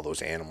noise when all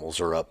those animals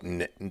are up.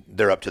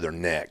 They're up to their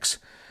necks.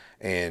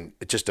 And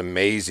it's just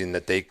amazing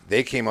that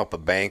they came up a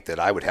bank that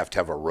I would have to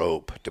have a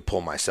rope to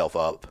pull myself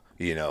up,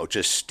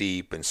 just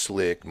steep and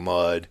slick,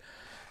 mud.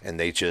 And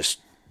they just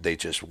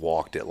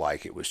walked it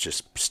like it was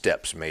just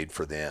steps made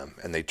for them.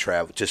 And they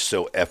traveled just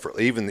so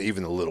effortlessly,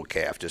 even the little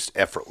calf, just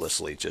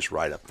effortlessly, just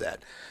right up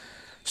that.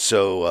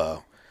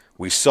 So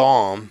we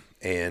saw them,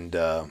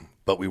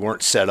 but we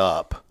weren't set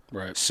up.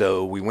 Right.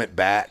 So we went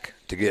back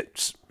to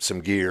get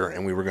some gear,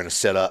 and we were going to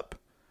set up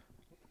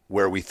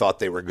where we thought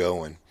they were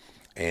going.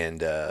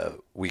 And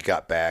we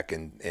got back,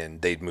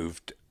 and they'd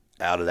moved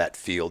out of that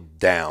field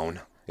down.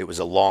 It was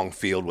a long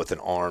field with an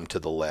arm to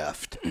the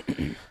left.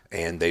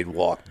 And they'd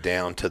walked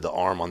down to the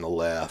arm on the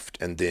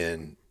left, and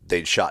then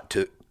they'd shot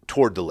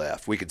toward the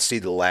left. We could see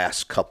the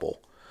last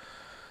couple.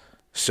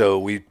 So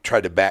we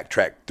tried to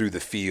backtrack through the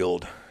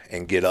field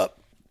and get up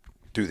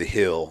through the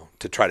hill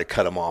to try to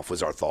cut them off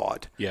was our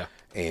thought. Yeah.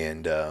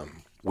 And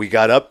we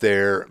got up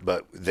there,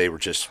 but they were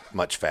just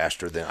much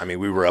faster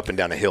we were up and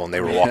down a hill, and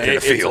they were walking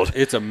the field.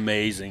 It's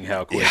amazing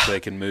how quick they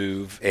can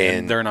move,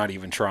 and they're not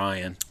even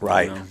trying.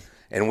 Right.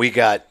 And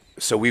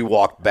we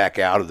walked back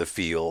out of the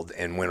field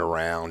and went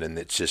around, and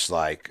it's just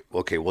like,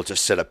 okay, we'll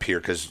just set up here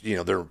because,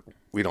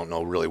 we don't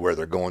know really where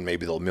they're going.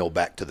 Maybe they'll mill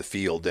back to the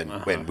field,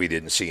 and we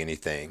didn't see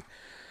anything.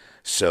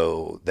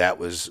 So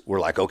we're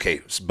like,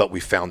 okay, but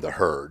we found the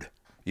herd,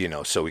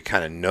 so we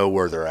kind of know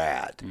where they're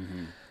at.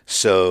 Mm-hmm.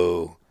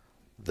 So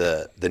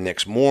the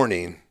next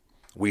morning,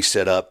 we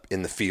set up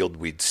in the field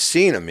we'd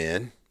seen them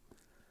in,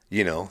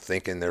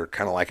 thinking they're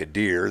kind of like a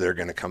deer. They're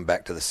going to come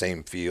back to the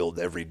same field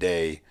every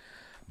day,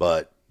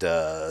 but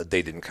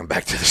they didn't come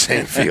back to the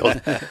same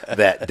field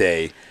that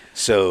day.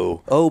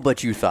 So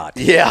but you thought.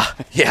 Yeah.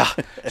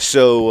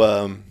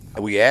 So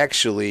we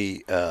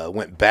actually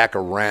went back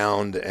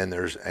around,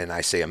 and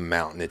I say a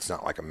mountain. It's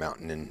not like a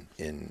mountain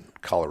in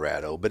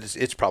Colorado, but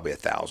it's probably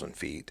 1,000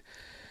 feet.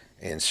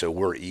 And so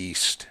we're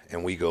east,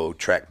 and we go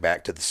track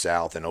back to the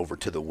south and over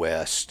to the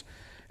west,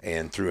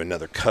 and through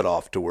another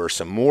cutoff to where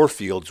some more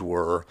fields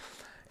were.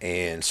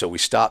 And so we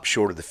stop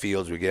short of the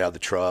fields. We get out of the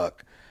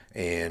truck,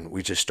 and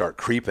we just start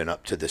creeping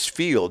up to this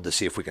field to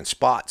see if we can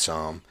spot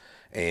some.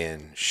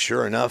 And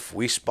sure enough,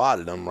 we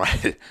spotted them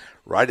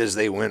right as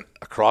they went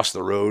across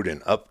the road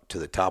and up to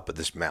the top of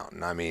this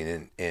mountain. I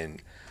mean,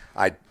 and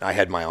I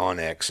had my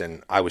Onyx,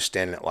 and I was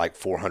standing at like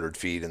 400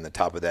 feet, and the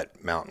top of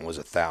that mountain was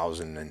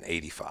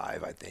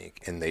 1,085, I think.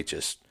 And it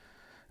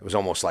was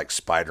almost like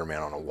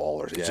Spider-Man on a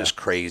wall. It's just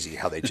crazy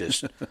how they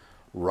just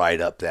ride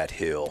up that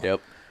hill.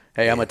 Yep.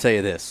 Hey, I'm going to tell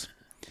you this.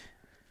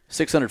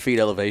 600 feet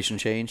elevation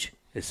change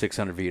is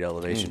 600 feet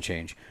elevation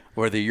change,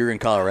 whether you're in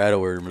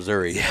Colorado or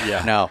Missouri.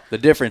 Yeah. Now, the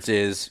difference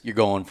is you're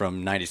going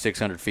from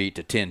 9,600 feet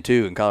to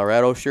 10.2 in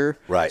Colorado, sure.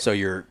 Right. So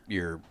you're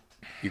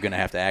going to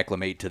have to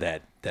acclimate to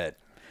that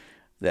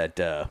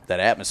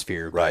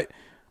atmosphere. Right.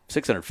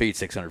 600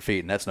 feet,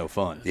 and that's no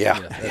fun. Yeah.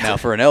 Now,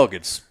 for an elk,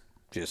 it's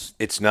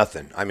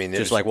nothing. I mean,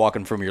 just like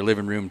walking from your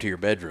living room to your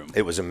bedroom.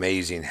 It was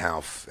amazing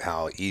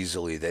how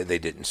easily they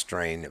didn't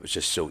strain. It was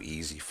just so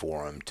easy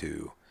for them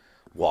to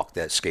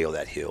scale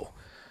that hill.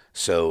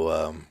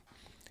 So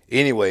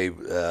anyway,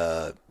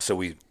 so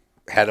we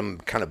had them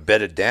kind of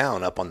bedded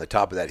down up on the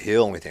top of that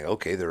hill, and we think,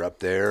 okay, they're up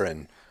there,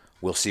 and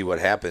we'll see what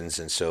happens.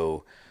 And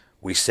so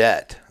we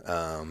set.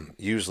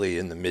 Usually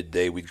in the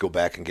midday, we'd go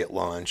back and get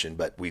lunch,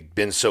 but we'd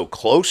been so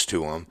close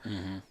to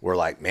them, we're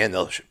like, man,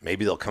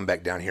 maybe they'll come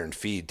back down here and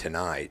feed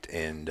tonight.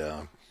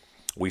 And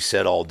we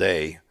set all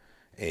day,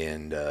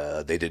 and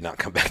they did not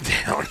come back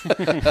down.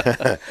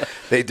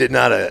 They did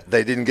not.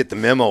 They didn't get the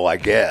memo, I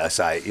guess.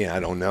 I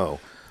don't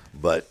know.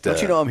 But don't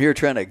you know I'm here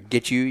trying to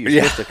get you?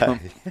 You're supposed to come.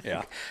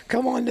 Yeah,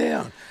 come on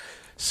down.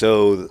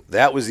 So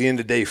that was the end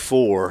of day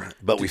 4,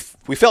 but we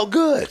felt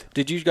good.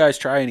 Did you guys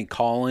try any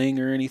calling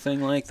or anything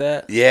like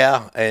that?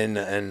 Yeah, and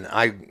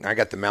I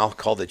got the mouth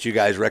call that you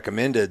guys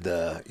recommended.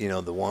 The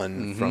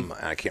one from,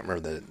 I can't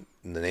remember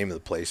the name of the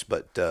place,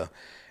 but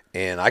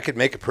and I could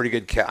make a pretty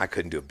good I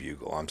couldn't do a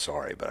bugle. I'm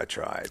sorry, but I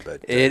tried.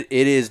 But it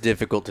is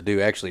difficult to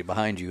do. Actually,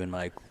 behind you in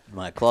my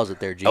closet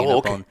there, Gene. Oh,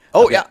 okay.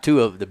 I've got 2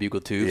 of the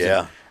bugle tubes.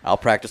 Yeah. I'll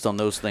practice on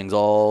those things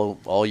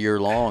all year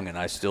long, and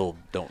I still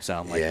don't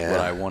sound like what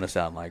I want to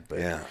sound like.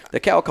 But the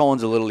cow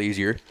calling's a little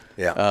easier.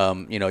 Yeah.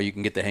 You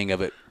can get the hang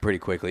of it pretty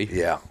quickly.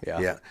 Yeah.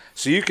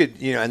 So you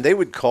could, and they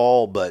would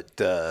call, but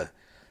that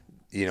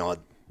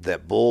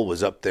bull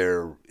was up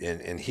there,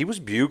 and he was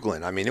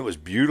bugling. I memean, it was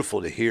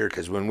beautiful to hear,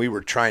 because when we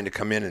were trying to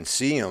come in and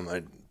see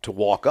him, to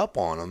walk up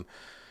on him,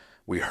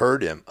 we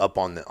heard him up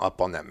on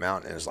that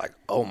mountain, and it's like,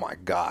 oh my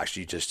gosh,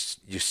 you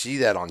see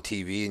that on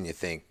TV, and you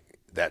think,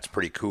 that's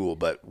pretty cool.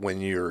 But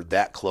when you're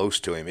that close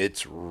to him,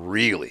 it's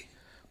really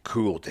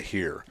cool to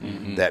hear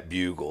that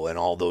bugle and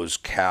all those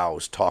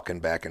cows talking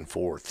back and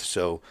forth.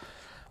 So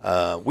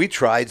we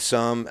tried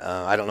some.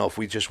 I don't know if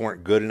we just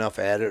weren't good enough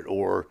at it,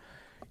 or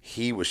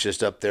he was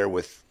just up there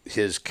with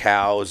his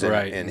cows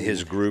and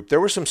his group. There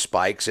were some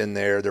spikes in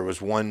there. There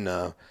was one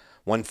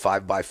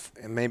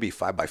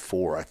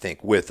 5x4, I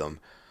think, with them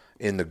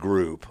in the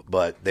group.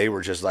 But they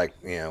were just like,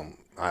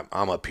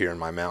 I'm up here in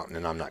my mountain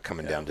and I'm not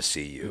coming down to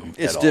see you.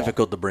 It's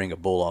difficult to bring a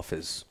bull off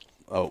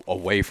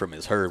away from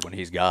his herd when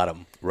he's got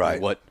him. Right. I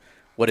mean,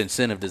 what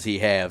incentive does he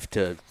have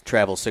to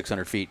travel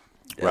 600 feet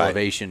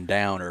elevation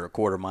down or a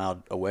quarter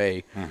mile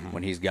away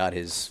when he's got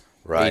his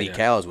 80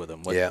 cows with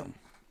him?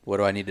 What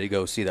do I need to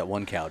go see that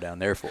one cow down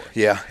there for?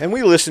 Yeah, and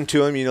we listened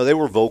to them. They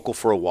were vocal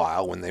for a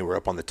while when they were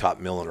up on the top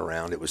milling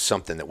around. It was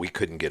something that we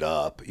couldn't get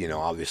up.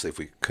 Obviously if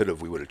we could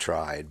have, we would have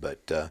tried.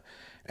 But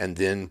and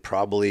then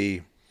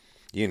probably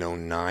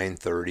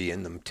 9:30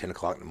 and then 10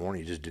 o'clock in the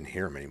morning, you just didn't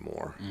hear them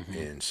anymore.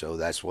 And so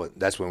that's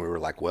when we were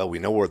like, well, we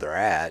know where they're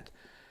at,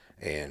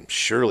 and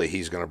surely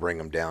he's going to bring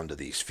them down to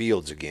these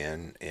fields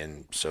again.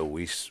 And so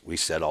we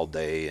sat all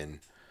day, and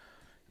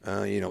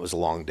it was a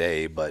long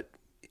day, but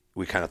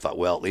we kind of thought,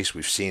 well, at least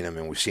we've seen them,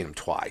 and we've seen them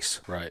twice.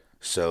 Right.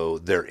 So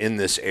they're in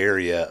this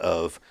area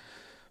of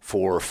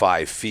 4 or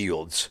 5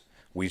 fields.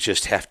 We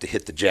just have to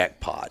hit the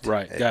jackpot.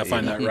 Right. Got to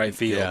find that right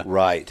field. Yeah.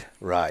 Right.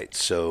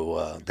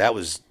 So that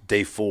was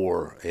day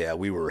 4. Yeah,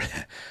 we were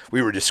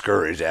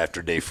discouraged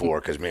after day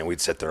 4 because, man,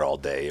 we'd sit there all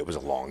day. It was a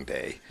long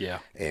day. Yeah.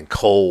 And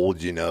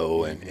cold,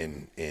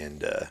 and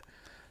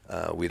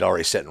we'd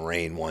already sat in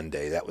rain one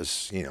day. That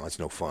was, it's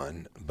no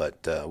fun.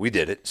 But we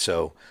did it.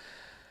 So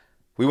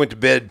we went to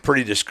bed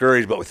pretty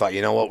discouraged, but we thought,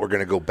 you know what, we're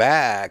going to go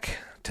back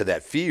to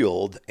that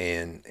field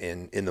and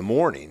in the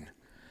morning.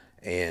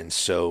 And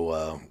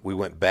so we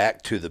went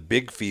back to the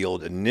big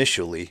field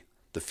initially,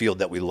 the field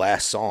that we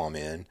last saw him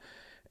in,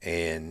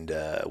 and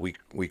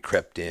we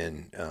crept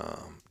in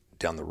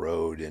down the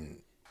road, and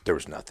there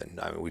was nothing.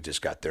 I mean, we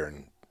just got there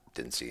and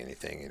didn't see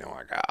anything.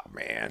 Like, oh,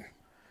 man.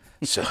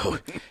 So,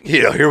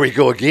 here we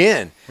go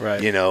again. Right.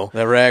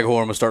 That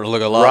raghorn was starting to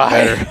look a lot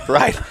better.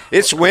 Right.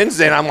 It's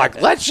Wednesday, and I'm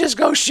like, let's just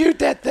go shoot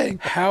that thing.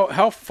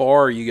 How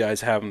far are you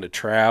guys having to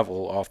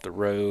travel off the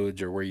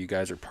roads or where you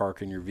guys are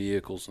parking your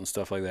vehicles and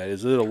stuff like that?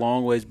 Is it a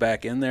long ways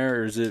back in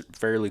there, or is it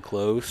fairly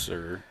close?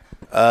 Or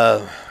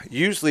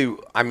usually,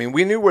 I mean,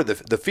 we knew where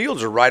the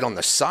fields are right on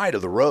the side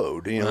of the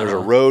road. There's a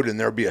road, and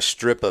there'll be a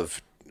strip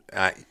of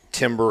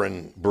timber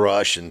and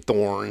brush and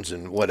thorns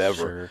and whatever.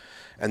 Sure.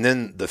 And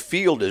then the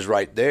field is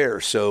right there,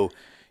 so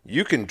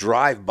you can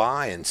drive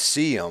by and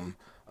see them.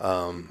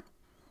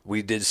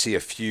 We did see a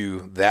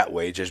few that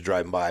way, just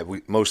driving by.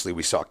 Mostly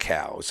we saw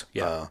cows.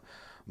 Yeah.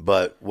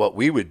 But what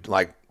we would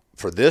like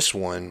for this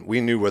one, we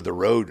knew where the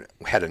road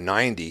had a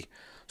 90,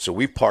 so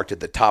we parked at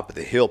the top of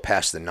the hill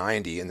past the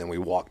 90, and then we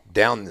walked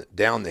down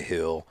the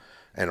hill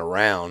and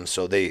around.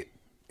 So they,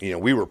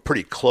 we were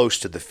pretty close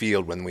to the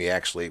field when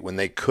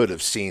they could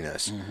have seen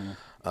us.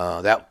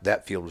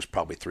 That field was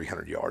probably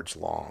 300 yards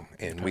long,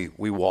 and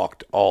we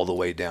walked all the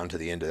way down to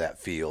the end of that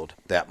field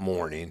that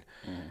morning,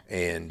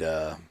 and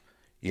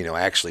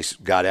actually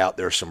got out.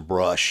 There's some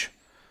brush,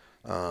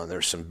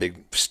 there's some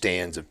big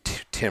stands of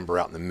timber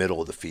out in the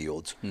middle of the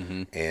fields,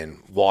 and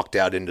walked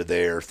out into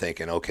there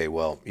thinking, okay,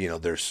 well,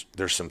 there's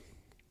some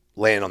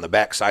land on the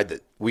backside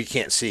that we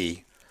can't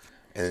see,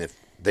 and if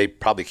they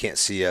probably can't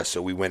see us,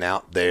 so we went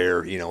out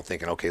there,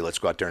 thinking, okay, let's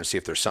go out there and see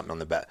if there's something on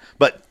the back,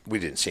 but we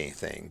didn't see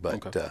anything,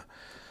 but. Okay.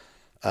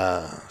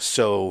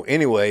 So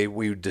anyway,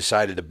 we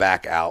decided to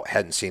back out.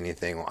 Hadn't seen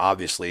anything. Well,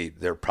 obviously,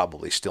 they're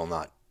probably still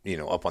not,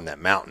 up on that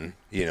mountain,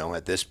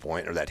 at this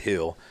point, or that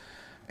hill.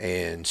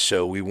 And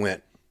so we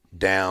went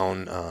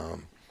down,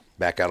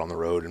 back out on the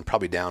road, and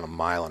probably down 1.5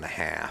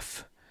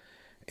 miles,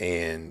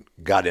 and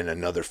got in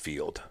another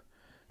field,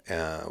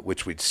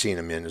 which we'd seen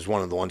them in. It was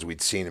one of the ones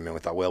we'd seen them in. We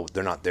thought, well,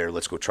 they're not there.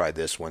 Let's go try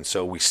this one.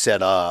 So we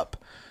set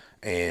up,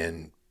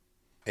 and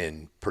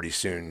pretty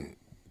soon,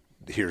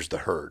 here's the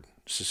herd.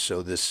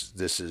 So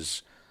this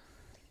is,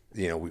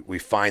 we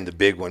find the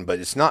big one, but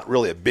it's not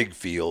really a big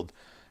field,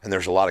 and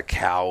there's a lot of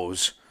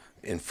cows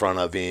in front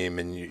of him,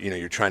 and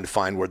you're trying to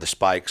find where the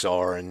spikes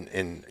are,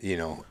 and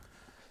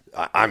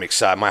I'm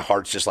excited. My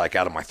heart's just like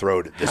out of my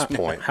throat at this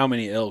point. How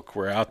many elk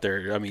were out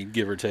there? I mean,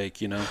 give or take,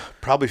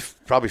 Probably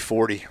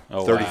 40,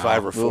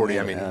 35 or 40.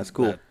 I mean, that's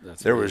cool.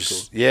 That's there really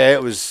was, cool. yeah,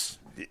 it was.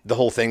 The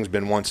whole thing's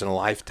been once in a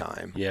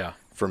lifetime. Yeah.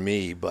 For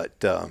me,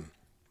 but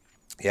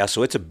yeah,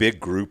 so it's a big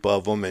group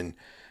of them, and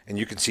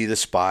you can see the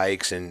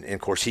spikes, and of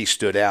course he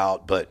stood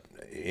out, but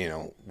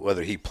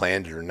whether he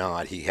planned it or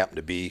not, he happened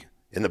to be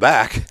in the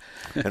back,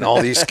 and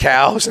all these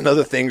cows and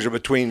other things are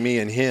between me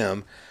and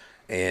him,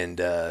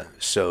 and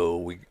so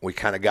we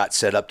kind of got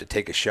set up to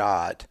take a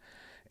shot,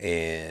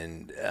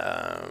 and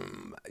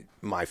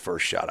my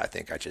first shot, I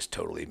think I just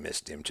totally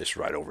missed him, just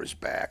right over his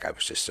back. I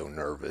was just so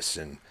nervous,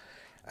 and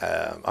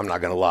I'm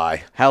not gonna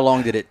lie. How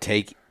long did it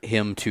take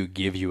him to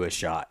give you a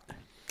shot?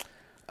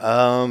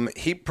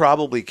 He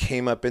probably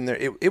came up in there.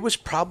 It was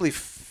probably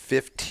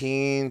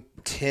 10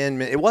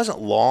 minutes. It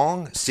wasn't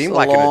long. It seemed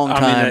like a long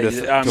time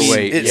to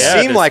wait. It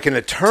seemed like an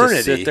eternity.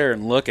 To sit there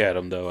and look at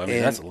them, though. I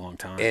mean, that's a long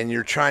time. And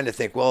you're trying to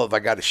think, well, if I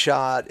got a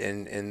shot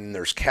and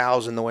there's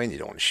cows in the way and you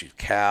don't want to shoot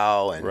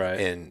cow. And,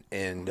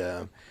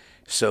 right.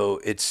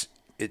 So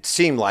it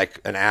seemed like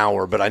an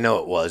hour, but I know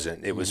it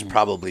wasn't. It was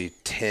probably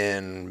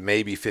 10,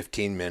 maybe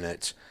 15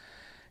 minutes.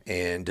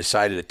 And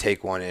decided to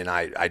take one, and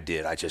I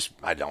did. I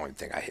don't even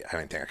think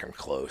I came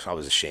close. I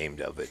was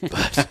ashamed of it,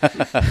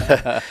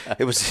 but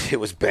it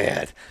was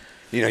bad.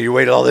 You know, you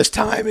wait all this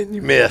time and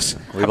you miss.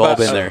 We've all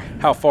been there.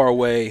 How far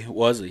away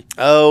was he?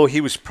 Oh, he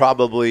was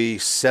probably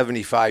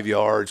 75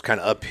 yards, kind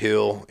of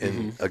uphill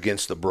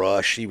against the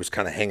brush. He was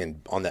kind of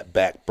hanging on that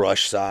back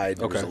brush side.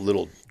 There was a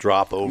little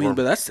drop over. I mean,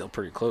 but that's still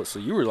pretty close. So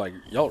you were like,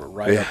 y'all were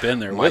right up in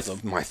there with him.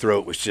 My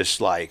throat was just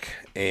like,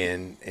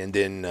 and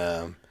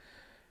then.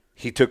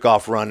 He took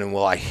off running.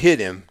 Well, I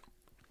hit him,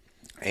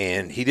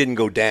 and he didn't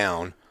go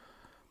down,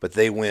 but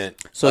they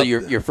went. So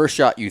your first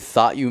shot, you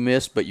thought you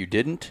missed, but you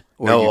didn't?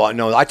 No,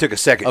 I took a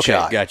second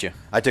shot. Okay, gotcha.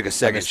 I took a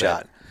second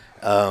shot,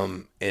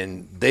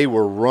 and they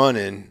were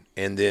running,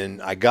 and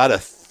then I got a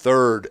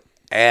third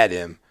at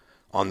him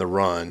on the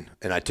run,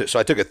 and I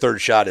took a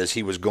third shot as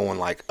he was going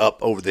like up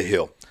over the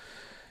hill,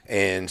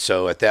 and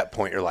so at that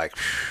point you're like.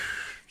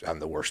 I'm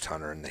the worst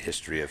hunter in the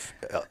history of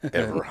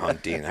ever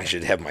hunting. I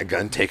should have my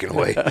gun taken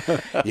away,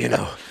 you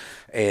know.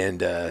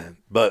 And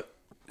but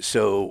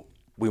so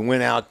we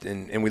went out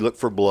and we looked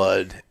for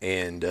blood,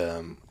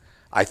 and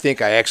I think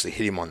I actually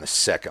hit him on the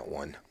second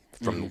one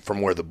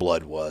from where the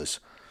blood was.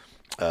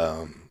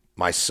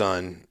 My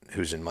son,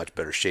 who's in much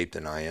better shape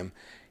than I am,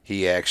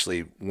 he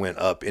actually went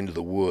up into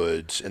the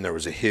woods, and there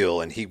was a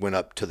hill, and he went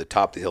up to the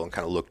top of the hill and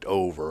kind of looked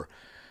over,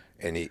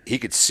 and he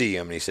could see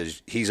him, and he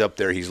says, he's up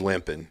there, he's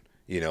limping.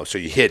 You know, so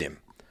you hit him.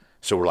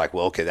 So we're like,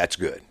 well, okay, that's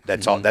good.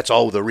 That's all. That's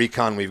all the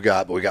recon we've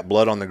got. But we got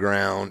blood on the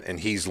ground,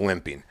 and he's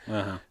limping.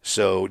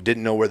 So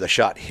didn't know where the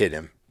shot hit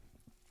him.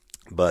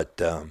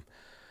 But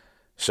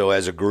so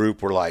as a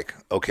group, we're like,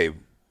 okay,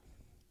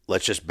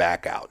 let's just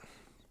back out.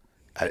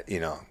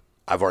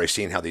 I've already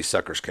seen how these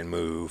suckers can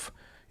move.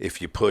 If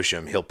you push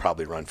him, he'll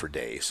probably run for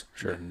days.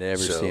 Sure,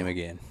 never see him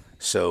again.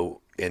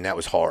 So, and that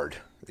was hard.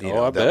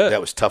 I bet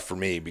that was tough for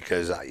me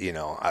because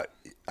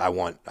I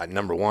want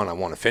number one, I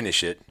want to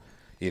finish it.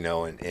 You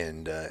know,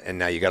 and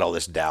now you got all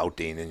this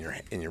doubting in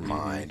your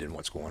mind and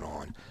what's going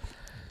on.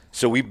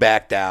 So we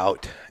backed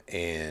out,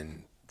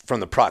 and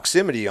from the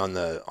proximity on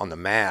the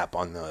map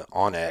on the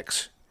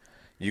onX,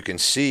 you can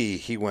see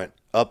he went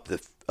up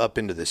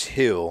into this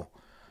hill,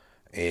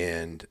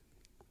 and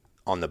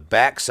on the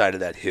back side of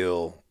that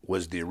hill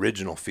was the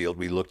original field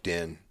we looked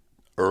in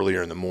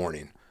earlier in the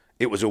morning.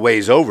 It was a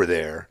ways over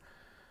there,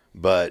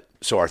 but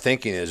so our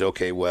thinking is,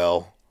 okay,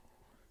 well,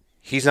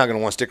 he's not going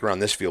to want to stick around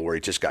this field where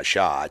he just got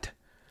shot.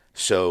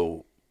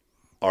 So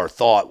our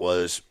thought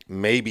was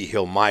maybe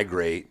he'll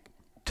migrate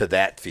to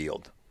that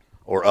field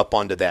or up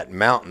onto that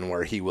mountain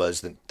where he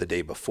was the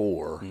day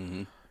before,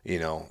 you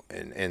know,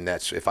 and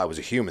that's, if I was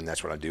a human,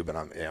 that's what I'd do, but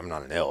I'm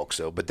not an elk.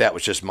 So, but that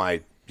was just my,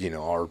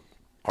 our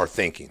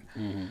thinking.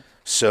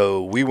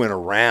 So we went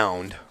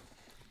around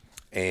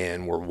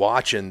and we're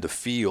watching the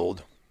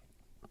field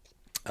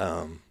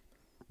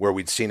where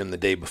we'd seen him the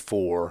day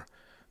before.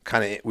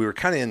 We were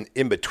kind of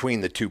in between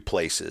the two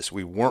places.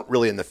 We weren't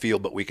really in the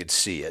field, but we could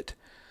see it.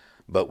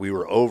 But we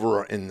were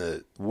over in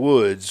the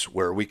woods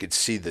where we could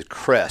see the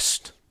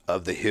crest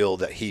of the hill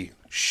that he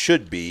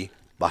should be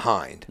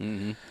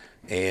behind.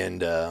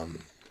 And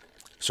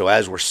so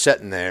as we're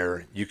sitting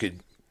there, you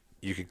could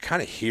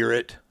kind of hear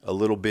it a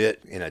little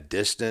bit in a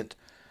distant.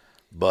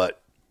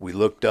 But we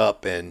looked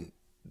up, and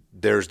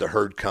there's the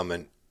herd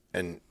coming,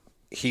 and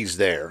he's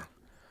there.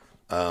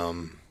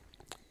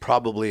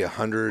 Probably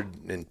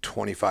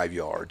 125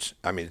 yards.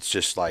 I mean, it's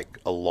just like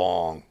a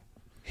long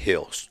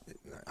hill.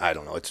 I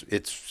don't know.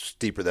 It's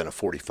steeper than a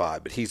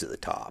 45, but he's at the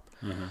top.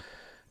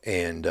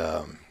 And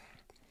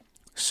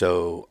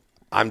so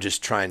I'm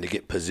just trying to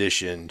get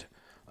positioned.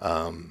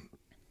 I'm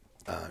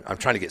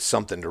trying to get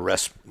something to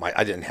rest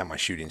I didn't have my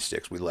shooting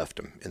sticks. We left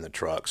them in the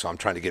truck. So I'm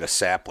trying to get a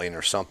sapling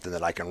or something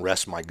that I can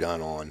rest my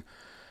gun on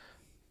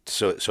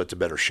so it's a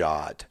better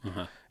shot.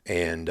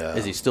 And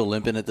is he still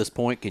limping at this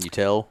point? Can you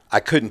tell?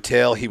 I couldn't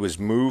tell. He was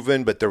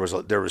moving, but there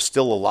was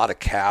still a lot of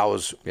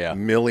cows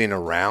milling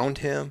around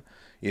him,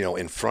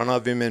 in front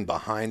of him and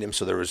behind him.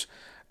 So there was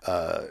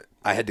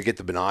I had to get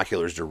the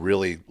binoculars to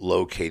really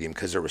locate him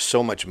because there was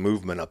so much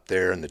movement up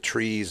there in the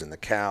trees and the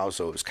cows.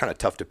 So it was kind of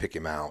tough to pick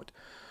him out.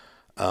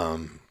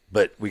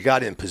 But we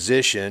got in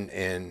position,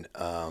 and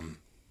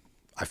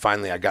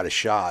I got a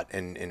shot,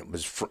 and it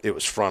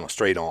was frontal,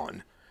 straight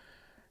on,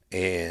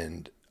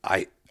 and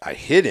I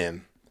hit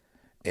him.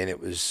 And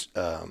it was,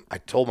 I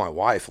told my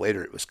wife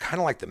later, it was kind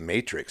of like the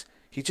Matrix.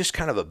 He just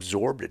kind of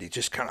absorbed it. He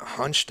just kind of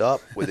hunched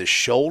up with his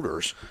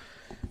shoulders,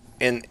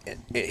 and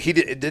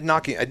it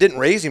didn't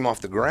raise him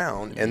off the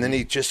ground. And then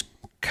he just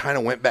kind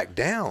of went back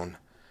down.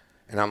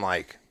 And I'm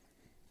like,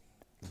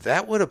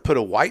 that would have put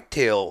a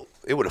whitetail.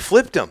 It would have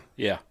flipped him.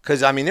 Yeah.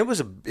 Because I mean, it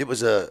was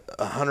a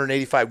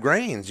 185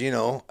 grains.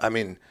 I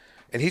mean,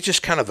 and he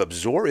just kind of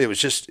absorbed.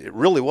 It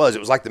really was. It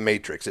was like the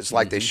Matrix. It's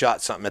like they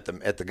shot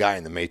something at the guy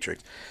in the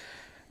Matrix.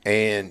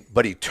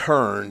 But he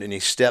turned and he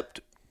stepped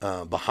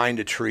behind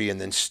a tree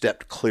and then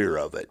stepped clear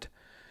of it.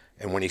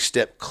 And when he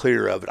stepped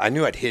clear of it, I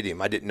knew I'd hit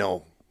him. I didn't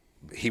know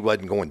he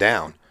wasn't going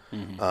down.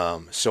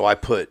 So I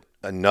put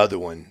another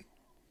one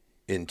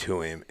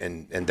into him,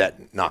 and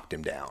that knocked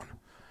him down.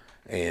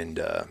 And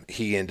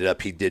he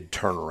did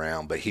turn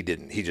around, but he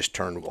didn't. He just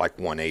turned like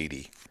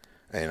 180,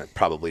 and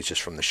probably it's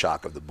just from the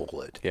shock of the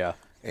bullet. Yeah.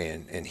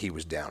 And he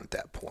was down at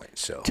that point.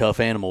 So tough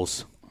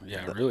animals.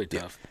 Yeah, really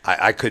tough.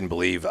 I couldn't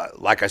believe,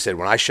 like I said,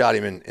 when I shot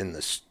him in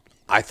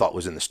I thought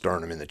was in the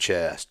sternum, in the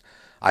chest,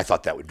 I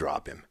thought that would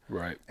drop him.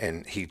 Right.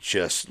 And he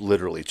just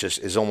literally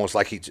is almost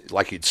like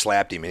he'd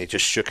slapped him, and he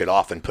just shook it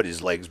off and put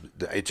his legs.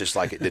 It's just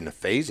like it didn't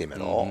faze him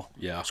at all.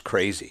 Yeah. It's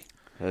crazy.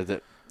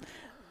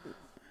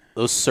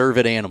 Those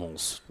cervid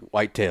animals,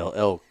 whitetail,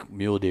 elk,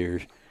 mule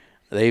deer,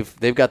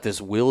 they've got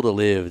this will to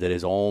live that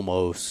is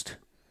almost.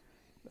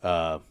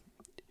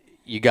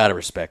 You got to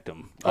respect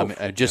them. I mean,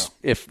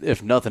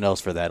 if nothing else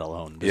for that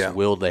alone, this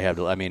will they have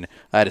to. I mean,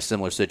 I had a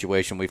similar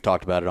situation. We've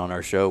talked about it on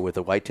our show with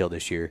a whitetail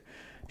this year,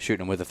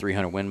 shooting him with a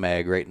 300 Win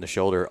Mag right in the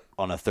shoulder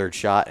on a third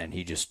shot, and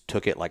he just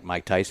took it like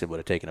Mike Tyson would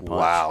have taken a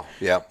punch. Wow.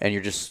 Yeah. And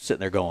you're just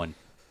sitting there going,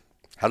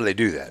 how do they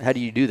do that? How do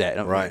you do that?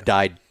 I mean, Right.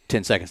 Died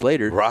 10 seconds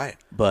later. Right.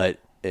 But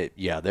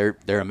they're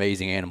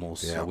amazing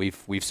animals. Yeah. So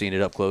we've seen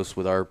it up close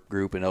with our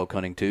group in elk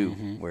hunting too,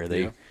 where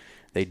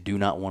they do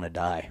not want to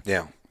die.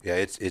 Yeah. Yeah,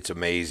 it's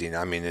amazing.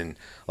 I mean, and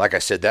like I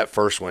said, that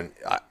first one,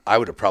 I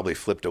would have probably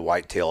flipped a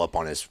whitetail up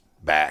on his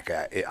back.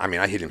 I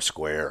mean, I hit him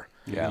square.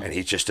 Yeah. And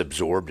he just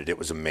absorbed it. It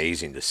was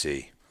amazing to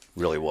see.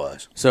 Really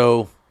was.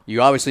 So you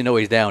obviously know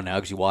he's down now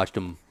because you watched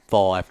him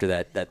fall after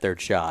that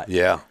third shot.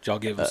 Yeah. Did y'all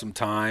give him some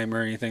time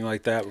or anything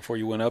like that before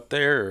you went up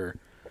there? Or?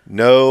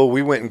 No,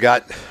 we went and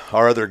got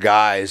our other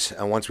guys,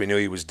 and once we knew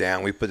he was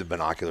down, we put the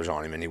binoculars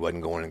on him, and he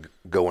wasn't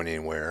going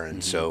anywhere.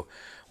 And so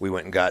we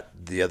went and got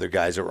the other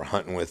guys that were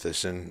hunting with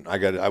us, and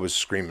I was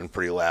screaming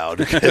pretty loud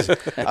because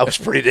I was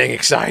pretty dang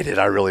excited.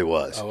 I really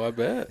was. Oh, I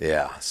bet.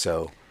 Yeah.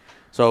 So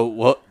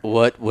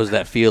what was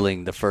that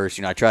feeling the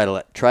first? I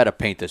try to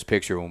paint this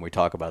picture when we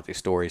talk about these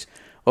stories.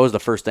 What was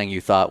the first thing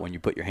you thought when you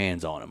put your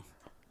hands on him?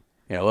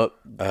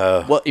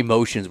 What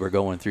emotions were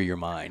going through your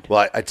mind?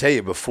 Well, I tell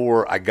you,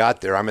 before I got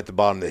there, I'm at the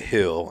bottom of the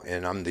hill,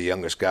 and I'm the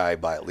youngest guy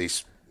by at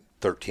least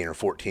 13 or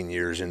 14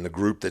 years in the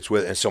group that's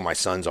with, and so my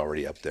son's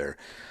already up there.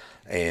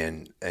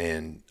 And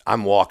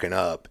I'm walking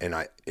up, and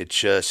it's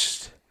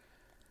just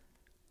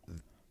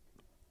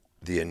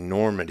the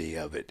enormity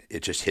of it.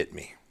 It just hit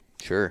me.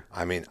 Sure.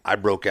 I mean, I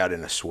broke out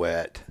in a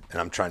sweat, and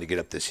I'm trying to get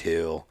up this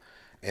hill,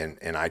 and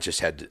I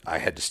just had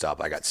to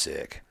stop. I got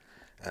sick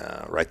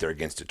right there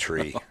against a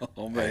tree.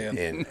 Oh man!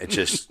 And it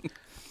just,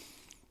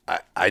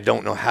 I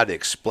don't know how to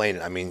explain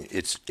it. I mean,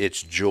 it's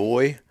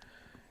joy.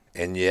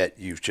 And yet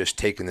you've just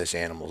taken this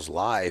animal's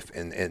life,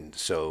 and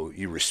so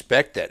you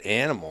respect that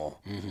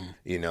animal,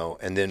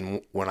 And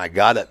then when I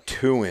got up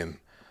to him,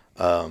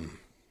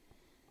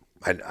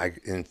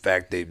 in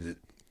fact,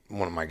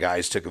 one of my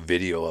guys took a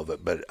video of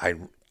it, but I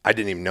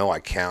didn't even know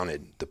I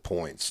counted the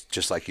points,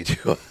 just like you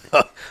do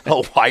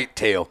a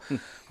whitetail.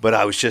 But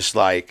I was just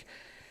like,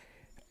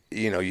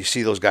 you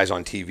see those guys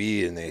on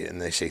TV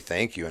and they say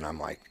thank you, and I'm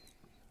like,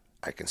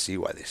 I can see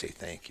why they say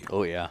thank you.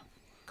 Oh yeah.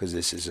 Because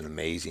this is an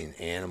amazing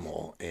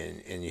animal,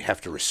 and you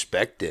have to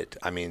respect it.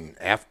 I mean,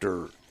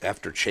 after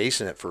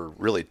chasing it for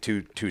really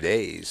two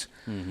days,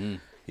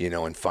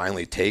 and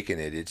finally taking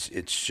it,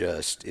 it's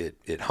just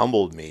it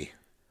humbled me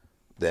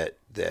that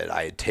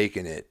I had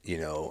taken it,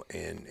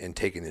 and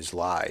taken his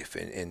life,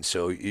 and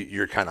so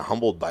you're kind of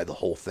humbled by the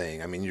whole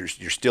thing. I mean, you're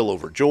still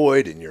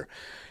overjoyed, and you're,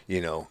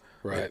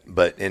 right.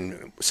 But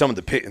in some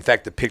of in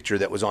fact, the picture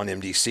that was on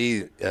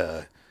MDC,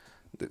 the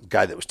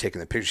guy that was taking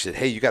the picture said,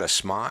 "Hey, you got to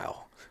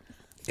smile."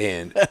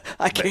 And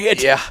I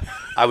can't. Yeah,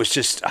 I was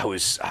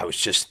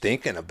just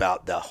thinking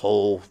about the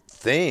whole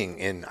thing,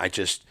 and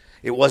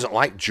it wasn't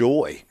like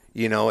joy,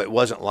 It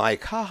wasn't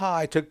like, haha,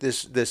 I took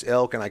this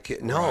elk and I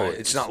can't. No, Right.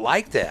 it's not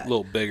like that. A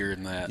little bigger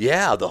than that.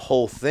 Yeah, the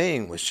whole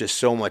thing was just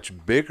so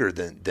much bigger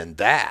than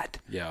that.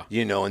 Yeah.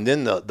 And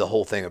then the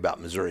whole thing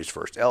about Missouri's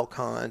first elk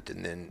hunt,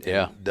 and then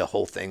the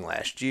whole thing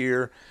last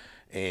year.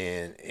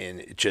 And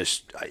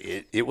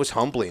it was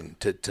humbling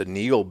to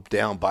kneel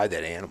down by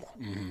that animal.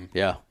 Mm-hmm.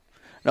 Yeah.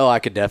 No, I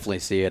could definitely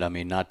see it. I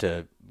mean, not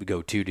to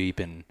go too deep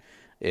in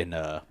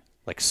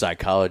like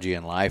psychology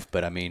and life,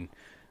 but I mean,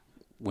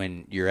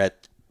 when you're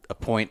at a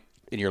point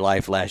in your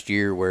life last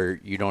year where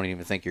you don't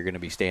even think you're going to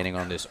be standing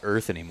on this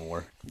earth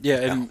anymore.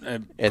 Yeah,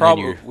 and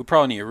we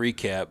probably need to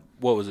recap.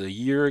 What was it, a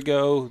year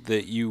ago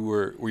that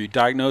were you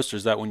diagnosed, or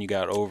is that when you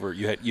got over?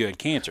 You had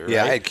cancer, right?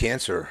 Yeah, I had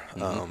cancer,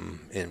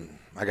 and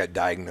I got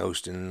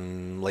diagnosed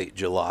in late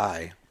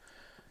July.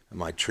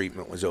 My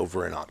treatment was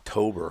over in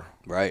October.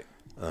 Right.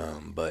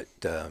 But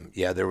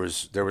there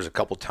was a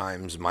couple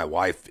times. My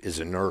wife is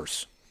a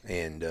nurse,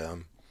 and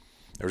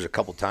there was a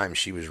couple times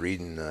she was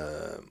reading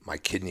my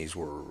kidneys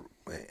were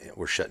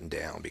shutting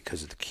down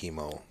because of the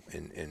chemo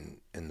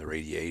and the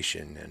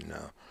radiation, and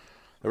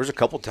there was a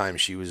couple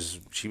times she was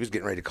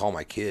getting ready to call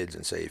my kids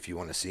and say, if you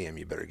want to see him,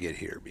 you better get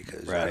here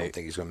because I don't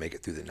think he's going to make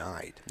it through the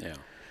night.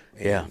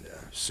 Yeah.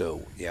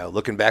 So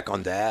looking back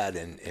on that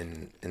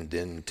and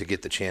then to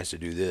get the chance to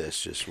do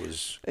this just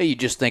was. Hey, you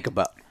just think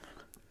about,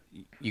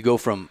 you go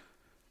from,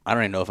 I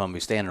don't even know if I'm going to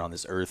be standing on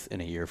this earth in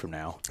a year from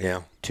now.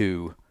 Yeah.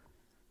 To,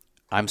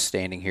 I'm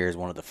standing here as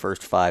one of the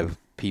first 5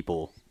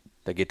 people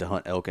that get to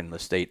hunt elk in the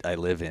state I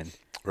live in.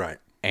 Right.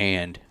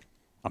 And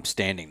I'm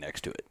standing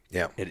next to it.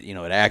 Yeah.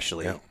 It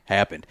actually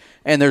happened.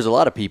 And there's a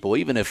lot of people,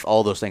 even if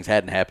all those things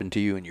hadn't happened to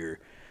you and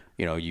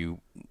you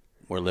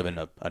were living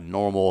a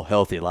normal,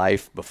 healthy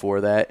life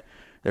before that,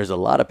 there's a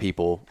lot of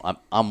people,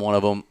 I'm one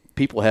of them,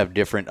 people have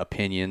different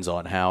opinions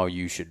on how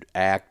you should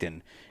act,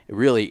 and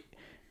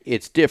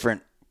it's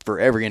different for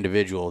every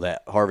individual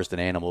that harvests an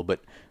animal.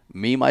 But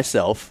me,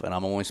 myself, and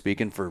I'm only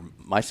speaking for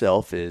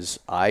myself, is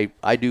I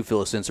do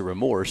feel a sense of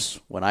remorse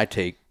when I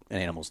take an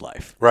animal's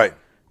life. Right.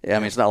 I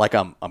mean, it's not like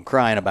I'm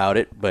crying about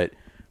it, but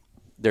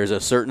there's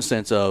a certain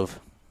sense of,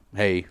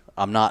 hey,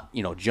 I'm not,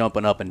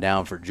 jumping up and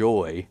down for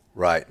joy.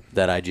 Right.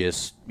 That I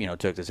just,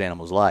 took this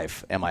animal's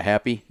life. Am I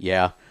happy?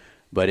 Yeah.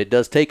 But it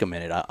does take a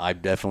minute. I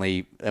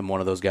definitely am one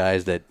of those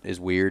guys that is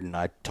weird, and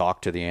I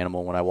talk to the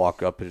animal when I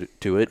walk up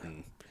to it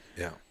and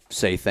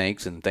say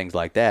thanks and things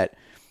like that.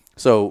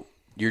 So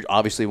you're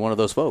obviously one of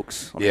those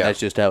folks. I mean, that's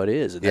just how it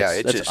is. And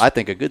that's I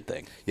think, a good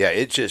thing. Yeah,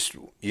 it's just,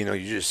 you're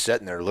just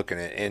sitting there looking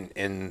at it,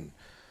 and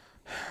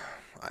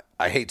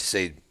I hate to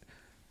say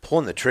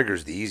pulling the trigger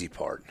is the easy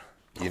part.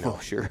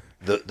 Sure.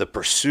 The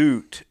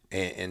pursuit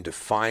and to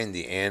find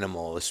the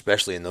animal,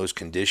 especially in those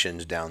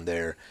conditions down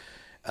there,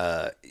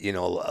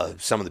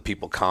 some of the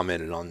people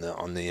commented on the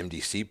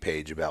MDC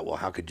page about, well,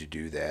 how could you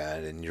do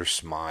that? And you're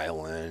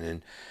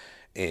smiling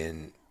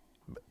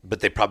but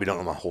they probably don't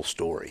know my whole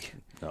story.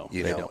 No,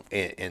 they don't.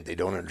 And they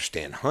don't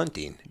understand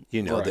hunting.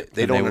 Right.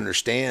 They don't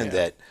understand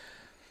that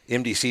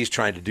MDC is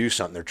trying to do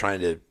something. They're trying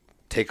to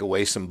take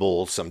away some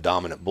bulls, some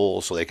dominant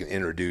bulls, so they can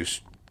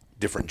introduce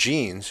different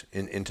genes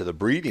into the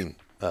breeding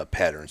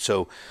pattern.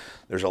 So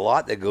there's a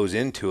lot that goes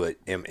into it.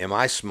 Am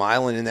I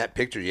smiling in that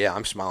picture? Yeah,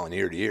 I'm smiling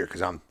ear to ear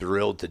because I'm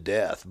thrilled to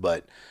death.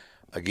 But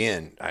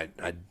again,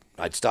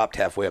 I'd stopped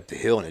halfway up the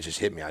hill and it just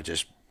hit me. I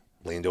just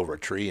leaned over a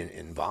tree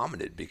and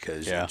vomited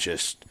because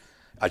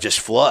I just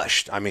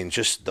flushed. I mean,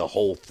 just the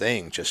whole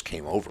thing just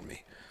came over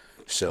me.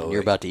 So and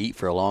you're about to eat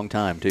for a long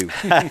time too.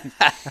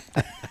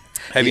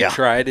 Have you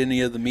tried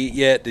any of the meat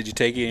yet? Did you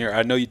take it?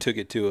 I know you took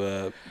it to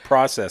a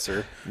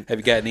processor. Have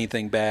you gotten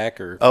anything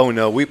back? Or oh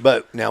no, we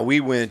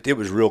went. It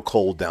was real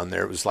cold down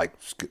there. It was like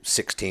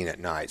 16 at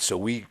night. So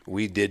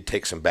we did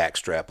take some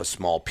backstrap, a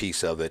small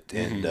piece of it,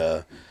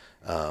 and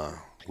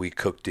we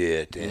cooked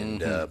it.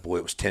 And boy,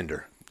 it was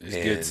tender. It's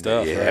good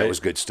stuff. Yeah, right? It was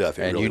good stuff.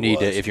 It and really you need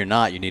was. to, if you're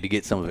not, you need to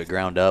get some of it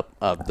ground up.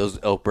 Those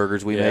elk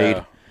burgers we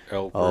made.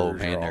 Elk oh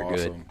burgers man, are they're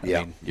awesome. good. I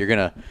mean, you're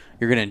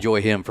gonna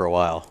enjoy him for a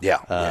while.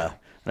 Yeah.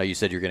 I know you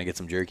said you're going to get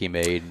some jerky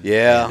made.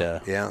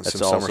 Yeah, that's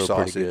some also summer pretty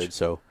sausage. good.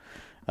 So,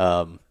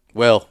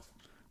 well,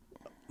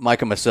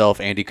 Mike and myself,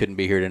 Andy couldn't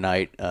be here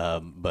tonight,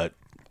 but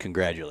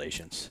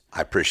congratulations.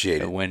 I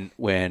appreciate it.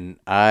 When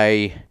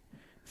I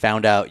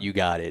found out you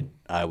got it,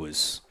 I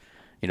was,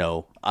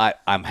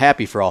 I'm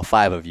happy for all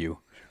 5 of you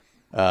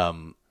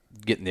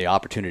getting the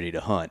opportunity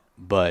to hunt,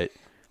 but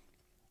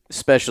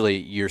especially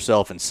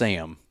yourself and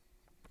Sam.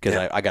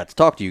 Because I got to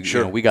talk to you.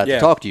 Sure. We got to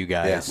talk to you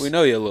guys. We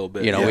know you a little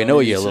bit. We know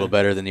you a little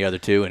better than the other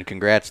 2. And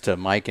congrats to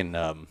Mike and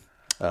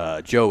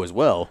Joe as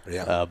well.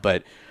 Yeah.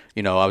 But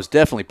I was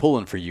definitely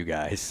pulling for you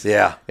guys.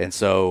 Yeah. And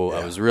so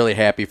I was really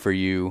happy for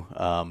you.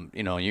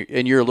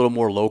 You're a little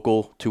more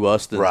local to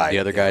us than the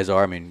other guys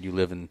are. I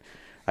mean,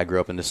 I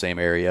grew up in the same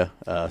area.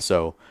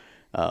 So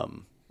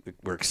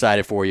we're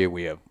excited for you.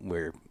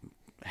 We're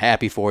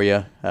happy for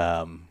you.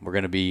 I'm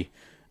going to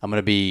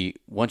be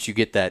once you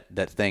get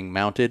that thing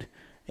mounted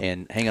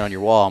and hanging on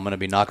your wall, I'm going to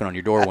be knocking on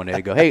your door one day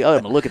to go, hey,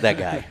 look at that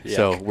guy.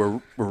 So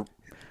we're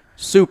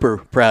super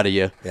proud of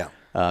you. Yeah.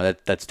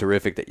 That's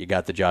terrific that you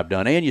got the job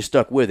done. And you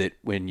stuck with it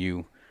when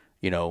you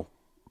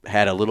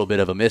had a little bit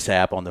of a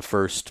mishap on the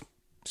first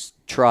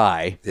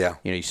try. Yeah.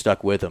 You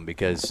stuck with them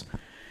because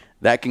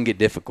that can get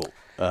difficult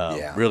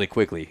really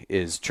quickly,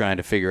 is trying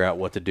to figure out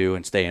what to do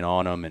and staying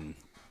on them. And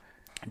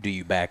do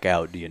you back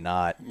out? Do you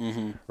not?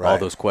 Mm-hmm. All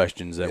those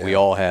questions that we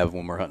all have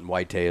when we're hunting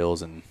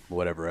whitetails and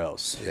whatever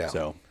else. Yeah.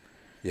 So.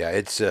 Yeah,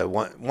 it's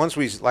once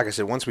we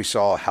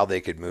saw how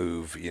they could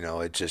move,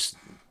 it just,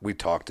 we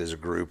talked as a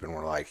group and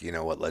we're like, you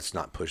know what, let's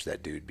not push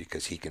that dude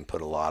because he can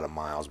put a lot of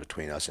miles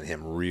between us and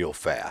him real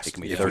fast. He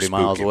can be 30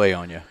 miles away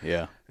on you.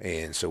 Yeah.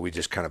 And so we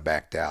just kind of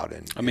backed out.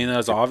 And that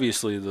was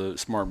obviously the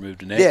smart move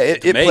to make. Yeah,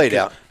 it played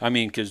out.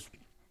 Because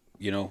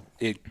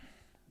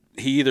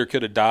he either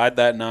could have died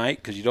that night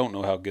because you don't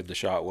know how good the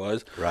shot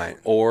was, right?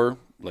 Or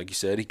like you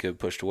said, he could have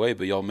pushed away,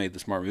 but y'all made the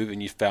smart move,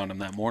 and you found him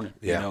that morning,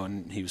 yeah.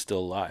 And he was still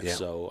alive. Yeah.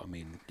 So,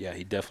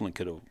 he definitely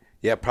could have.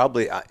 Yeah,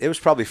 probably. It was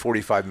probably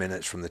 45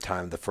 minutes from the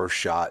time of the first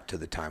shot to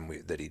the time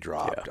that he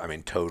dropped. Yeah.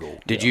 Total.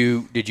 Did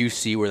you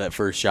see where that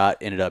first shot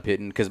ended up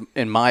hitting? Because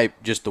in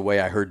just the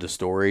way I heard the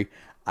story,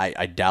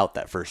 I doubt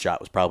that first shot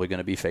was probably going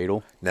to be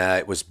fatal. Nah,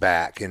 it was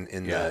back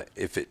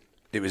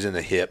it was in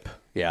the hip.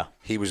 Yeah,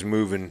 he was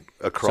moving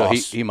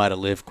across. So he might have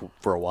lived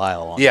for a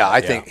while.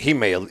 I think he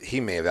may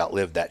have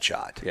outlived that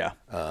shot. Yeah,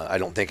 I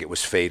don't think it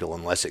was fatal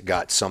unless it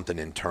got something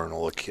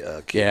internal, a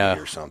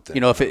kidney or something.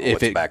 You know, if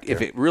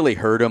it really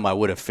hurt him, I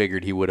would have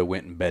figured he would have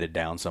went and bedded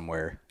down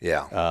somewhere.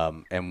 Yeah.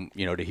 And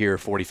you know, to hear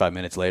 45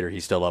 minutes later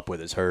he's still up with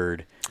his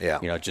herd. Yeah.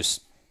 You know,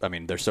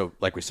 they're so,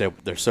 like we said,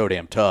 they're so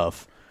damn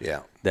tough.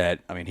 Yeah.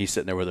 That he's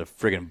sitting there with a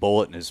friggin'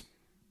 bullet in his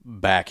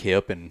back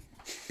hip, and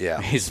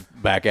he's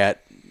back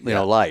at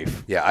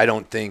life. Yeah, I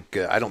don't think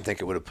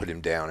it would have put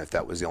him down if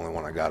that was the only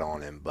one I got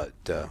on him. But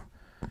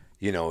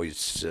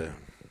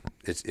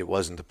it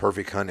wasn't the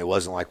perfect hunt. It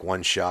wasn't like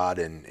one shot,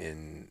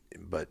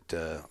 but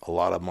a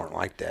lot of them aren't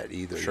like that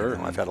either.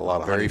 Sure, I've had a lot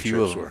of very hunting few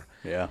trips of them.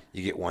 where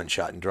you get one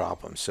shot and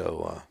drop them.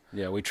 So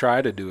we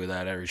try to do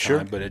that every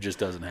time, but it just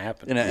doesn't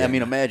happen. And I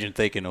mean, imagine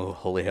thinking, "Oh,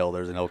 holy hell,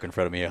 there's an elk in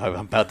front of me. I'm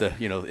about to,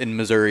 in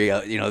Missouri,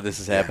 this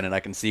is happening. I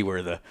can see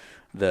where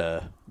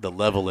the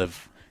level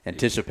of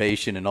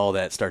anticipation and all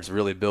that starts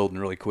really building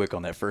really quick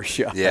on that first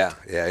shot. Yeah.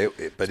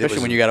 But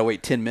especially when you got to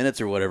wait 10 minutes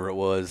or whatever it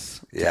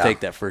was to take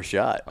that first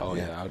shot. Oh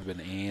yeah, I would have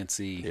been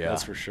antsy. Yeah.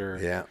 That's for sure.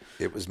 Yeah,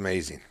 it was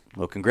amazing.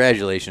 Well,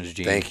 congratulations,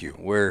 Gene. Thank you.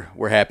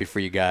 We're happy for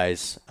you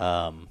guys,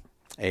 and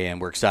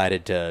we're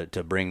excited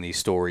to bring these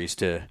stories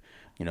to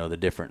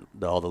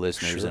all the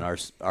listeners in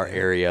our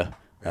area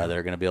that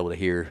are going to be able to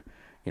hear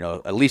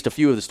at least a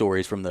few of the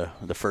stories from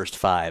the first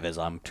 5, as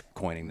I'm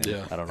coining them.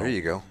 Yeah. I don't know. There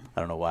you go. I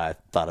don't know why I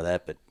thought of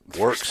that, but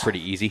works pretty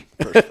easy.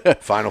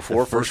 Final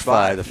 4, first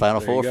 5. The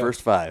final 4,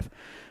 first 5.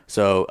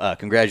 So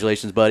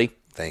congratulations, buddy.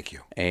 Thank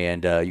you.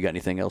 And you got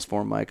anything else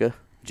for him, Micah?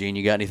 Gene,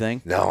 you got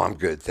anything? No, I'm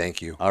good. Thank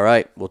you. All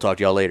right. We'll talk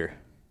to y'all later.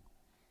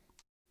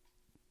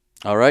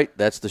 All right.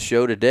 That's the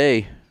show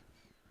today.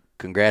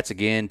 Congrats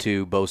again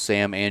to both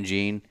Sam and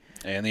Gene.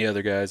 And the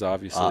other guys,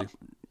 obviously.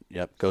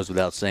 Yep, goes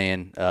without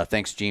saying.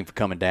 Thanks, Gene, for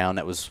coming down.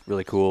 That was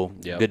really cool.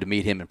 Yep. Good to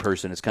meet him in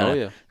person. It's kind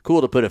of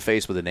cool to put a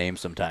face with a name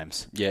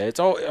sometimes. Yeah, it's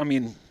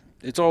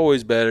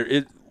always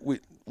better.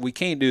 We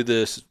can't do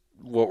this,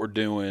 what we're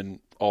doing,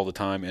 all the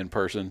time in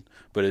person,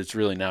 but it's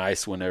really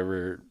nice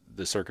whenever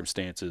the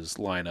circumstances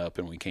line up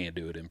and we can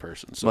do it in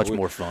person. So much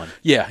more fun.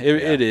 Yeah,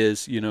 it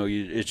is.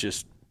 It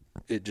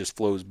just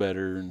flows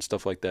better and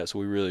stuff like that. So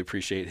we really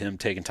appreciate him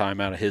taking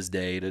time out of his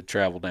day to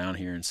travel down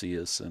here and see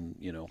us and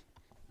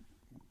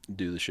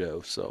do the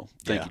show. So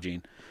thank you,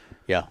 Gene.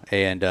 Yeah,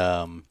 and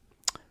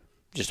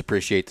just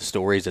appreciate the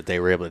stories that they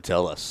were able to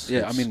tell us.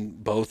 Yeah,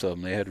 both of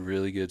them, they had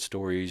really good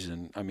stories,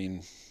 and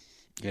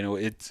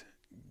it's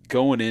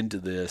going into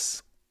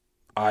this,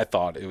 I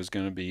thought it was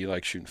going to be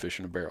like shooting fish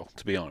in a barrel,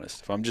 to be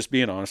honest. If I'm just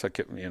being honest,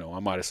 I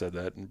might have said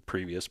that in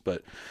previous,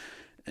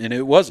 and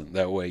it wasn't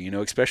that way,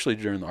 especially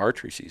during the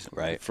archery season.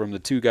 Right. From the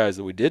 2 guys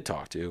that we did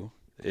talk to,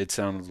 it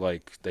sounded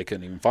like they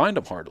couldn't even find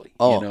them hardly.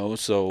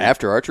 So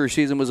after archery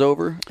season was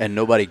over and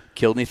nobody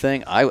killed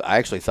anything, I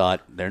actually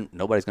thought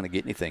nobody's going to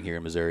get anything here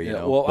in Missouri.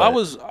 Yeah,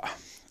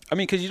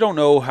 because you don't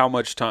know how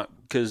much time,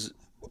 because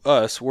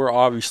we're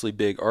obviously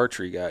big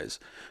archery guys.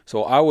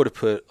 So I would have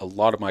put a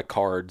lot of my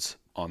cards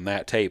on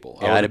that table.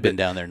 Yeah, I'd have been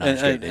down there 9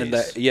 straight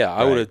days.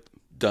 I would have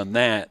done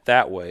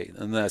that way,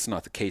 and that's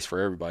not the case for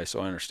everybody. So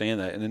I understand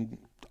that. And then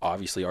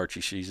obviously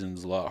archery season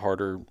is a lot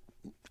harder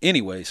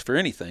anyways for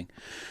anything.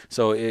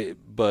 So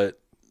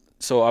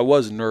I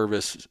was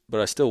nervous,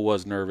 but I still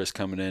was nervous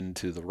coming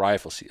into the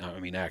rifle season.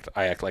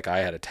 I act like I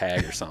had a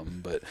tag or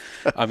something, but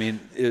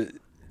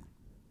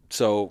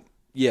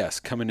yes,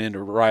 coming into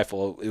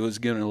rifle, it was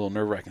getting a little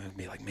nerve-wracking. I'd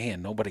be like,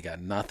 man, nobody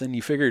got nothing.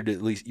 You figured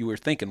at least you were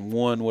thinking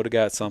one would have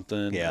got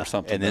something or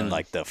something. And then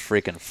like the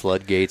freaking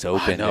floodgates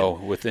open. I know,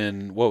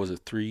 within,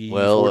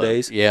 4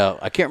 days? Yeah,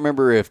 I can't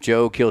remember if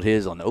Joe killed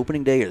his on the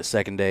opening day or the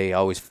second day. I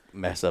always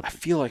mess up. I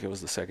feel like it was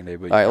the second day.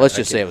 But all right, let's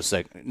just say it was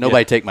second.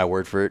 Nobody take my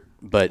word for it.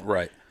 But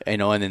right. And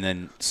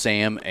then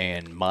Sam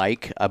and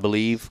Mike, I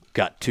believe,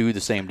 got 2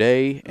 the same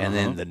day. And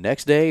then the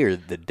next day or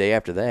the day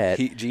after that.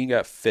 Gene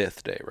got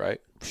 5th day, right?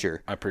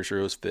 Sure. I'm pretty sure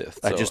it was 5th.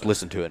 I just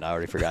listened to it and I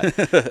already forgot.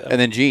 And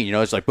then Gene,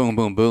 it's like boom,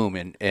 boom, boom.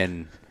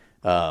 And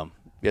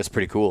it's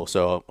pretty cool.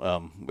 So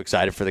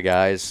excited for the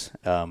guys.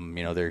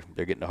 They're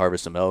getting to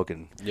harvest some elk.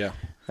 And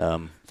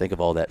think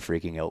of all that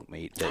freaking elk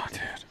meat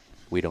that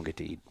we don't get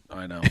to eat.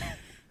 I know.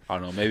 I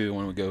don't know. Maybe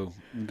when we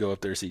go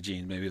up there to see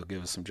Gene, maybe he'll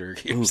give us some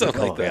jerky or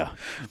something like that. Yeah.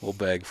 We'll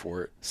beg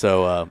for it.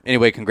 So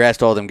anyway, congrats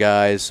to all them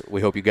guys.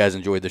 We hope you guys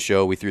enjoyed the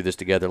show. We threw this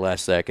together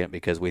last second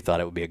because we thought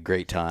it would be a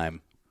great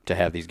time to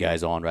have these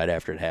guys on right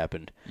after it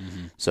happened.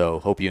 Mm-hmm. So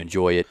hope you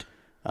enjoy it.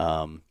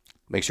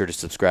 Make sure to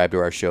subscribe to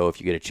our show if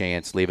you get a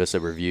chance. Leave us a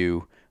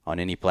review on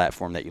any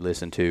platform that you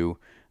listen to.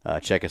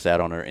 Check us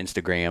out on our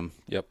Instagram.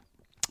 Yep.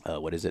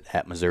 What is it?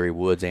 At Missouri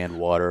Woods and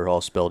Water,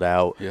 all spelled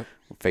out. Yep.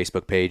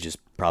 Facebook page is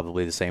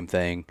probably the same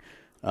thing.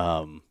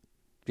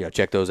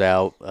 Check those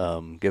out.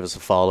 Give us a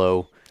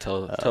follow.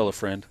 Tell a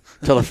friend.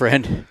 Tell a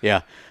friend.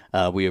 Yeah.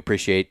 We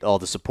appreciate all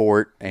the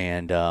support.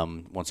 And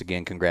once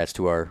again, congrats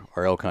to our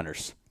elk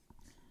hunters.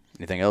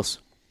 Anything else?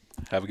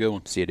 Have a good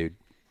one. See you, dude.